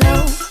hello,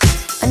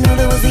 I knew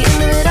that was the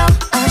end of it all.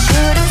 I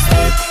should've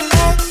stayed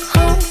at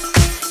home.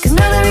 Cause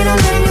now there ain't no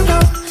letting you go.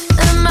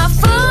 Am I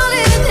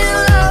falling in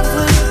love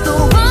with the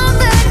one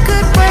that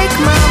could break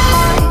my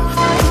heart?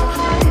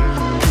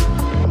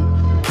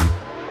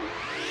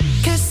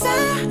 Cause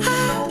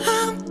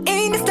I'm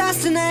in the stars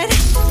tonight.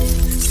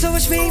 So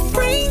watch me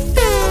bring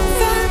the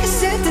fire,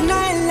 set the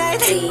night light.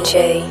 DJ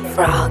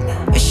Frog.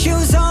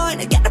 Shoes on,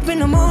 get up in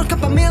the morning,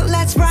 cup of milk,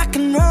 let's rock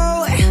and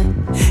roll.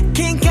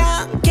 Kink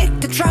out, kick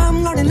the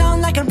drum, rolling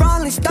on like a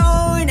rolling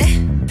stone.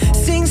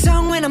 Sing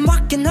song when I'm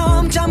walking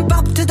home, jump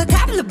up to the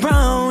top of the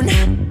brown.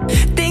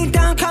 Ding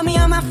dong, call me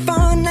on my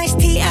phone, nice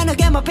tea, and I'll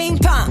get my ping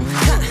pong.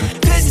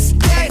 This is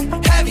dead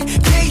heavy,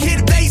 can't hear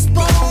the bass,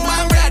 boom,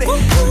 I'm ready.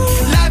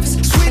 Life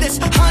is sweet as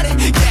honey,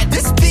 yeah,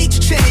 this beach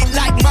chain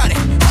like money.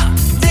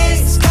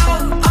 This go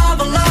all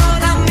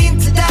alone, I'm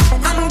into that,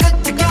 I'm good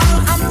to go,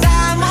 I'm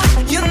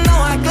diamond, you know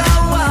I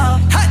glow.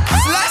 Hey,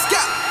 so let's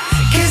go.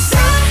 Cause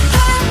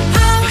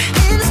I'm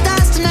in the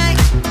stars tonight.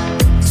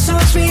 So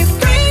watch me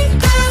bring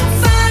down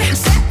fire,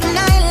 set the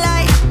night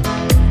light.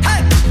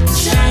 Hey,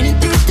 shining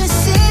through the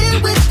city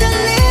with a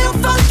little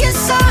funky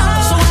soul.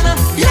 So I'ma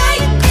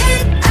light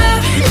it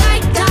up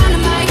like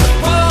dynamite.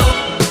 Whoa.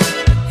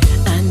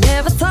 I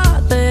never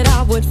thought that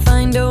I would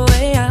find a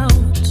way out.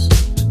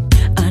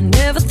 I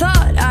never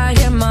thought I'd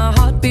hear my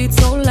heartbeat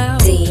so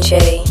loud.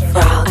 DJ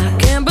Frog. I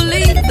can't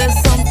believe there's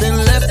something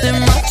left in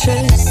my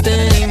chest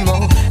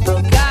anymore.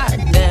 But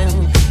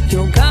goddamn,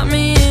 you got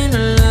me in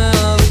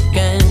love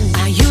again.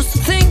 I used to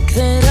think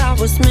that I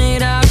was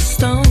made out of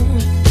stone.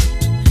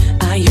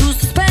 I used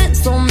to spend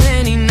so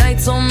many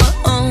nights on my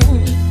own.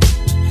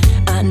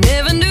 I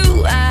never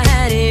knew I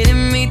had it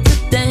in me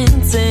to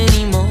dance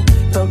anymore.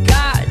 But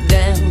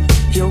goddamn,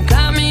 you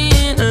got me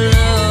in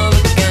love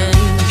again.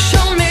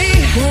 Show me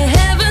the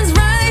heavens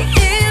right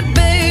here,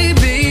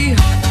 baby.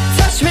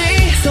 Touch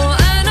me so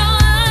I know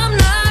I'm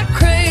not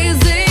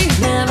crazy.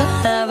 Never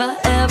have I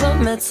ever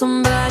met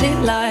somebody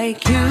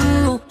like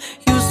you.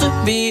 Used to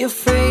be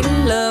afraid of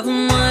love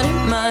and what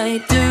it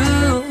might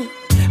do.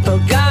 But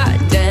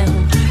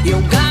goddamn,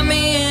 you got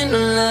me in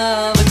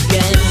love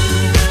again.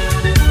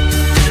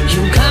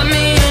 You got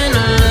me in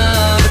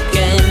love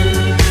again.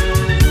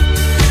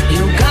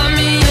 You got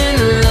me in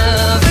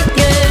love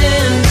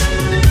again.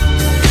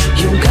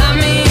 You got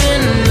me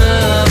in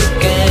love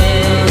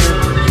again.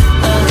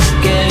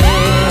 Again.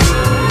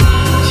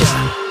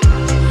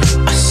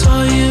 I saw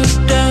you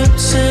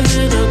dancing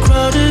in a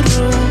crowded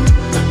room.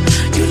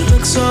 You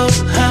look so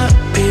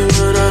happy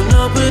when I'm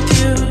not with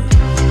you.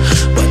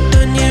 But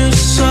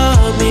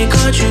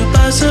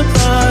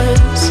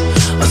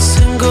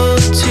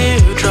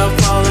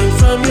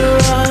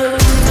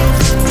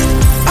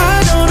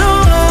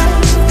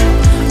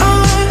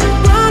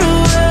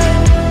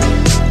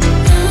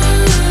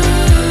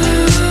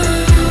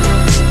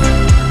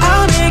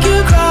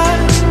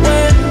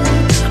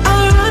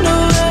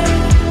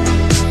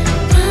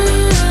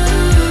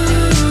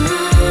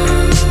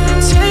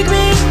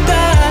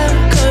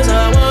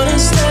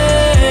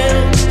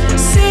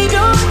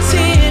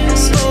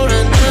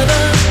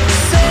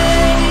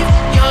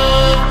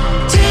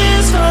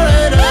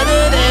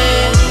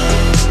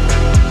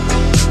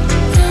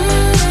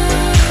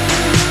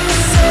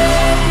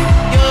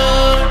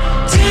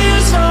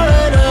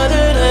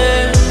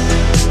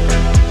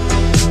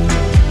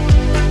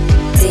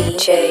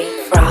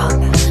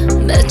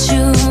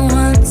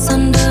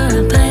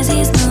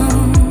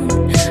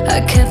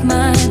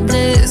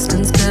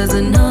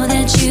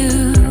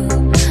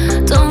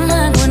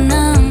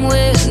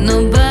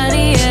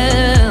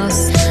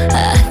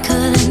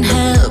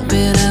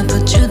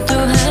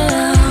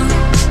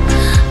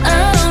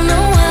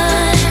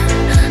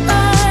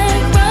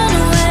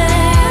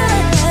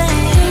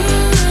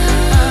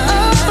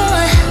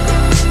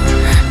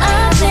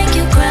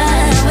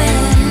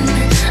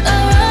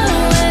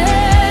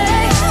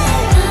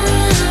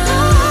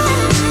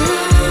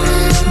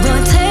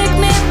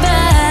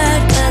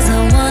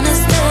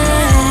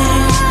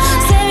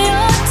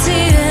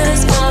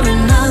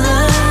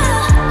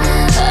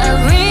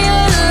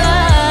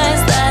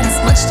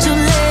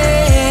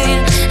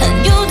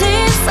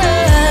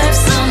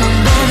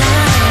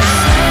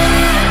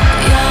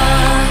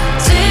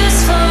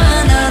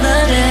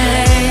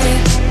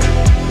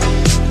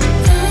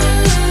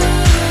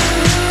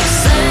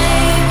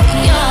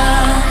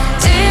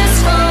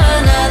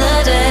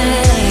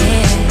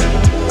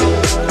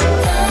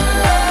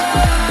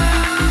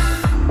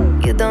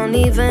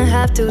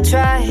have to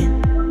try.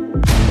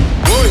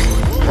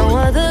 No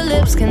other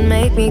lips can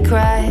make me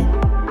cry.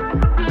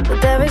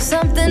 But there is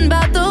something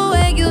about the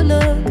way you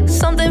look,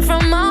 something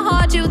from my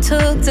heart you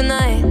took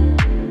tonight,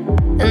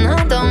 and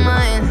I don't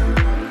mind.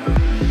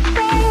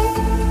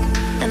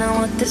 And I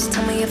want this,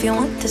 tell me if you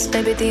want this,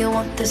 baby, do you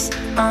want this?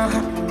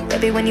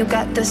 Baby, when you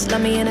got this,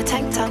 love me in a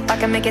tank top, I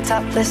can make it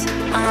topless.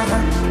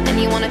 And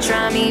you wanna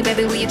try me,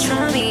 baby, will you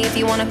try me if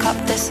you wanna cop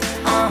this?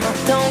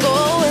 Don't go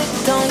away,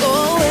 don't go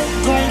away,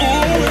 don't go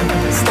away.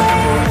 Stay,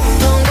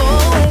 don't go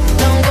away,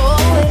 don't go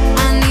away.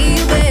 I need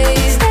you, baby.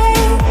 Stay,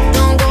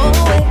 don't go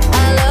away.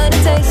 I love the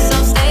taste, so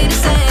stay the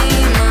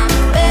same.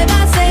 Babe,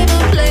 I save a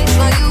place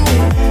for you.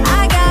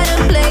 I got a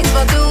place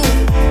for two.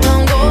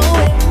 Don't go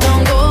away,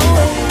 don't go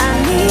away. I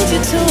need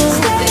you to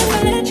stay. If I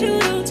let you,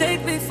 don't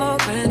take me for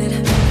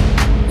granted.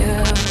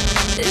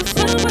 If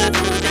I were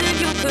more than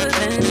you could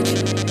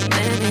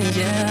manage,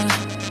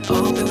 yeah.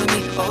 Open with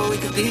me, oh, we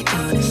could be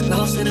honest.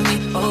 Closer to me,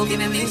 oh,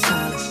 giving me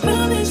silence.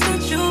 Promise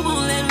that you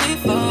won't let me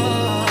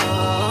fall.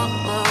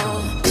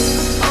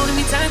 Holding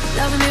me tight,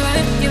 loving me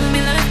right, giving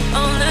me life,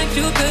 all like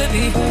you could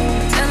be.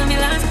 Telling me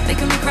lies,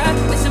 making me cry,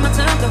 wasting my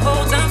time the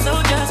whole time, so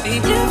just be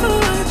careful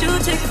what you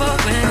take for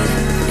granted,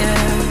 yeah.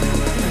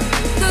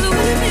 Cause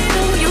with me,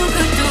 know you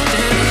could do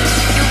damage.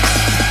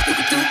 You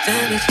could do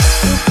damage.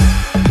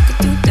 You could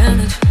do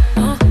damage.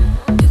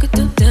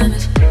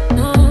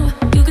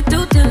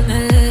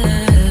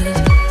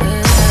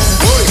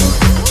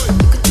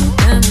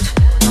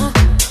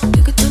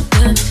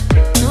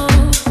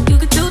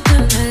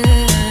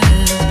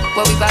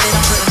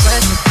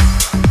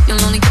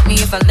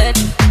 If I let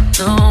you,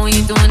 no, we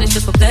ain't doing this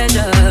just for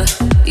pleasure.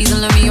 Either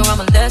learn me or I'm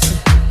a lesson.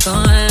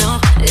 Going on.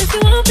 If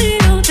you want me,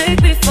 don't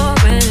take me for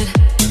granted.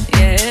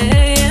 Yeah,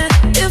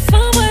 yeah. If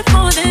I'm worth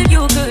more than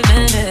you could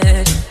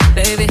manage,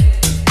 baby.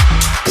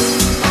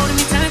 Holding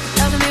me tight,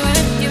 loving me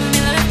right, giving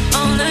me life,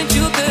 all like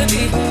you could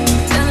be.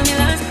 Telling me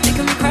lies,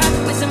 making me cry,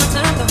 wasting my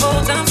time the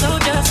whole time, so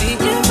just be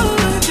careful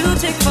what you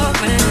take for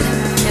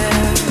granted. Yeah.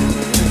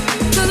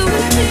 Cause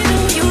with me,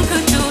 know you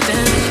could do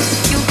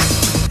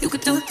damage. You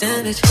could do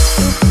damage.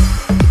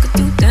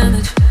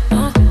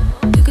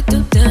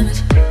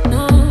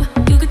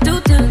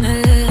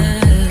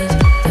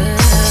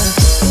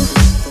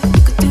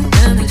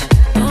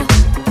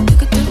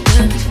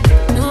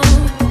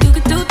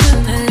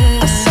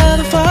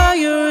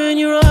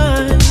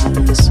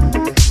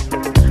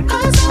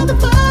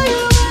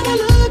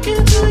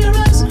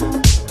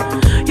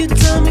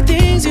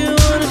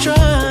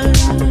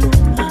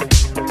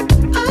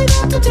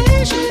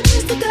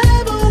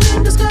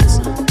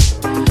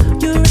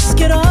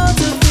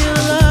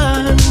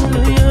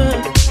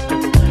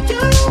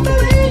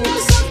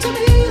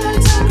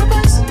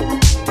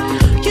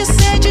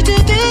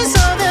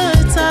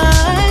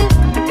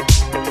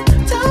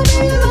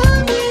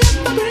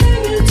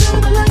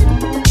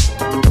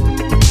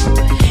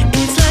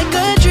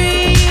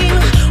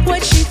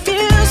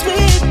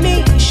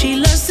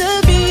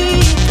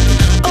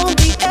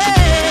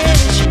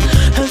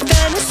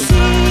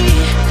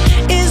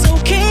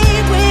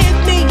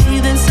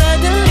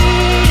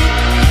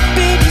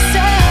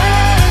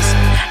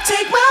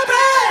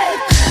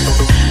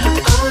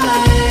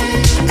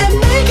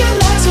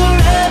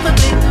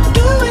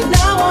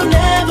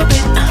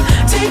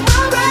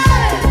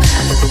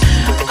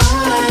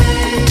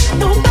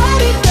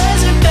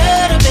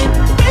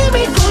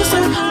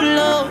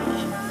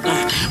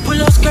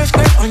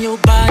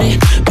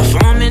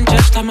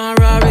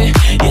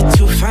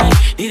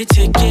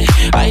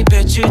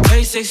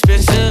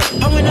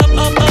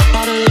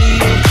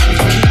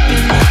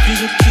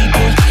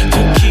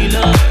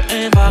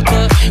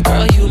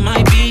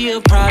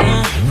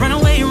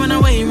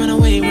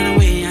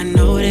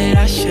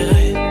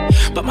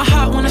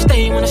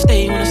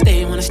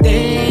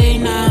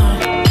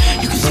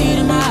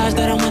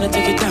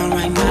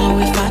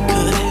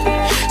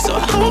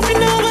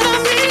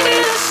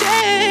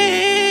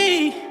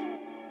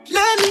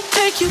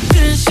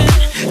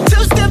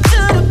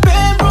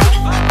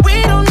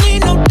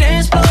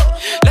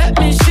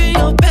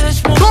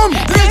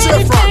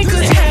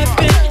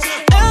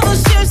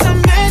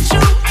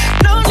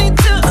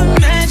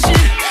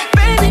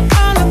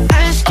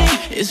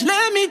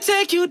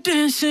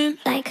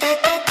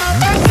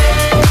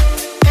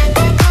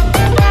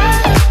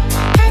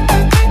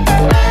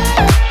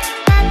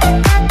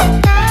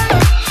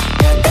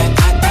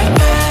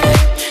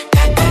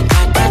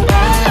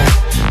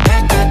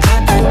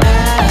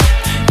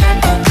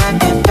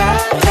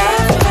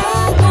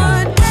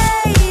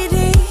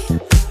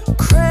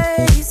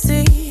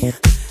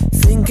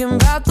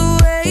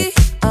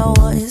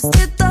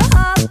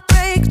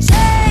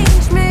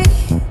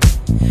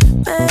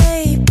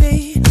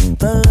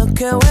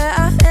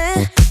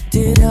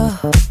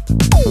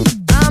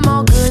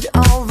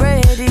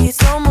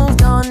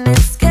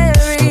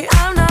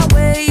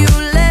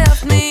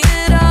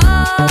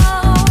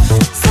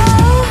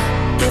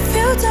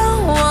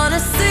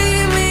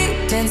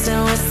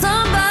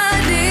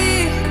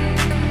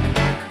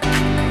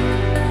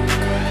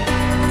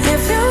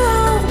 If you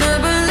wanna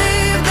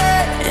believe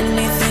that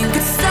anything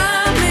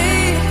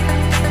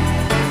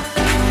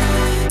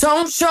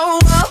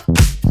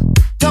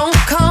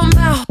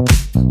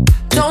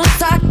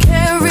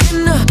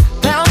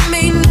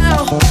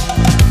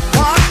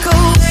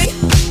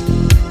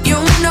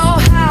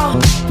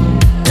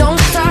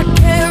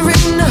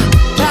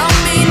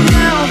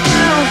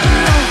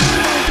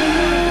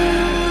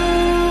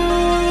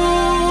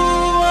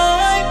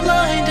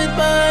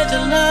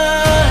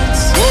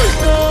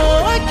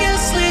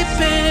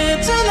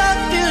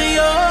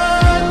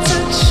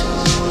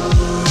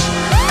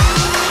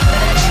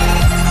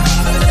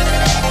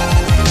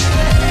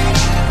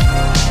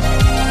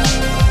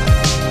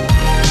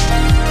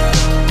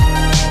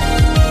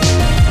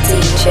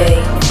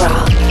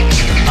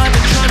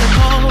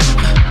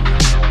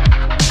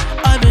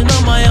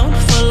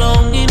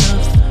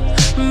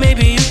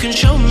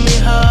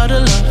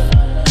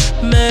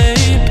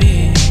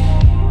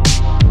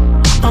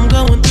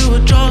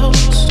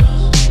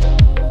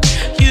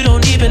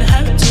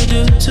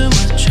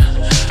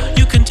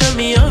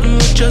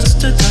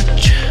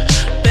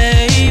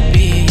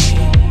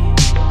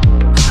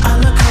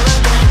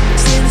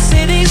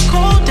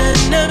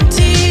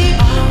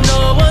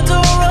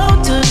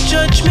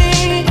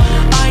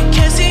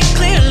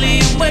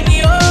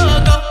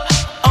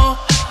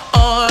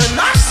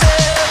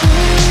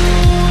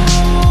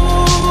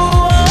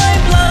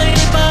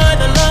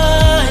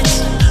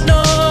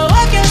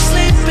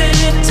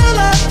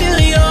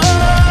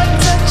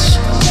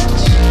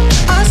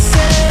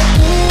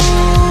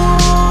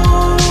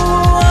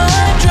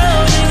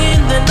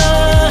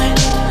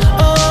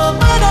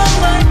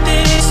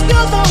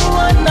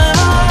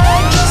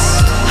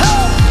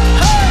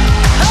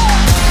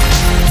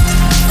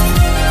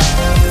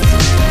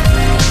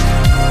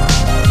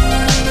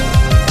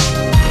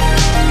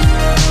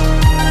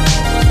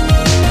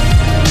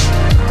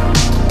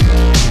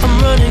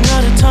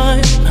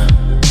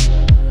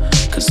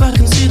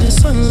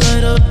sun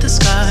light up the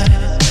sky.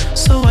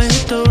 So I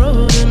hit the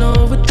road in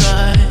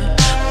overdrive,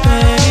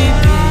 baby.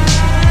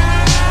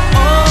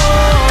 Oh,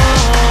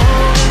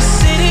 the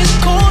city's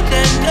cold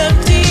and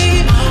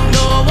empty.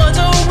 No one's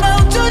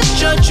around to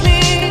judge me.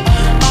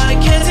 I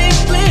can see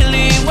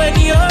clearly when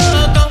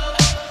you're gone.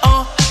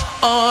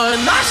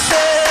 And I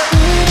said,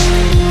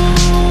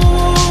 ooh,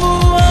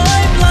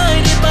 I'm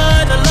blinded by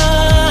the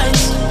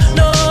lights.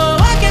 No,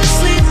 I can't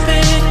sleep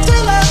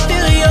until I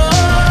feel your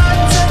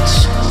touch.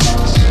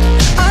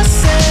 I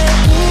said,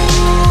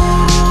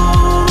 ooh,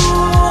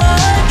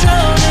 I'm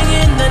drowning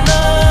in the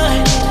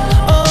night.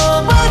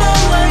 Oh, but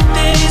I'm like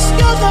this,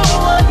 you're the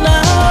one I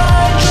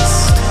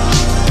trust.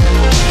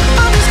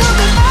 I'm just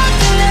coming back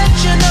to let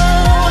you know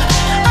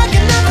I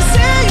can never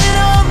say it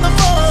on the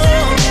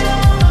phone.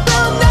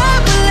 They'll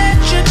never let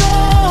you go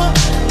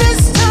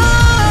this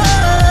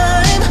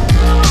time.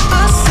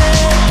 I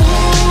said,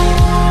 ooh,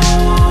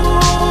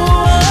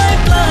 I'm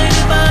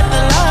blinded by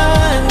the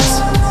lights.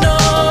 No,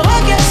 I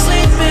can't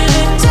sleep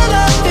until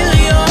I feel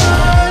your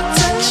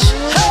touch.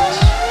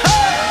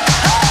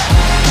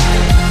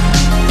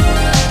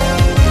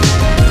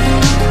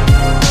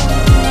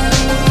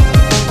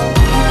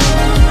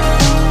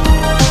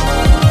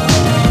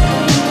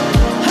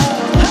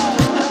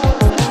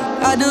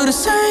 I do the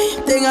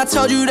same thing I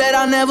told you that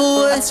I never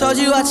would. I told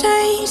you I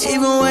changed,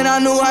 even when I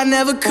knew I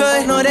never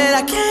could. Know that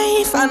I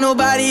can't find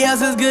nobody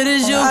else as good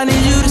as you. I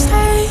need you to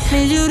stay,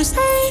 need you to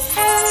stay.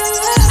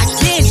 I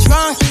get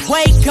drunk,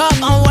 wake up,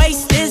 I'm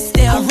wasted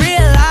still. I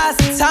realize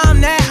the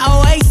time that I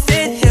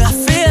wasted here. I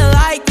feel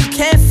like you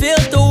can't feel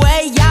the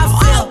way I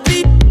feel. I'll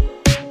be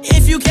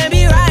if you can't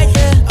be right here.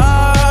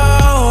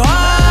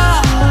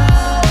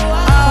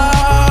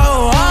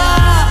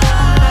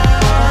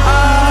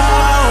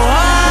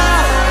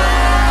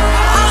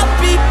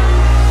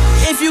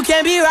 You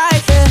can't be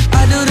right here.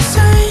 I do the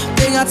same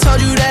thing I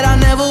told you that I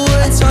never would.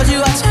 I told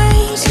you I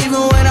changed,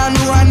 even when I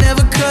knew I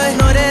never could.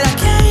 Know that I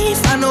can't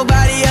find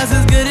nobody else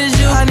as good as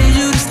you. I need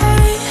you to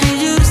stay,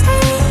 need you to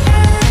stay.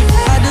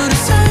 I do the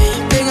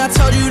same thing I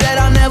told you that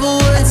I never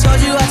would. I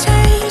told you I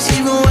changed,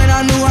 even when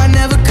I knew I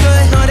never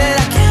could. Know that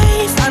I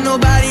can't find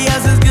nobody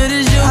else as good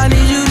as you. I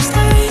need you to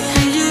stay,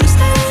 need you to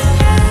stay.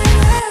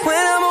 When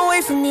I'm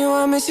away from you,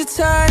 I miss your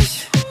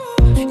touch.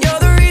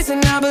 You're the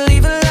reason I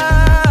believe in love.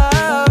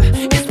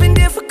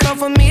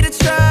 For me to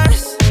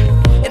trust,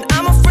 and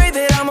I'm afraid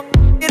that I'ma f***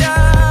 it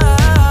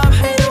up.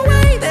 Ain't no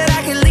way that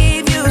I can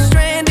leave you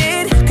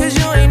stranded, cause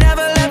you ain't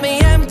never left me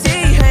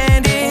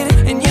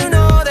empty-handed. And you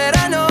know that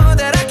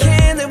I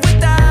can't live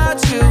without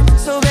you.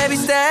 So baby,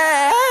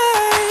 stay.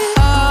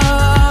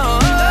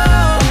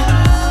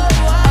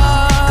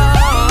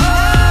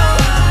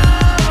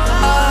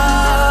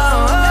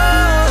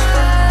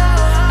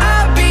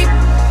 I'll be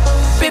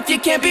if you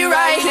can't be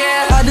right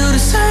here. I do the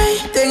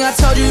same thing I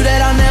told you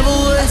that I never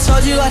would. I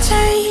told you I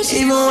changed,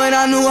 even when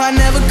I knew I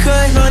never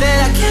could. Know that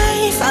I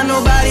can't find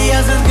nobody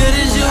else as good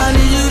as you. I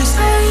need you to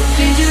stay,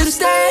 need you to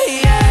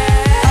stay.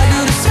 I do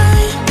the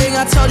same thing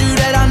I told you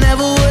that I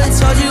never would. I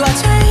told you I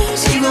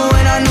changed, even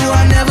when I knew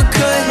I never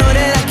could. Know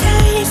that I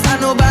can't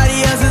find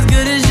nobody else as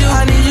good as you.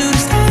 I need you to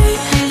stay,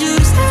 need you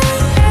to stay.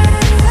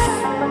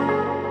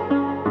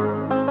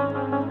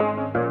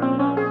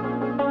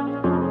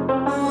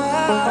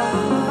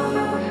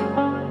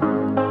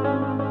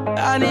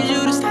 I need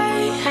you to stay.